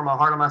 Like, I wore my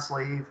heart on my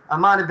sleeve. I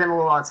might have been a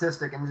little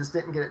autistic and just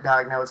didn't get it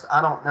diagnosed.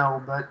 I don't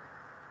know. But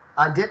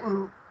I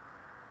didn't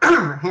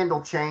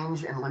handle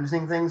change and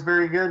losing things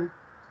very good.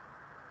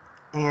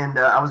 And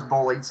I was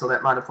bullied, so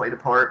that might have played a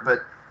part. But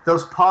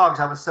those Pogs,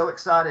 I was so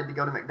excited to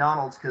go to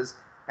McDonald's because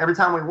every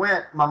time we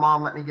went, my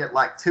mom let me get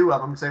like 2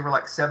 of them because they were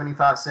like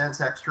 75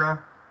 cents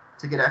extra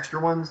to get extra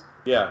ones.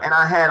 Yeah. And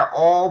I had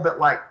all but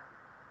like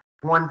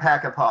 1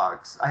 pack of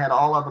Pogs. I had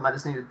all of them. I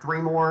just needed 3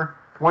 more.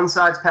 One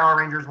side's Power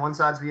Rangers, one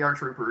side's VR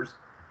Troopers.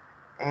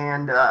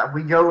 And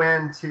we go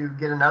in to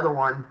get another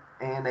one,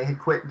 and they had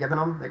quit giving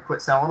them. They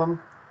quit selling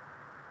them.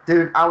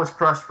 Dude, I was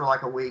crushed for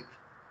like a week.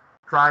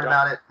 Cried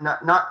about it.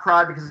 Not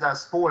cried because I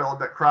was spoiled,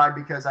 but cried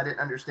because I didn't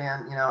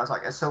understand. You know, I was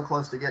like, I was so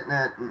close to getting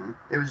it, and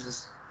it was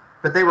just.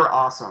 But they were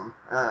awesome.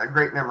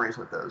 Great memories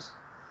with those.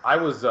 I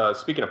was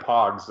speaking of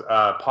Pogs.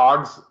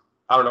 Pogs.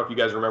 I don't know if you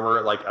guys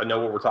remember. Like, I know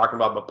what we're talking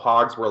about, but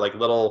Pogs were like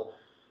little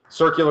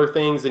circular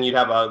things, and you'd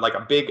have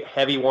a big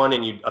heavy one,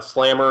 and a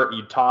slammer.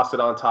 You'd toss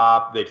it on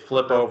top. They'd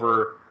flip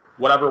over.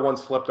 Whatever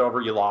ones flipped over,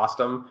 you lost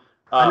them.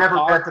 I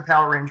never bet the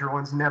Power Ranger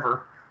ones.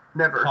 Never.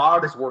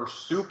 Pogs were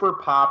super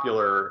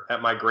popular at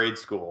my grade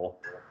school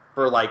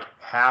for like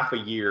half a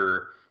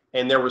year,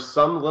 and there was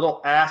some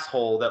little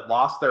asshole that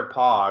lost their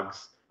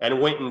Pogs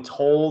and went and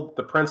told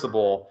the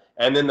principal,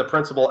 and then the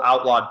principal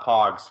outlawed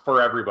Pogs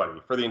for everybody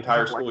for the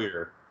entire school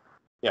year.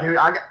 Yeah. Dude,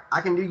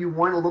 I can do you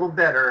one a little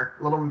better,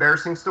 a little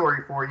embarrassing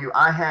story for you.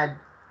 I had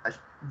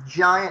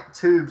giant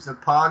tubes of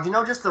Pogs. You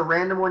know, just the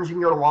random ones you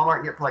can go to Walmart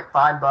and get for like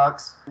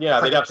 $5.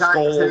 Yeah, they'd have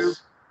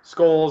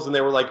skulls, and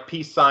they were like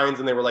peace signs,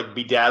 and they were like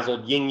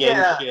bedazzled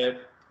yin-yang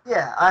shit.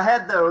 Yeah, I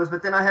had those,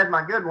 but then I had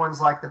my good ones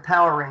like the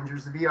Power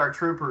Rangers, the VR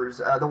Troopers,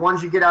 the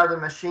ones you get out of the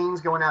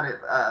machines going out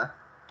at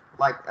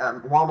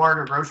Walmart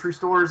or grocery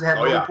stores. They had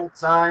really cool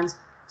signs.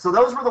 So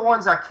those were the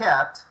ones I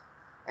kept.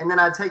 And then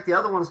I'd take the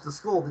other ones to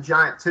school, the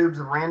giant tubes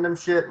of random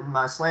shit and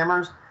my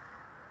slammers.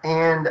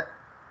 And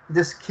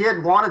this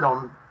kid wanted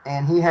them,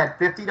 and he had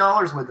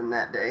 $50 with him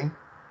that day,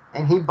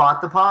 and he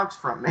bought the Pogs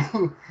from me.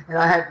 and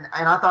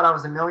I thought I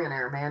was a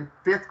millionaire, man.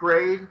 5th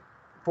grade,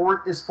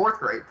 fourth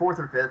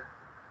or 5th.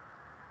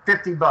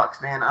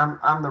 $50, man.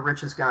 I'm the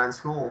richest guy in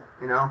school.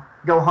 You know,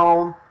 go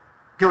home,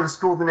 go to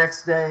school the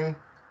next day,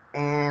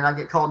 and I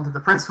get called into the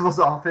principal's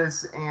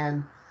office,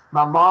 and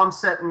my mom's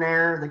sitting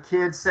there, the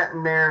kid's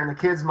sitting there, and the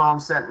kid's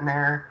mom's sitting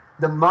there.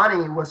 The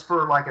money was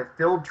for like a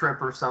field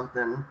trip or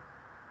something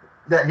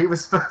that he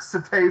was supposed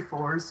to pay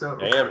for. So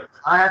damn it.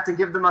 I have to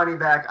give the money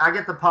back. I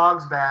get the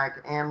Pogs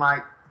back, and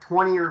like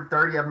 20 or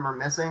 30 of them are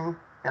missing,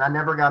 and I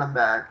never got them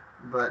back.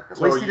 But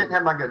at least he didn't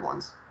have my good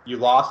ones. You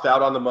lost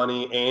out on the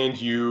money, and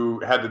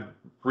you had to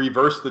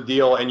reverse the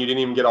deal, and you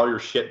didn't even get all your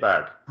shit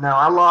back. No,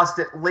 I lost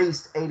at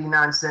least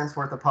 89 cents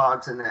worth of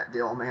Pogs in that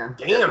deal, man.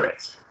 Damn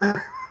it.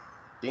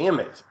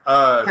 Damn it.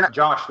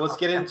 Josh, let's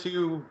get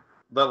into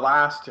the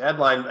last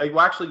headline.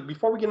 Well, actually,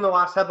 before we get into the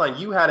last headline,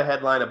 you had a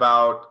headline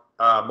about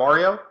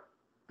Mario?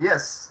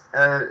 Yes.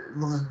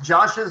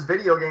 Josh's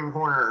video game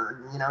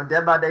corner. You know,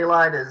 Dead by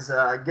Daylight is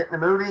getting a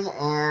movie,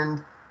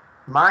 and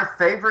my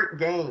favorite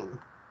game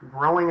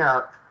growing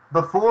up,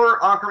 before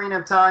Ocarina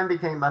of Time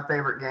became my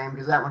favorite game,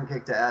 because that one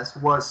kicked ass,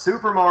 was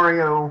Super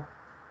Mario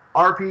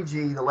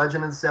RPG, The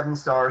Legend of the Seven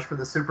Stars for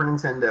the Super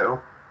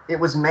Nintendo. It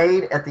was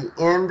made at the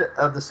end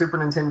of the Super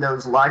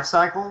Nintendo's life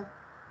cycle.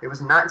 It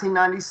was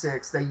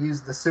 1996. They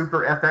used the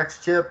Super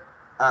FX chip.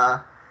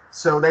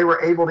 So they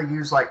were able to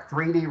use like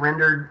 3D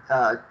rendered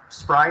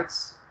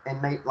sprites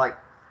and make like,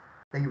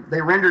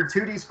 they rendered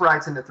 2D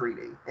sprites into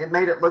 3D. It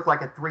made it look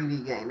like a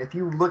 3D game. If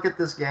you look at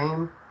this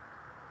game,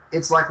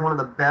 it's like one of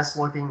the best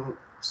looking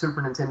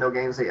Super Nintendo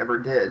games they ever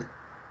did.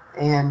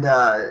 And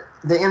the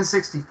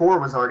N64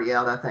 was already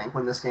out, I think,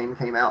 when this game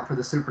came out for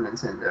the Super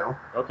Nintendo.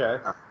 Okay.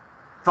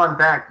 Fun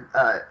fact,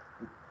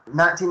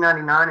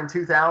 1999 and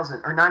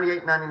 2000, or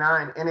 98,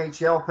 99,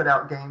 NHL put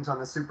out games on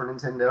the Super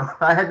Nintendo.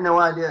 I had no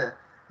idea.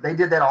 They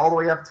did that all the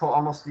way up until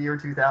almost the year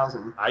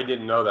 2000. I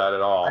didn't know that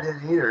at all. I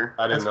didn't either.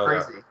 I didn't know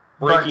crazy. that.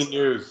 Breaking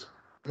news.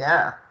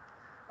 Yeah.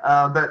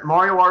 But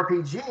Mario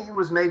RPG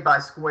was made by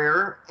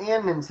Square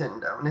and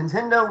Nintendo.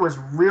 Nintendo was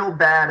real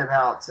bad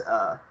about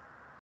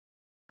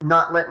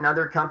not letting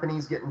other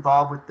companies get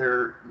involved with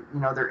their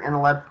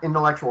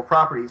intellectual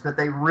properties, but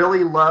they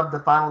really loved the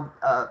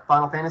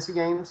Final Fantasy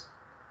games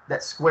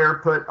that Square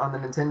put on the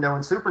Nintendo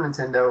and Super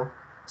Nintendo.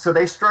 So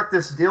they struck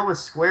this deal with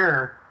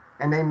Square,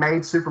 and they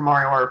made Super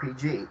Mario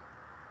RPG.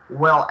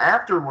 Well,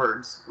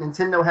 afterwards,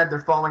 Nintendo had their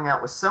falling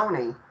out with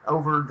Sony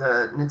over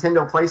the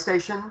Nintendo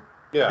PlayStation.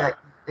 Yeah. That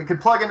it could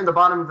plug into the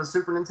bottom of a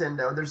Super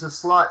Nintendo. There's a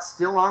slot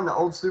still on the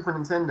old Super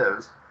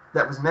Nintendos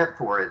that was meant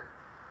for it.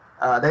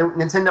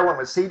 Nintendo went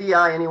with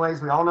CDI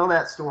anyways. We all know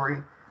that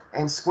story.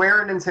 And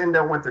Square and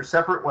Nintendo went their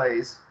separate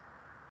ways.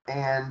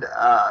 And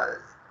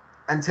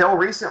until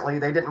recently,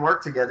 they didn't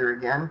work together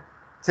again.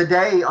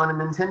 Today, on a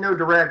Nintendo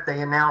Direct,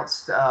 they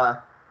announced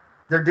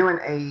they're doing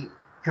a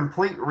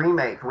complete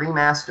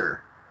remaster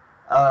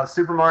of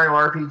Super Mario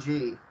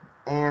RPG.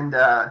 And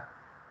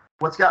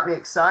what's got me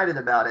excited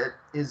about it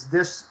is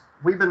this.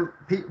 We've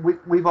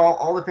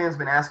all the fans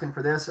been asking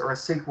for this or a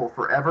sequel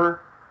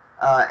forever.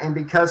 And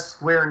because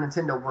Square and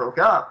Nintendo broke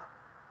up,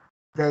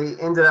 they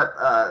ended up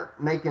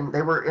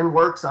they were in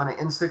works on an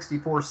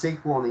N64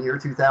 sequel in the year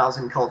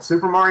 2000 called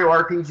Super Mario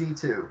RPG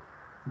 2.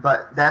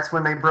 But that's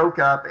when they broke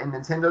up, and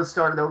Nintendo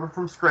started over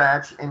from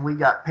scratch, and we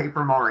got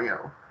Paper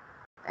Mario.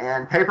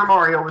 And Paper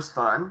Mario was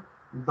fun,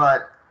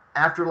 but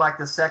after like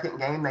the second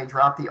game, they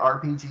dropped the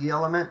RPG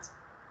element,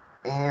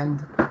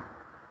 and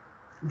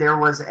there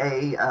was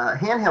a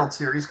handheld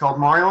series called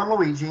Mario and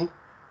Luigi.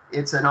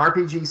 It's an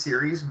RPG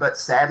series, but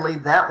sadly,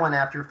 that one,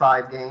 after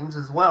 5 games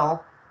as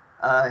well,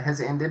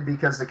 has ended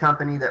because the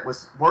company that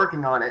was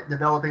working on it,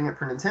 developing it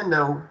for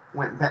Nintendo,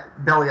 went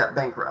belly up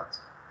bankrupt.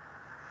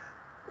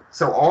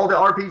 So all the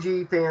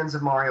RPG fans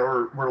of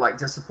Mario were like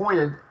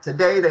disappointed.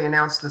 Today, they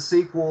announced the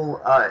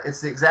sequel.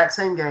 It's the exact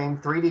same game,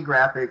 3D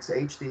graphics,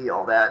 HD,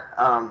 all that.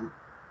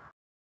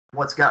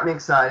 What's got me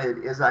excited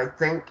is I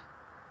think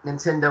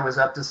Nintendo is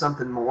up to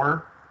something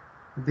more,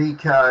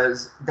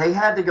 because they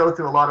had to go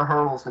through a lot of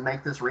hurdles to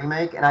make this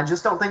remake, and I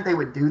just don't think they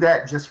would do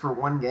that just for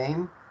one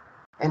game.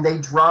 And they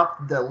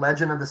dropped the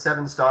Legend of the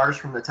Seven Stars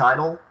from the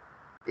title,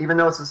 even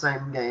though it's the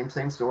same game,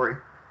 same story.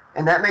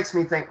 And that makes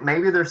me think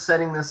maybe they're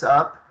setting this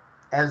up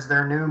as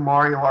their new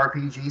Mario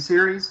RPG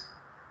series,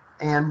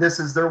 and this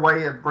is their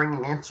way of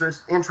bringing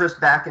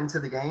interest back into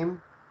the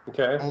game.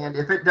 Okay. And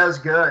if it does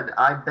good,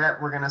 I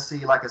bet we're going to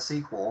see like a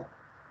sequel.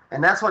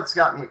 And that's what's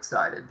got me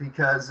excited,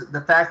 because the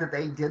fact that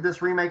they did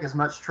this remake as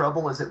much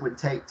trouble as it would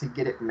take to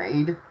get it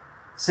made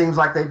seems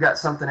like they've got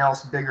something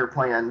else bigger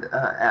planned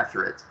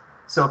after it.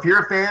 So if you're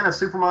a fan of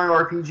Super Mario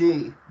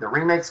RPG, the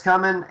remake's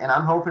coming, and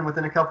I'm hoping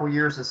within a couple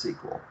years a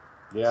sequel.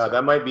 Yeah,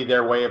 that might be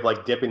their way of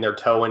like dipping their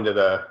toe into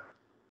the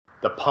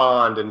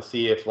pond and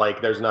see if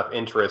like there's enough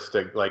interest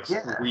to like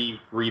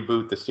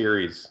reboot the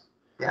series.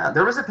 Yeah,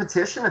 there was a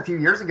petition a few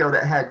years ago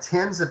that had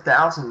tens of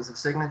thousands of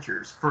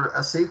signatures for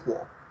a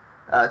sequel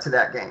to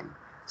that game.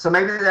 So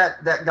maybe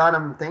that got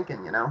them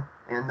thinking, and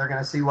they're going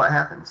to see what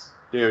happens.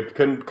 Dude,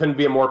 couldn't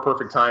be a more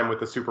perfect time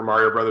with the Super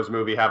Mario Brothers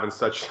movie having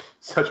such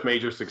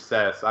major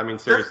success. I mean,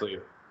 seriously.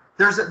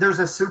 There's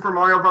a Super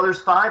Mario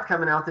Brothers 5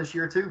 coming out this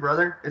year too,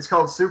 brother. It's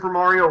called Super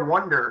Mario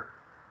Wonder.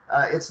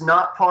 It's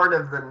not part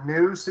of the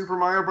new Super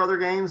Mario Brother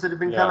games that have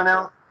been coming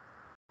out.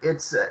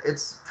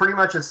 It's pretty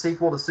much a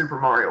sequel to Super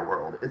Mario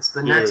World. It's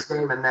the next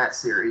game in that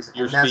series.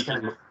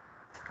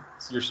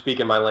 You're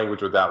speaking my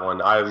language with that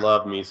one. I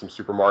love me some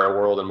Super Mario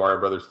World and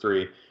Mario Brothers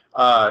 3.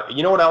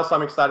 You know what else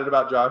I'm excited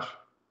about, Josh?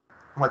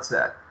 What's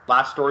that?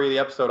 Last story of the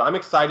episode. I'm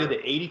excited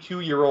that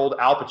 82-year-old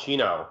Al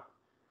Pacino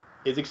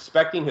is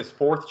expecting his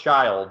 4th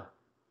child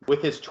with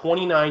his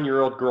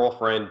 29-year-old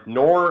girlfriend,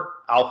 Noor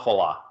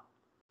Alfallah.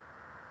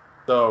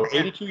 So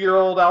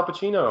 82-year-old Al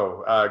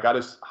Pacino got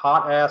his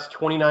hot-ass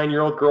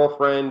 29-year-old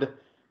girlfriend,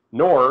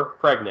 Noor,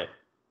 pregnant.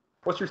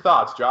 What's your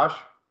thoughts, Josh?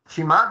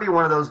 She might be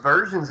one of those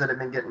versions that have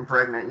been getting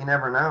pregnant. You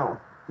never know.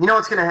 You know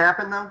what's going to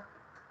happen, though?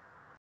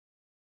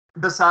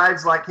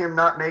 Besides, like, him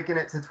not making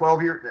it to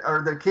 12 years,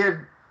 or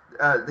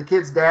the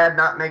kid's dad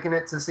not making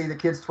it to see the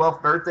kid's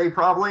 12th birthday,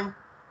 probably.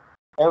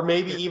 Or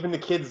maybe even the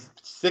kid's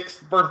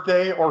 6th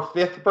birthday or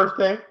 5th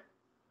birthday.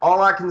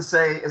 All I can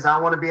say is I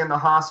want to be in the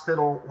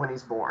hospital when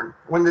he's born,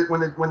 when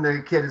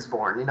the kid is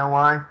born. You know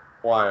why?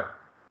 Why?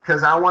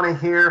 Because I want to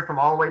hear from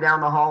all the way down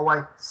the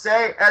hallway,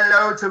 "Say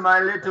hello to my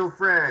little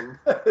friend."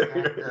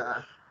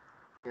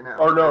 And,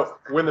 Or no,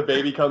 when the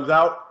baby comes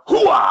out,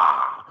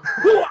 hooah!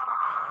 Hooah!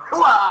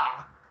 Hooah!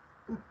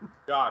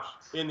 Josh,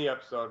 in the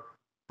episode.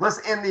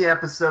 Let's end the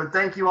episode.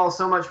 Thank you all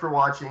so much for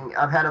watching.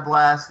 I've had a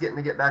blast getting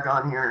to get back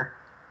on here.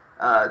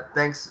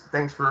 Thanks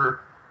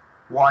for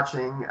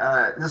watching.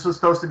 This was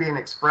supposed to be an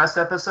express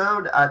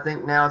episode. I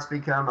think now it's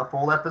become a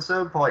full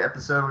episode, probably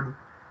episode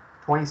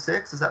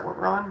 26. Is that what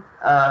we're on?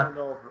 I don't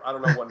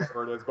know what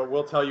number it is, but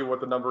we'll tell you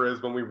what the number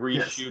is when we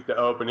reshoot the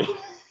opening.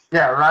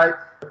 Yeah, right.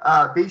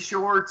 Be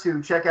sure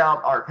to check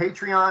out our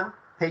Patreon,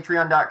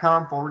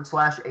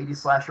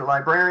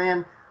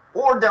 patreon.com/80slasherlibrarian,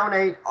 or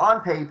donate on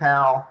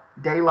PayPal,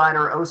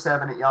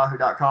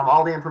 daylighter07@yahoo.com.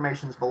 All the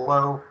information is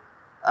below.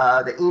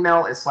 The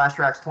email is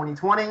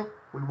slashtrax2020.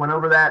 We went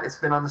over that. It's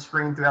been on the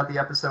screen throughout the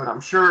episode,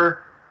 I'm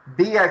sure.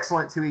 Be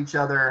excellent to each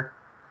other.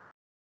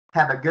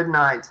 Have a good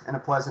night and a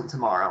pleasant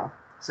tomorrow.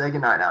 Say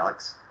good night,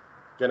 Alex.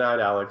 Good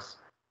night, Alex.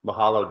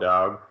 Mahalo,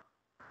 dog.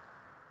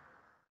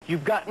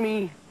 You've got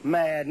me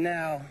mad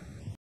now.